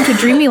is home to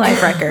Dreamy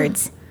Life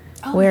Records,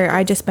 where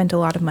I just spent a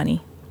lot of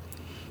money.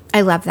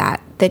 I love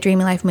that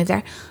Dreamy Life moved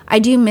there. I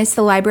do miss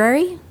the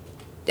library.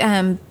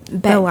 But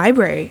The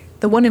library.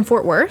 The one in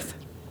Fort Worth?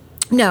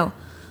 no,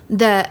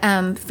 the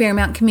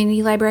Fairmount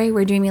Community Library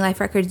where Dreamy Life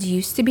Records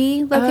used to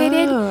be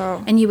located.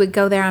 Oh. And you would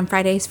go there on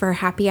Fridays for a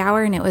happy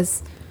hour, and it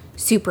was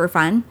super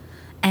fun.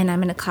 And I'm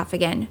going to cough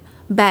again.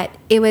 But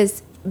it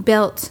was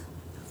built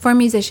for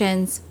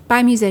musicians,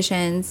 by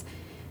musicians,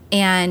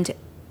 and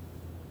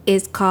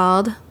is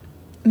called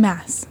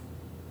Mass.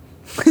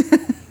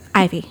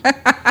 Ivy.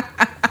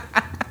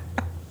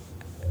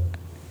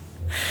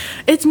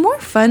 It's more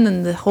fun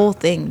than the whole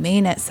thing,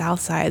 Maine at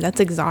Southside. That's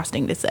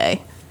exhausting to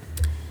say.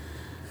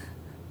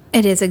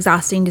 It is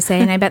exhausting to say,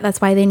 and I bet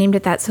that's why they named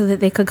it that, so that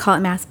they could call it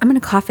Mass. I'm going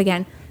to cough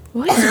again.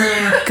 What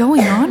is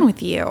going on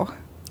with you?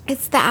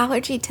 It's the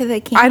allergy to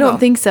the candle. I don't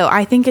think so.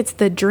 I think it's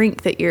the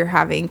drink that you're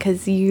having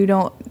because you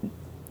don't.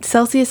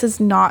 Celsius is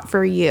not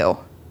for you.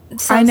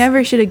 I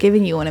never should have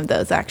given you one of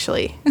those,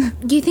 actually.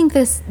 Do you think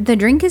the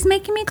drink is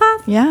making me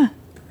cough? Yeah.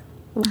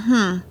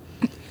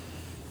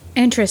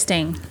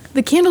 Interesting.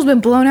 The candle's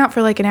been blown out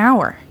for like an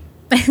hour.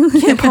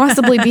 Can't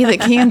possibly be the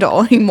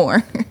candle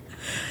anymore.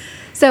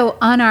 So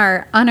on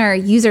our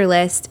user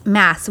list,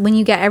 Mass. When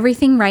you get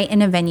everything right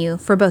in a venue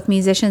for both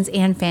musicians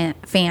and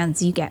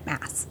fans, you get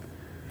Mass.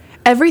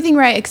 Everything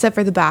right except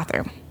for the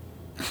bathroom.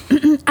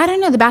 I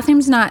don't know. The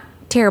bathroom's not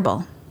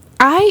terrible.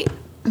 I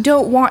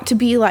don't want to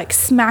be like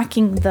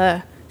smacking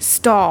the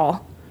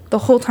stall the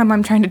whole time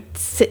I'm trying to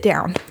sit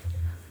down.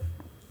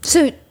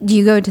 So do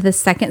you go to the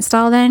second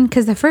stall then?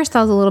 Because the first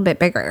stall's a little bit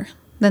bigger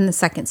than the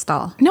second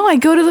stall. No, I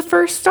go to the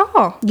first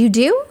stall. You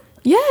do?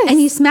 Yes. And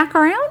you smack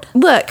around?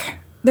 Look,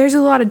 there's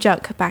a lot of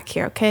junk back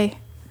here, okay?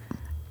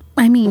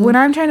 I mean, When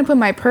I'm trying to put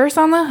my purse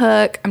on the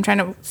hook, I'm trying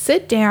to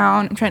sit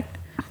down. I'm trying.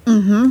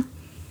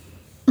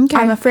 okay.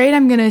 I'm afraid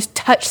I'm going to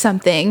touch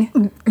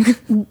something.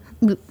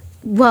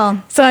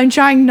 Well, So I'm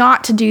trying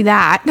not to do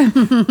that.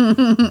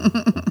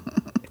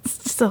 It's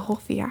just a whole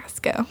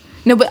fiasco.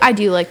 No, but I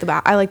do like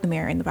I like the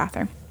mirror in the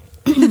bathroom.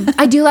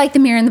 I do like the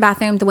mirror in the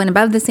bathroom, the one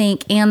above the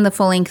sink and the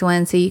full length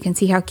one, so you can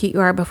see how cute you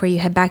are before you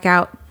head back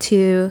out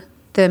to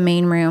the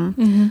main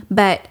room.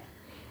 But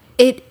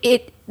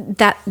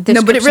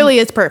No, but it really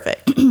is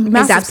perfect.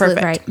 Mass is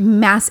absolutely perfect. right.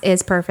 Mass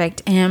is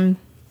perfect. And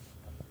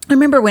I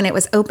remember when it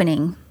was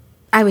opening,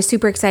 I was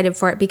super excited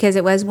for it because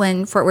it was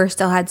when Fort Worth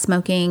still had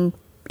smoking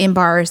in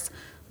bars,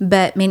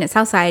 but Maine at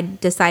Southside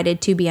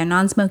decided to be a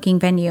non-smoking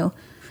venue.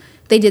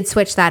 They did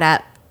switch that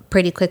up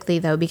pretty quickly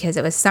though because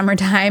it was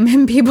summertime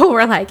and people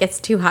were like, it's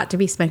too hot to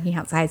be smoking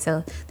outside.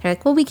 So they're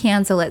like, well, we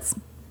can, so let's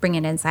bring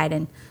it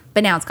inside.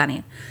 But now it's gone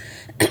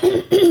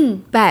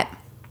in. But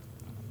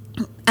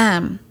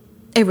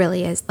it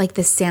really is. Like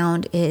the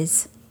sound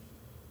is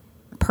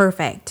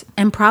perfect,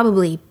 and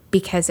probably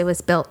because it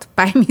was built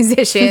by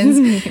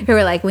musicians who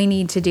were like, we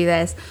need to do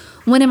this.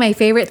 One of my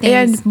favorite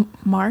things. And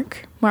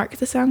Mark,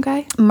 the sound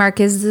guy, Mark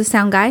is the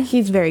sound guy.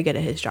 he's very good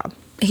at his job.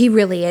 He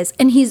really is.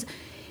 And he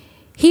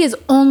has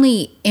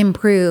only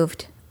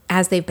improved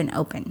as they've been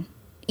open,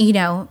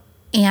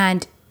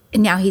 and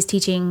now he's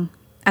teaching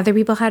other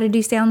people how to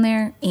do sound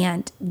there,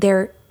 and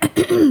they're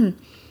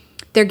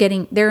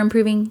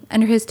improving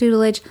under his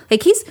tutelage.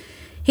 Like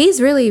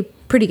he's really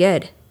pretty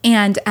good.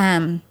 And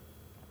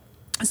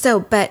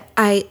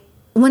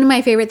one of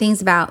my favorite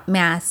things about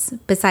Mass,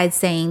 besides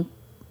saying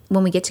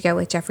when we get to go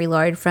with Jeffrey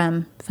Lord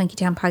from Funky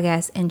Town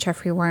Podcast and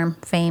Jeffrey Worm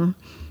fame,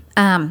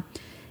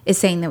 is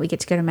saying that we get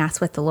to go to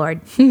Mass with the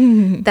Lord.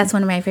 That's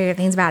one of my favorite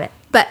things about it.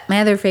 But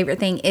my other favorite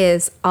thing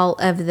is all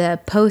of the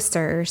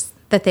posters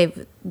that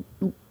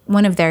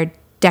one of their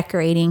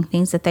decorating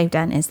things that they've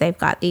done is they've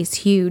got these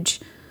huge...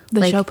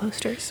 The show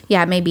posters.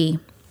 Yeah, maybe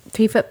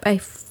 3 foot by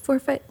 4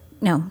 foot.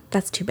 No,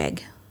 that's too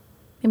big.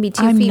 Maybe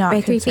 2 feet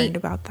by 3 feet. I'm not concerned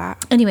about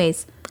that.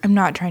 Anyways. I'm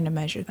not trying to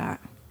measure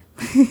that.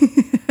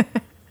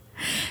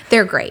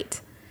 They're great.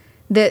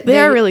 They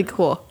are really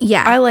cool.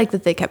 Yeah. I like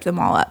that they kept them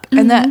all up.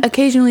 And that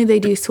occasionally they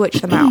do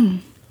switch them out.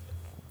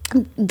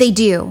 They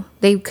do.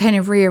 They kind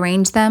of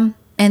rearrange them.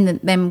 And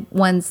then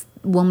ones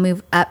will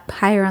move up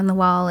higher on the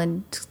wall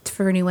and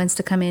for new ones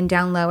to come in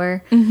down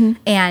lower.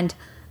 And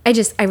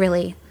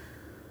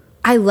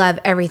I love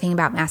everything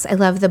about Mass. I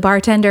love the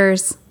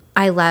bartenders.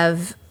 I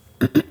love...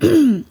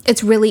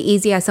 It's really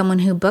easy as someone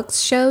who books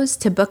shows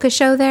to book a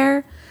show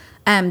there.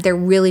 They're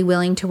really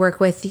willing to work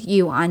with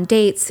you on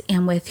dates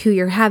and with who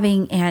you're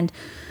having. And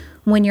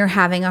when you're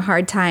having a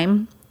hard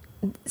time,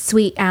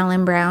 sweet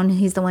Alan Brown,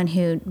 he's the one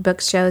who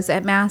books shows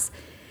at Mass.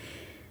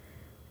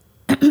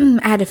 I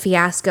had a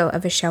fiasco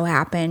of a show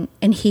happen,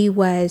 and he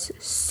was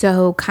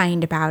so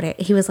kind about it.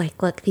 He was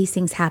like, look, these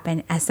things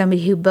happen. As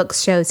somebody who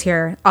books shows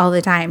here all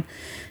the time,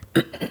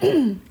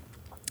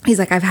 he's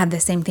like, I've had the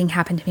same thing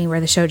happen to me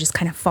where the show just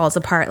kind of falls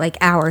apart like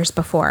hours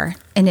before,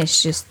 and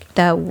it's just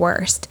the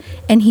worst.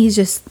 And he's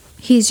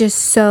just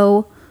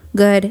so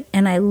good,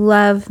 and I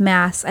love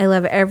Mass. I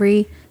love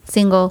every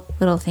single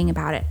little thing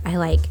about it. I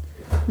like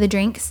the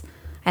drinks.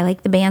 I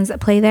like the bands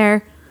that play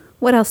there.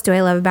 What else do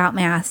I love about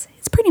Mass?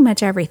 It's pretty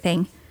much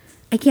everything.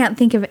 I can't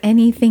think of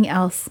anything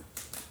else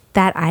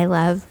that I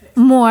love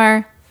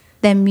more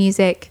than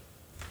music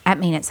at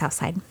Main at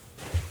Southside.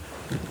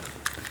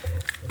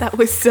 That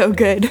was so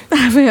good.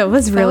 It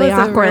was really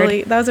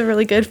awkward. That was a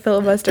really good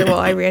filibuster while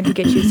I ran to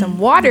get you some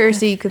water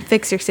so you could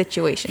fix your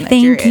situation.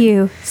 Thank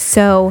you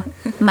so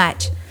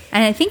much.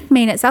 And I think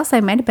Main at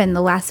Southside might have been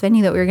the last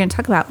venue that we were going to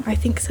talk about. I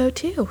think so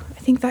too. I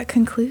think that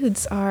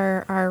concludes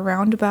our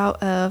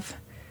roundabout of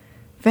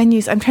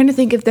venues. I'm trying to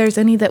think if there's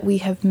any that we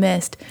have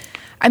missed.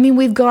 I mean,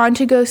 we've gone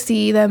to go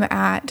see them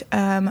at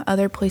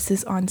other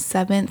places on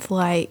 7th,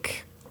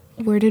 like,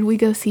 where did we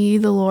go see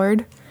the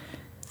Lord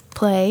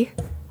play?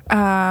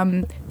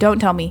 Don't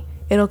tell me.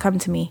 It'll come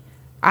to me.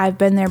 I've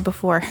been there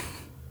before.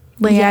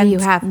 You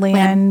have.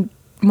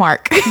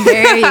 Landmark.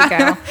 There you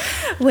go.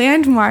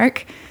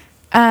 Landmark.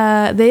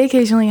 They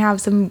occasionally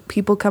have some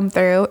people come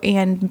through,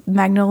 and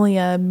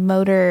Magnolia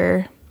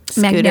Motor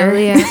Scooter.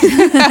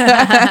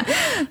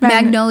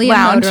 Magnolia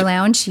Motor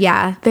Lounge.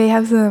 Yeah. They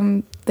have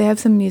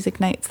some music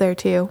nights there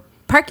too.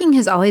 Parking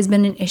has always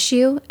been an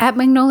issue at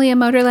Magnolia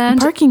Motor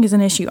Lounge. Parking is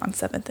an issue on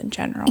 7th in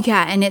general.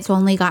 Yeah, and it's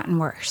only gotten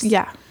worse.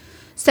 Yeah.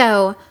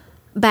 So,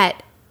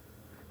 but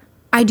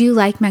I do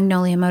like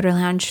Magnolia Motor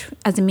Lounge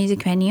as a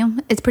music venue.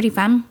 It's pretty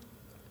fun.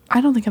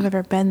 I don't think I've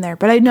ever been there,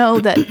 but I know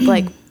that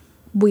like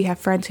we have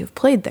friends who've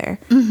played there.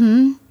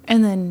 Mm-hmm.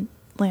 And then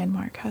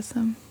Landmark has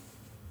them.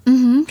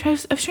 Mm-hmm. I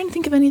was trying to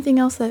think of anything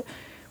else that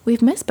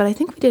we've missed, but I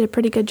think we did a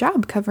pretty good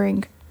job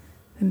covering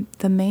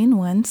the main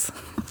ones.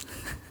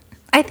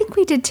 I think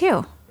we did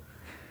too.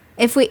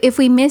 If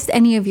we missed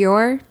any of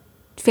your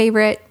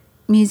favorite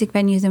music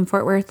venues in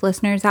Fort Worth,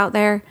 listeners out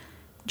there,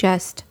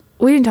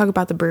 we didn't talk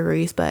about the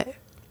breweries, but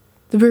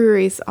the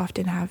breweries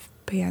often have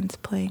bands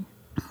playing.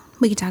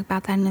 We could talk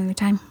about that another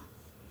time.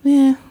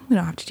 Yeah, we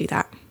don't have to do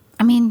that.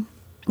 I mean,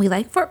 we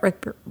like Fort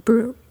Worth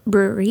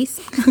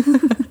breweries.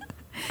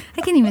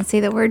 I can't even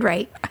say the word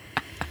right.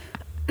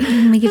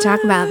 We could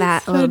talk about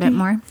that a little bit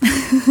more.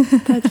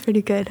 That's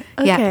pretty good.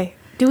 Okay. Yeah.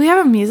 Do we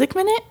have a music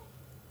minute?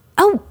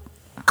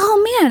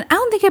 Oh man, I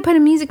don't think I put a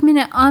music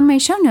minute on my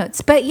show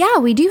notes, but yeah,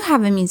 we do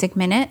have a music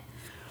minute.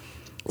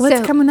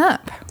 What's coming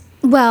up?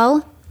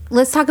 Well,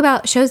 let's talk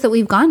about shows that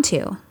we've gone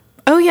to.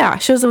 Oh yeah,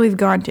 shows that we've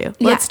gone to.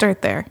 Let's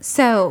start there.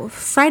 So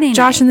Friday night,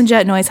 Josh and the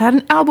Jet Noise had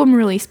an album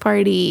release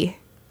party.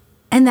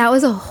 And that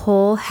was a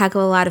whole heck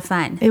of a lot of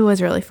fun. It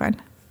was really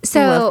fun. So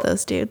I love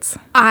those dudes.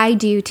 I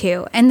do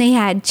too. And they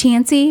had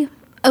Chansey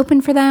open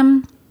for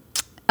them,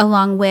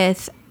 along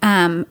with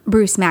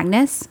Bruce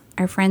Magnus,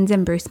 our friends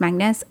in Bruce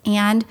Magnus,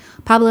 and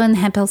Pablo and the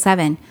Hemp Hill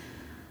 7.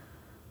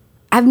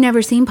 I've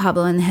never seen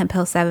Pablo and the Hemp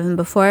Hill 7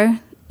 before,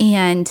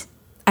 and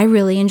I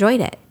really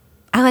enjoyed it.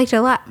 I liked it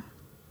a lot.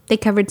 They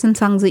covered some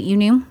songs that you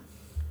knew.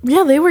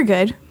 Yeah, they were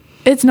good.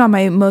 It's not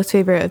my most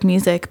favorite of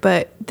music,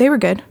 but they were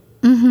good.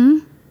 Mm-hmm.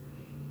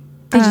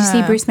 Did you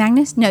see Bruce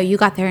Magnus? No, you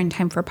got there in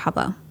time for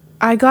Pablo.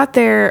 I got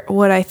there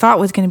what I thought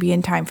was going to be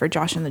in time for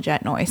Josh and the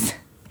Jet Noise,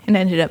 and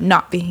ended up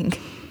not being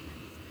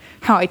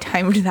how I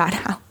timed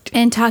that out.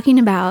 And talking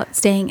about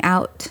staying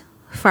out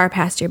far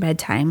past your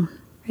bedtime.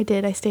 I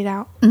did. I stayed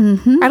out.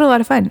 Mm-hmm. I had a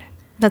lot of fun.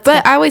 But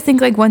I always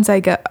think like once I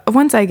go,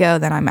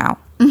 then I'm out.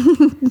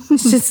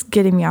 It's just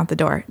getting me out the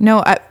door.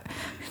 No,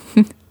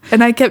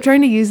 and I kept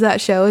trying to use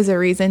that show as a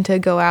reason to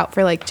go out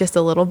for like just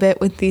a little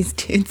bit with these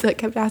dudes that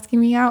kept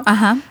asking me out.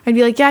 Uh-huh. I'd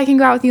be like, yeah, I can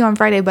go out with you on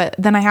Friday, but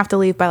then I have to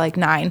leave by like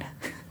 9.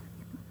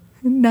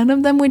 None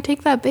of them would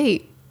take that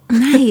bait.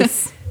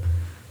 Nice.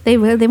 They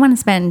want to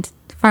spend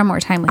far more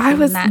time with I him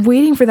was than that.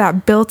 waiting for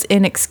that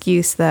built-in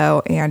excuse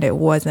though, and it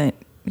wasn't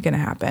gonna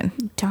happen.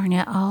 Darn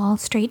it all,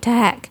 straight to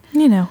heck.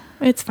 You know,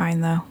 it's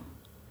fine though.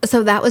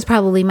 So that was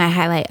probably my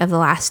highlight of the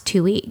last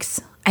 2 weeks.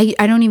 I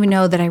don't even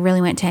know that I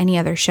really went to any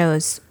other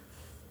shows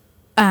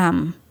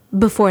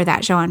before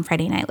that show on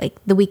Friday night. Like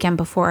the weekend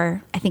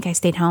before, I think I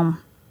stayed home.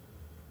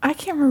 I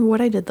can't remember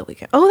what I did the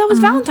weekend. Oh, that was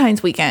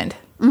Valentine's weekend.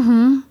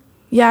 Mm-hmm.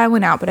 Yeah, I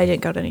went out, but I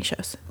didn't go to any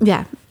shows.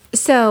 Yeah.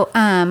 So,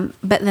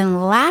 but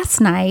then last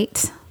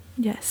night,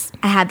 Yes.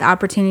 I had the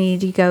opportunity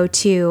to go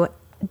to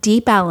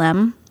Deep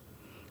Ellum,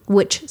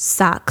 which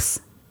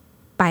sucks,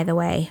 by the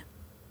way.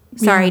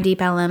 Sorry, Yeah.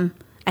 Deep Ellum.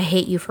 I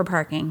hate you for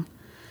parking.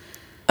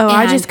 Oh,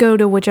 I And- just go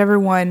to whichever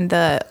one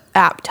the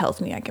app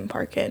tells me I can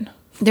park in.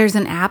 There's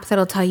an app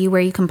that'll tell you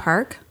where you can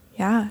park.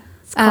 Yeah.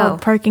 It's called Oh.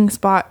 Parking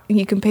Spot.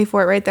 You can pay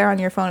for it right there on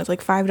your phone. It's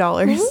like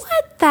 $5.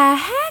 What the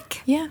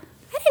heck? Yeah.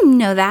 I didn't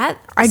know that.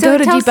 I So go it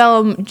to tells- Deep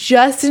Ellum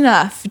just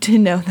enough to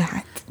know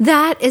that.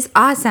 That is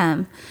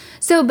awesome.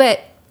 So,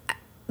 but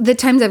the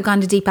times I've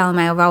gone to Deep Ellum,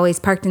 I've always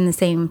parked in the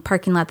same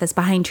parking lot that's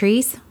behind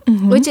trees,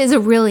 which is a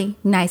really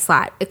nice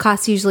lot. It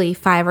costs usually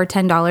 $5 or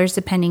 $10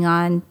 depending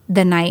on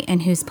the night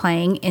and who's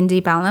playing in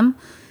Deep Ellum,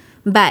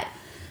 but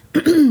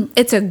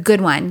it's a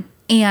good one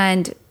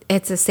and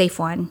it's a safe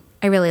one.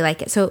 I really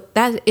like it. So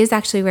that is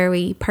actually where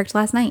we parked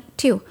last night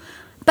too.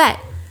 But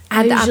I I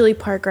had the usually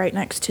park right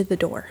next to the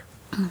door.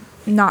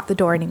 Not the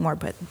door anymore,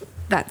 but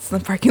that's the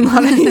parking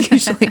lot I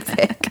usually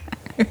pick.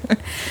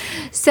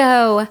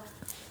 So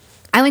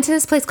I went to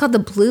this place called the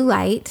Blue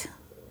Light,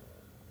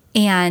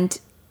 and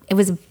it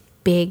was a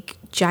big,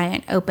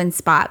 giant open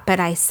spot. But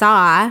I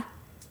saw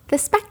the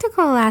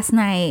Spectacle last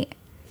night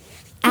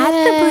at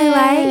the Blue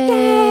Light.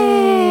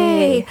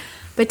 Yay!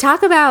 But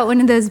talk about one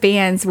of those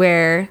bands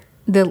where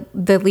the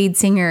lead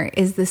singer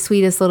is the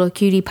sweetest little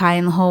cutie pie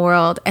in the whole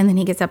world, and then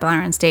he gets up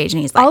on stage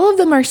and he's like, All of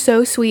them are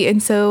so sweet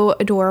and so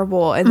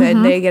adorable, and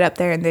then they get up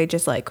there and they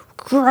just like,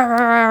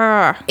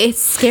 grrr. it's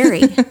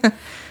scary.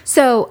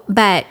 So,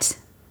 but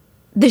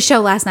the show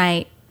last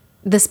night,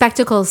 the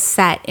Spectacle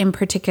set in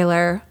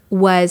particular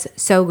was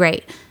so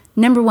great.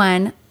 Number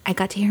one, I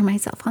got to hear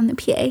myself on the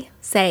PA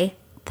say,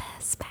 the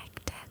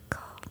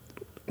Spectacle.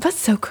 That's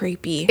so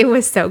creepy. It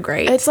was so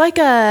great. It's like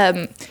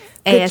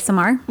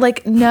ASMR.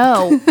 like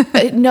no,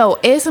 no.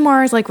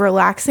 ASMR is like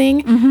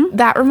relaxing.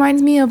 That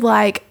reminds me of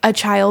like a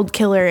child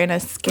killer in a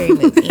scary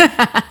movie.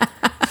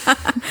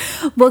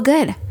 Well,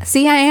 good.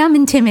 See, I am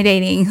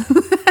intimidating.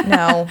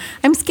 No,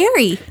 I'm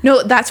scary.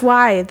 no. That's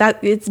why.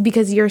 It's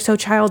because you're so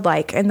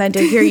childlike, and then to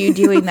hear you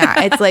doing that,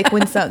 it's like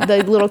when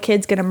the little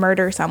kid's gonna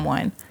murder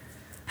someone.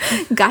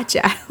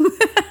 Gotcha.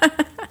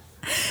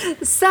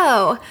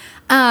 So,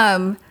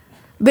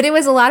 but it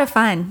was a lot of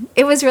fun.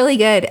 It was really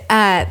good.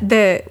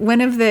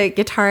 One of the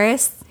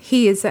guitarists,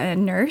 he is a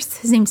nurse.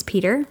 His name's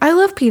Peter. I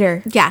love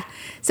Peter. Yeah.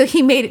 So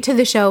he made it to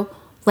the show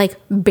like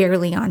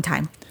barely on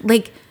time.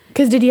 Like,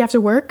 Because did he have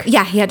to work?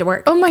 yeah, he had to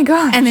work. Oh my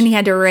gosh. And then he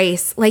had to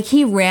race. Like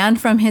he ran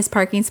from his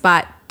parking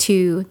spot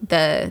to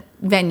the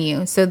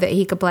venue so that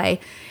he could play.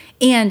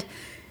 And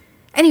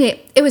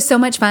anyway, it was so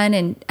much fun.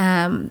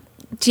 And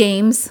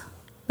James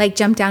like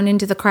jumped down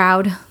into the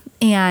crowd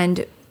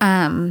and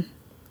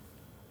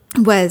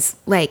was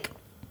like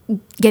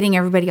getting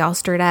everybody all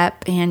stirred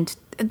up. And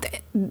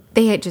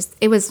they had just,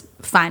 it was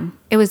fun.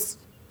 It was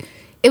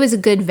a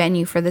good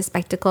venue for the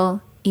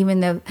Spectacle, even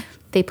though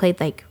they played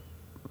like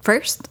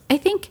first, I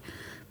think,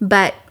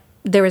 but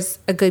there was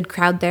a good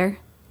crowd there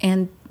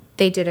and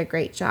they did a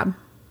great job.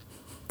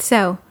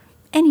 So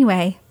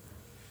anyway,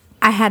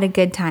 I had a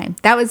good time.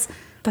 That's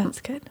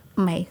good.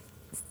 my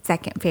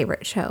second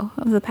favorite show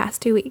of the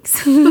past 2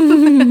 weeks.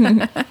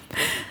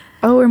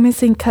 Oh, we're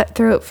missing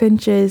Cutthroat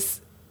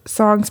Finch's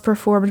songs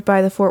performed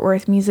by the Fort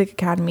Worth Music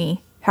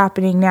Academy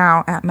happening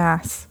now at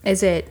Mass.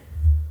 Is it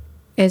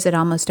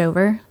almost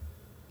over?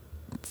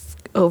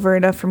 Over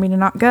enough for me to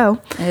not go.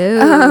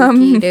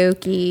 Okie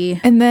dokie.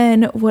 And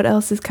then what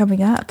else is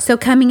coming up? So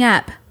coming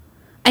up,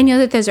 I know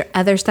that there's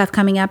other stuff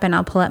coming up and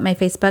I'll pull up my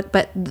Facebook,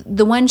 but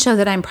the one show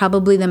that I'm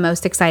probably the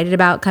most excited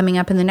about coming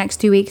up in the next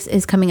 2 weeks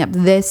is coming up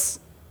this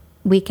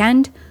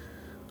weekend.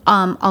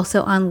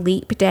 Also on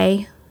Leap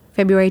Day,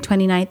 February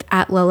 29th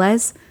at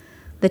Lola's,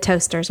 the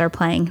Toasters are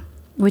playing,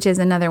 which is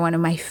another one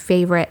of my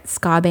favorite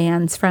ska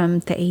bands from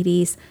the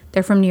 80s.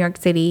 They're from New York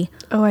City.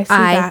 Oh, I see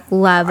that. I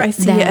love I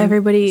see them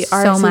everybody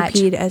so much.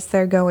 RSVP'd as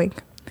they're going.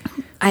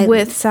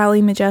 With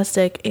Sally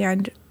Majestic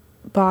and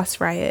Boss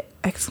Riot,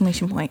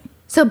 exclamation point.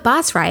 So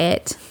Boss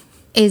Riot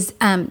is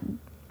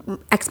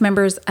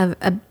ex-members of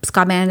a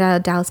ska band out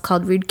of Dallas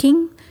called Rude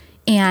King.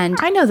 And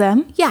I know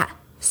them. yeah,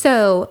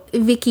 so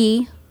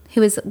Vicky,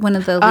 who is one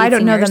of the lead I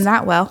don't know singers- them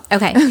that well.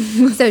 Okay,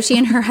 so she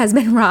and her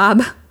husband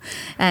Rob,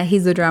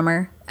 he's the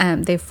drummer.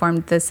 They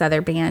formed this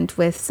other band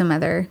with some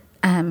other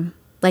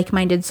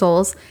like-minded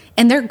souls,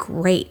 and they're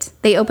great.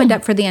 They opened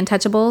up for the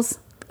Untouchables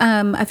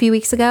a few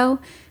weeks ago,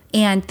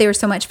 and they were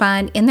so much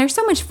fun. And they're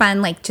so much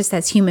fun, like just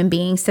as human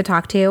beings to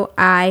talk to.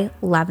 I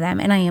love them,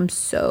 and I am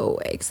so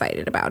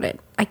excited about it.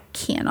 I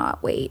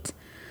cannot wait.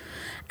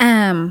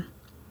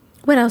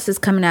 What else is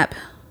coming up?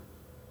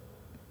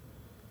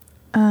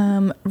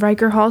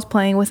 Riker Hall's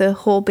playing with a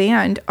whole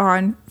band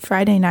on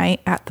Friday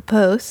night at the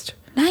Post.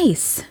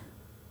 Nice.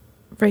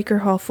 Riker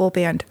Hall full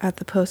band at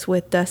the Post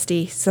with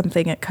Dusty,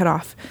 something it cut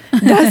off.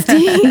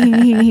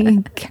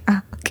 Dusty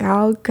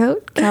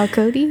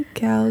Cody.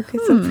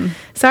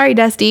 Sorry,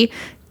 Dusty.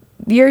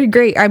 You're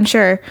great, I'm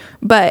sure.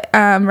 But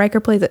Riker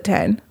plays at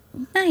 10.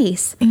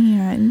 Nice.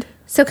 And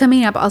So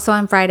coming up also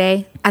on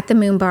Friday at the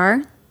Moon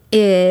Bar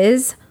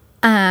is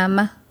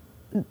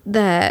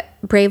the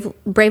Brave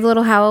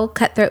Little Howl,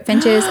 Cutthroat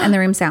Finches, and the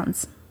Room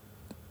Sounds.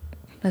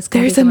 That's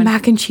gonna there's be a someone-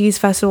 mac and cheese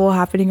festival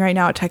happening right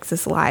now at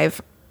Texas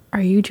Live.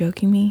 Are you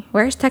joking me?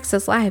 Where's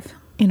Texas Live?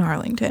 In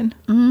Arlington.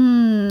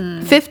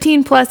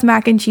 15 plus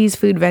mac and cheese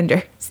food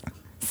vendors.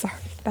 Sorry,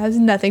 that has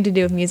nothing to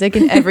do with music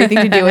and everything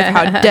to do with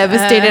how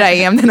devastated I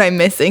am that I'm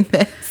missing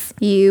this.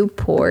 You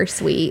poor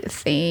sweet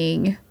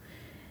thing.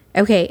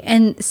 Okay,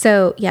 and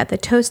so yeah, the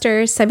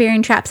Toasters,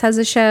 Siberian Traps has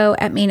a show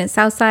at Main at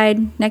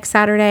Southside next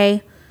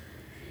Saturday.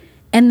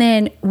 And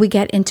then we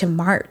get into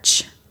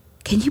March.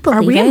 Can you believe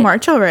it? Are we in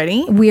March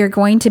already? We are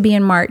going to be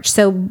in March.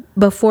 So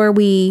before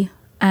we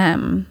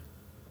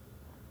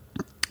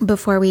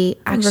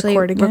actually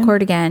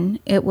record again,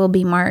 it will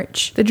be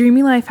March. The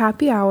Dreamy Life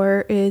Happy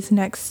Hour is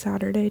next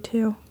Saturday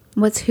too.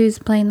 Who's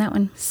playing that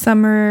one?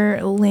 Summer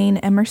Lane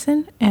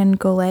Emerson and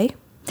Golay.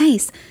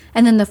 Nice.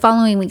 And then the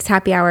following week's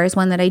happy hour is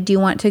one that I do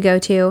want to go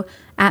to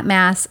at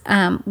Mass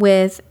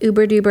with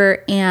Uber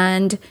Duber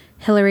and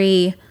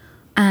Hillary.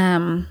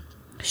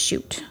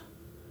 Shoot.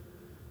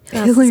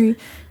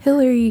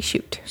 Hillary,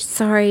 shoot.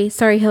 Sorry,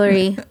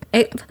 Hillary.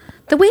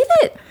 The way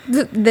that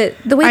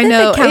the way I that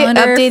know the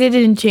calendar it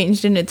updated and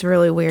changed, and it's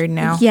really weird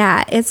now.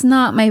 Yeah, it's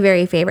not my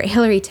very favorite.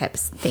 Hillary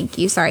Tips. Thank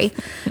you. Sorry.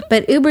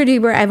 But Uber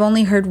Duber, I've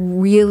only heard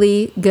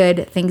really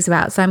good things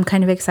about, so I'm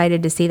kind of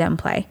excited to see them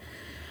play.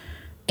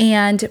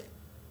 And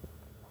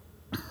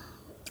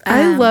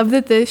I love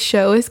that this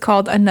show is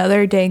called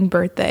Another Dang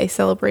Birthday,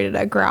 celebrated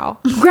at Growl.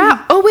 Growl.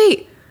 Oh,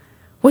 wait.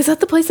 Was that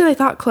the place that I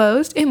thought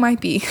closed? It might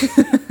be.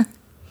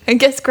 I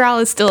guess Growl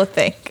is still a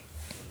thing.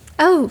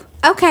 oh,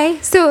 okay.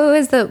 So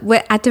it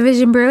was at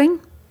Division Brewing?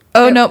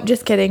 Oh, nope.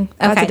 Just kidding.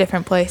 That's Okay. a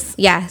different place.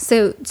 Yeah.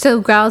 So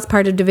Growl is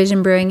part of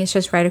Division Brewing. It's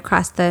just right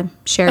across the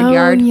shared Oh,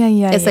 yard.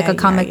 yeah, It's like yeah, a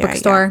comic yeah, book yeah,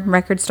 store,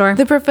 record store.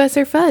 The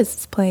Professor Fuzz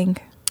is playing.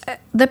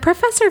 The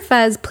Professor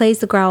Fuzz plays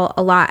the Growl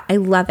a lot. I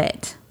love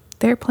it.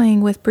 They're playing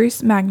with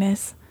Bruce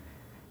Magnus.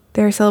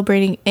 They're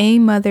celebrating a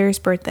mother's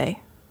birthday.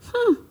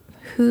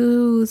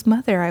 Whose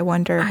mother, I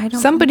wonder? I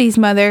don't Somebody's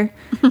mother.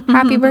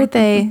 Happy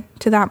birthday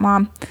to that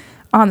mom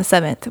on the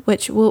 7th,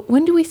 which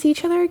when do we see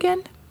each other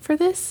again for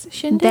this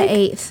shindig? The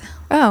 8th.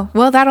 Oh,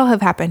 well, that'll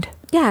have happened.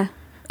 Yeah.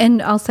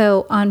 And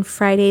also on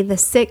Friday the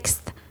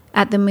 6th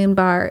at the Moon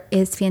Bar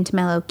is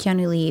Phantomello,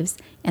 Keanu Reeves,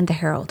 and The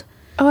Herald.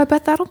 Oh, I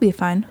bet that'll be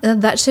fun.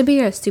 That should be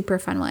a super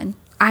fun one.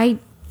 I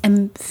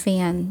am a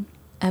fan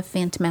of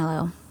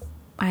Phantomello.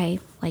 I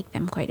like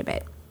them quite a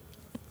bit.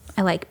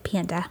 I like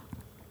Panda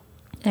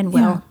and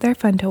Will. Yeah, they're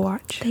fun to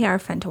watch. They are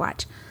fun to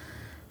watch.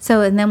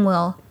 So, and then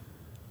we'll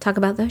talk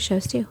about those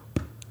shows too.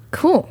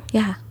 Cool.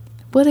 Yeah.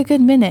 What a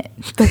good minute.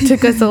 That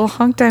took us a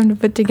long time to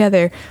put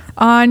together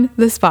on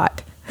the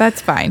spot.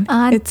 That's fine.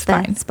 On It's the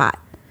fine. spot.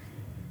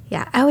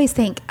 Yeah. I always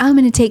think I'm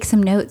going to take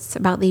some notes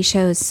about these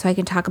shows so I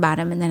can talk about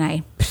them, and then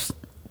I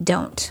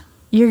don't.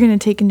 You're going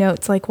to take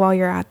notes like while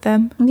you're at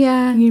them.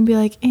 Yeah. You're going to be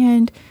like,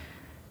 and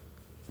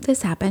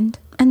This happened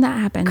and that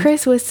happened.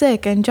 Chris was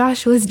sick and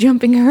Josh was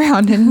jumping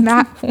around and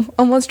Matt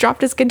almost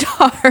dropped his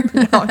guitar.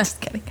 No, I'm just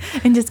kidding.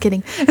 I'm just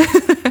kidding.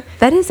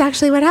 That is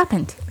actually what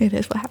happened. It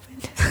is what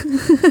happened.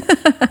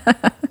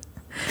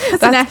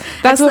 That's an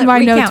That's what excellent my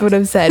notes recount. would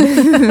have said.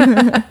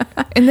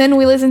 And then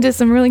we listened to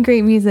some really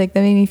great music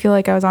that made me feel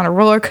like I was on a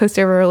roller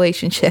coaster of a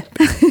relationship.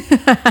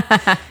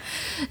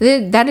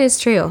 That is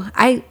true.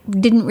 I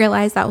didn't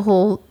realize that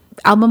whole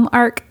album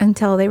arc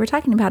until they were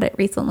talking about it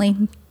recently.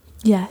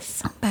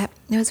 Yes. But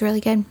it was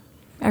really good.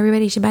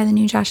 Everybody should buy the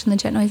new Josh and the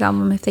Jet Noise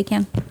album if they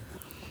can.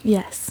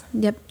 Yes.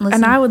 Yep.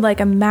 And I would like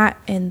a Matt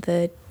and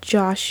the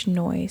Josh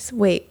Noise.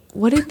 Wait,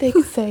 what did they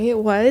say it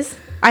was?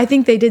 I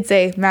think they did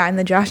say Matt and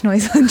the Josh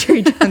Noise on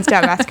Jerry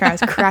Jonestown Massacre. I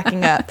was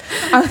cracking up.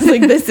 I was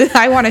like,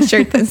 I want a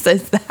shirt that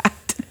says that.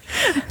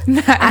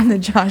 Matt and the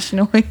Josh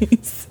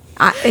Noise.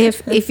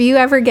 If you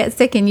ever get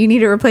sick and you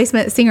need a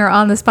replacement singer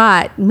on the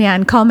spot,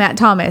 man, call Matt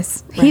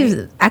Thomas. He's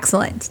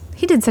excellent.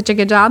 He did such a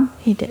good job.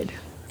 He did.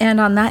 And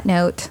on that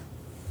note,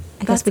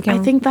 I guess we can.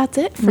 I think that's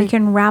it we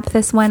can wrap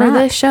this one for up.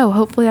 this show.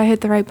 Hopefully I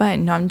hit the right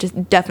button. No, I'm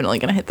just definitely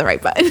going to hit the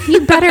right button.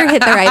 You better hit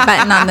the right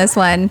button on this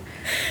one.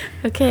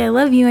 Okay, I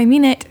love you. I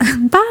mean it.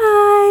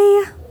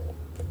 Bye.